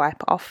came in to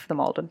wipe off the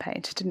mold and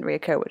paint. It didn't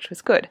reoccur, which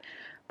was good.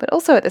 But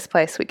also at this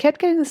place, we kept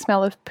getting the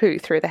smell of poo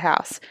through the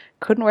house.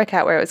 Couldn't work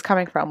out where it was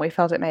coming from. We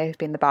felt it may have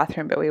been the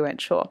bathroom, but we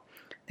weren't sure.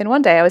 Then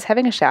one day I was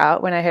having a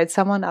shower when I heard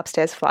someone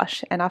upstairs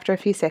flush, and after a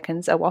few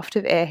seconds, a waft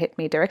of air hit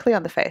me directly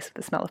on the face with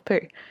the smell of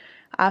poo.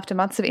 After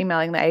months of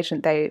emailing the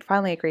agent, they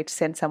finally agreed to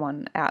send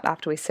someone out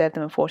after we served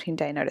them a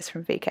 14-day notice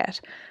from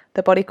VCAT.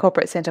 The body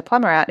corporate sent a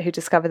plumber out who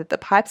discovered that the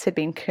pipes had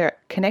been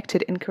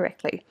connected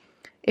incorrectly.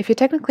 If you're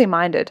technically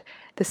minded,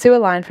 the sewer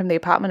line from the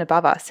apartment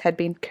above us had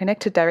been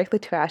connected directly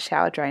to our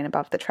shower drain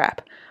above the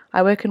trap.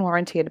 I work in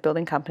warranty at a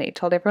building company,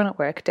 told everyone at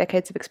work,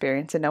 decades of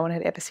experience, and no one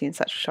had ever seen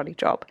such a shoddy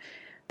job.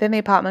 Then the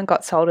apartment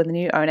got sold and the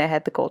new owner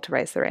had the gall to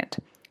raise the rent.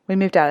 We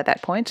moved out at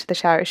that point. The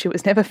shower issue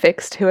was never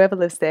fixed. Whoever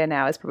lives there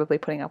now is probably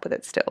putting up with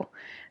it still.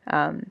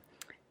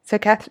 So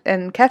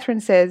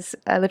Catherine says,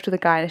 I lived with a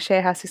guy in a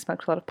share house who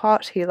smoked a lot of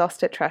pot. He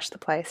lost it, trashed the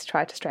place,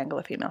 tried to strangle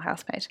a female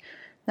housemate.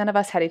 None of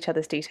us had each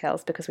other's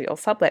details because we all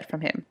sublet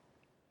from him.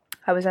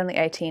 I was only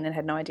 18 and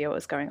had no idea what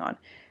was going on.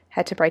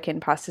 Had to break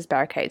in past his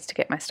barricades to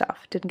get my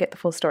stuff. Didn't get the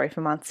full story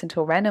for months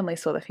until randomly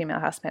saw the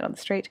female housemate on the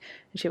street,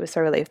 and she was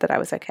so relieved that I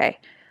was okay.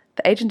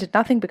 The agent did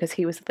nothing because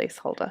he was the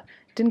leaseholder.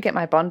 Didn't get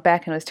my bond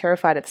back and was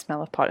terrified at the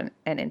smell of pot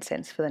and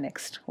incense for the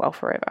next,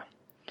 forever.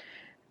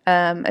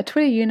 A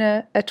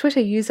Twitter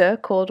user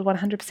called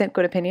 100%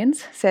 Good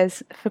Opinions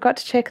says, forgot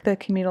to check the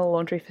communal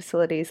laundry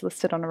facilities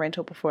listed on a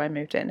rental before I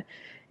moved in.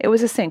 It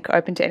was a sink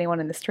open to anyone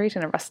in the street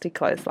and a rusty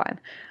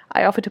clothesline.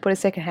 I offered to put a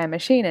second-hand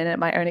machine in at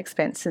my own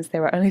expense since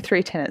there were only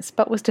 3 tenants,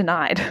 but was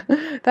denied.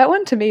 That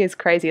one to me is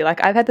crazy.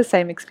 Like, I've had the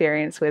same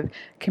experience with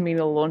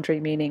communal laundry,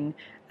 meaning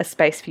a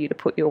space for you to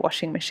put your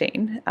washing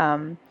machine.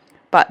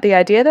 But the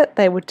idea that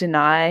they would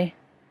deny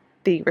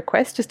the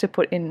request just to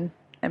put in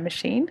a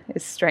machine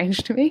is strange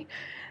to me.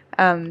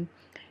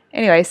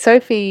 Anyway,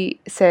 Sophie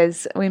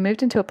says, we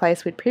moved into a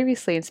place we'd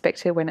previously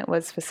inspected when it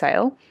was for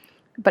sale,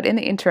 but in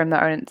the interim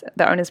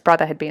the owner's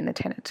brother had been the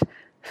tenant.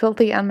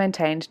 Filthy,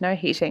 unmaintained, no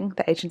heating.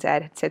 The agent's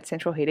ad had said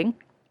central heating.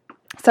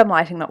 Some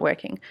lighting not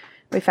working.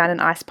 We found an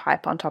ice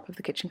pipe on top of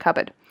the kitchen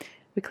cupboard.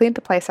 We cleaned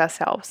the place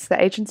ourselves.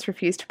 The agents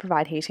refused to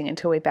provide heating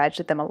until we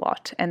badgered them a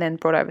lot, and then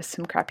brought over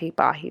some crappy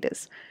bar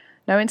heaters.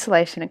 No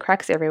insulation and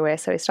cracks everywhere,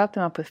 so we stopped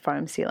them up with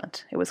foam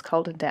sealant. It was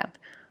cold and damp.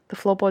 The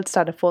floorboards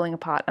started falling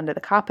apart under the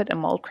carpet and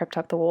mold crept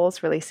up the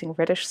walls, releasing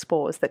reddish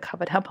spores that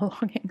covered our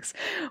belongings.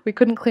 We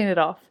couldn't clean it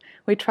off.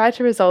 We tried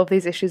to resolve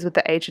these issues with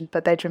the agent,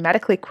 but they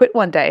dramatically quit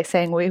one day,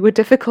 saying we were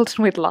difficult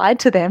and we'd lied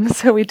to them,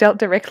 so we dealt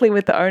directly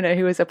with the owner,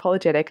 who was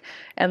apologetic,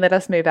 and let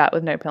us move out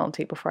with no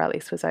penalty before our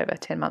lease was over.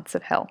 10 months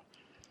of hell.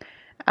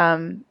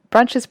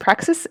 Brunch's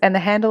Praxis, and the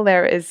handle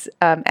there is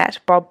at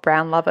Bob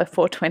Brown Lover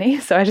 420,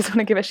 so I just want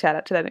to give a shout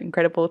out to that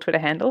incredible Twitter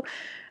handle.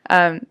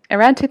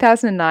 Around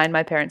 2009,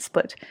 my parents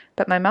split,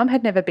 but my mum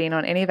had never been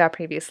on any of our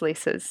previous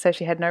leases, so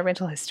she had no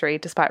rental history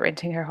despite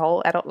renting her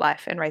whole adult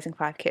life and raising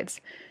 5 kids.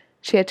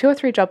 She had 2 or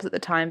 3 jobs at the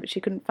time, but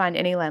she couldn't find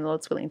any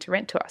landlords willing to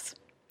rent to us.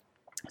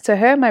 So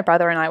her, my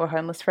brother and I were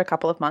homeless for a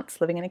couple of months,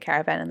 living in a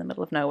caravan in the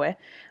middle of nowhere,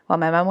 while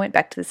my mum went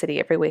back to the city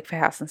every week for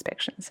house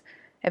inspections.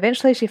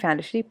 Eventually she found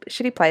a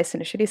shitty place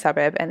in a shitty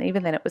suburb, and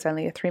even then it was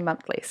only a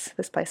 3-month lease.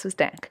 This place was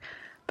dank.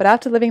 But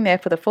after living there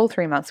for the full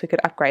 3 months, we could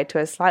upgrade to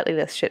a slightly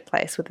less shit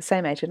place with the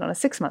same agent on a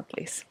 6-month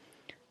lease.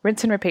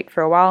 Rinse and repeat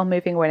for a while,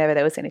 moving whenever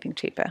there was anything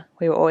cheaper.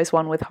 We were always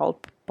one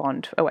withhold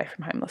bond away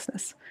from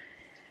homelessness.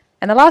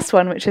 And the last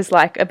one, which is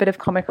like a bit of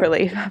comic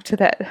relief after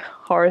that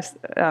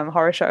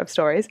horror show of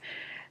stories,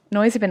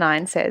 Noisy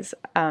Benign says,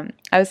 I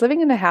was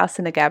living in a house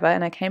in the Gabba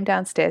and I came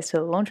downstairs to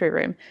the laundry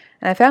room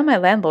and I found my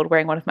landlord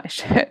wearing one of my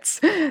shirts.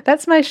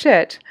 That's my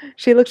shirt.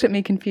 She looked at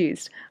me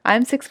confused. I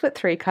am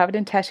 6'3", covered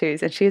in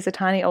tattoos, and she is a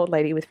tiny old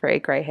lady with very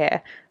grey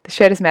hair. The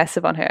shirt is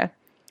massive on her.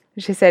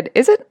 She said,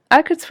 is it?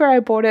 I could swear I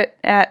bought it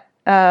at...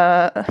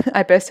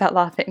 I burst out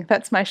laughing.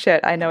 That's my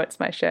shirt. I know it's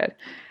my shirt.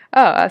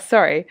 Oh,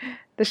 sorry.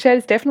 The shirt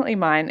is definitely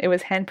mine. It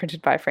was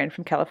hand-printed by a friend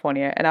from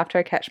California, and after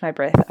I catch my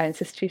breath, I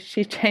insist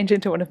she change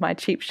into one of my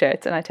cheap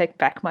shirts, and I take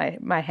back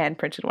my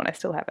hand-printed one. I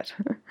still have it.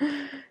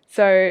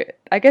 So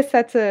I guess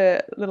that's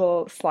a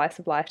little slice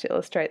of life to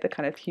illustrate the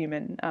kind of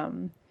human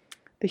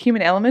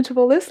element of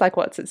all this, like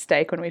what's at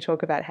stake when we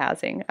talk about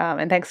housing.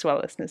 And thanks to our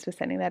listeners for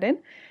sending that in.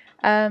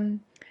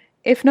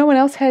 If no one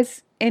else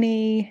has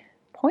any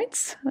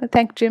points, I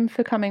thank Jim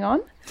for coming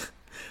on.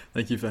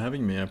 Thank you for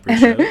having me. I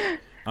appreciate it.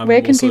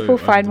 Where can people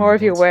find more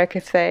of your work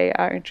if they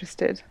are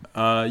interested?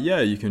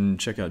 Yeah, you can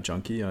check out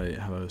Junkie. I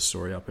have a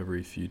story up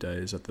every few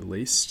days at the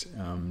least.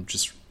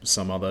 Just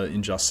some other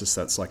injustice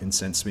that's like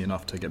incensed me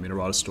enough to get me to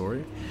write a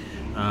story.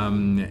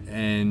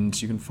 And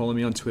you can follow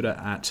me on Twitter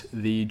at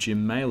the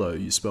Jim Malo.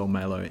 You spell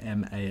Malo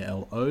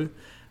M-A-L-O.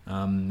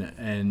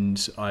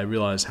 And I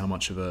realise how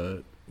much of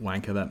a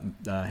wanker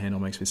that handle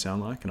makes me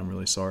sound like, and I'm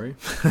really sorry.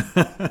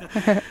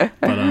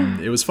 But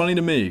it was funny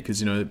to me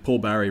because, Paul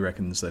Barry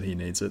reckons that he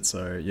needs it,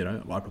 so,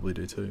 I probably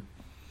do too.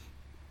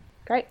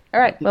 Great.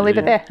 All right, we'll leave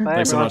it there.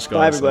 Thanks so much,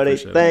 guys. Bye, everybody.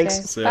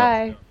 Thanks. Okay.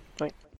 Bye.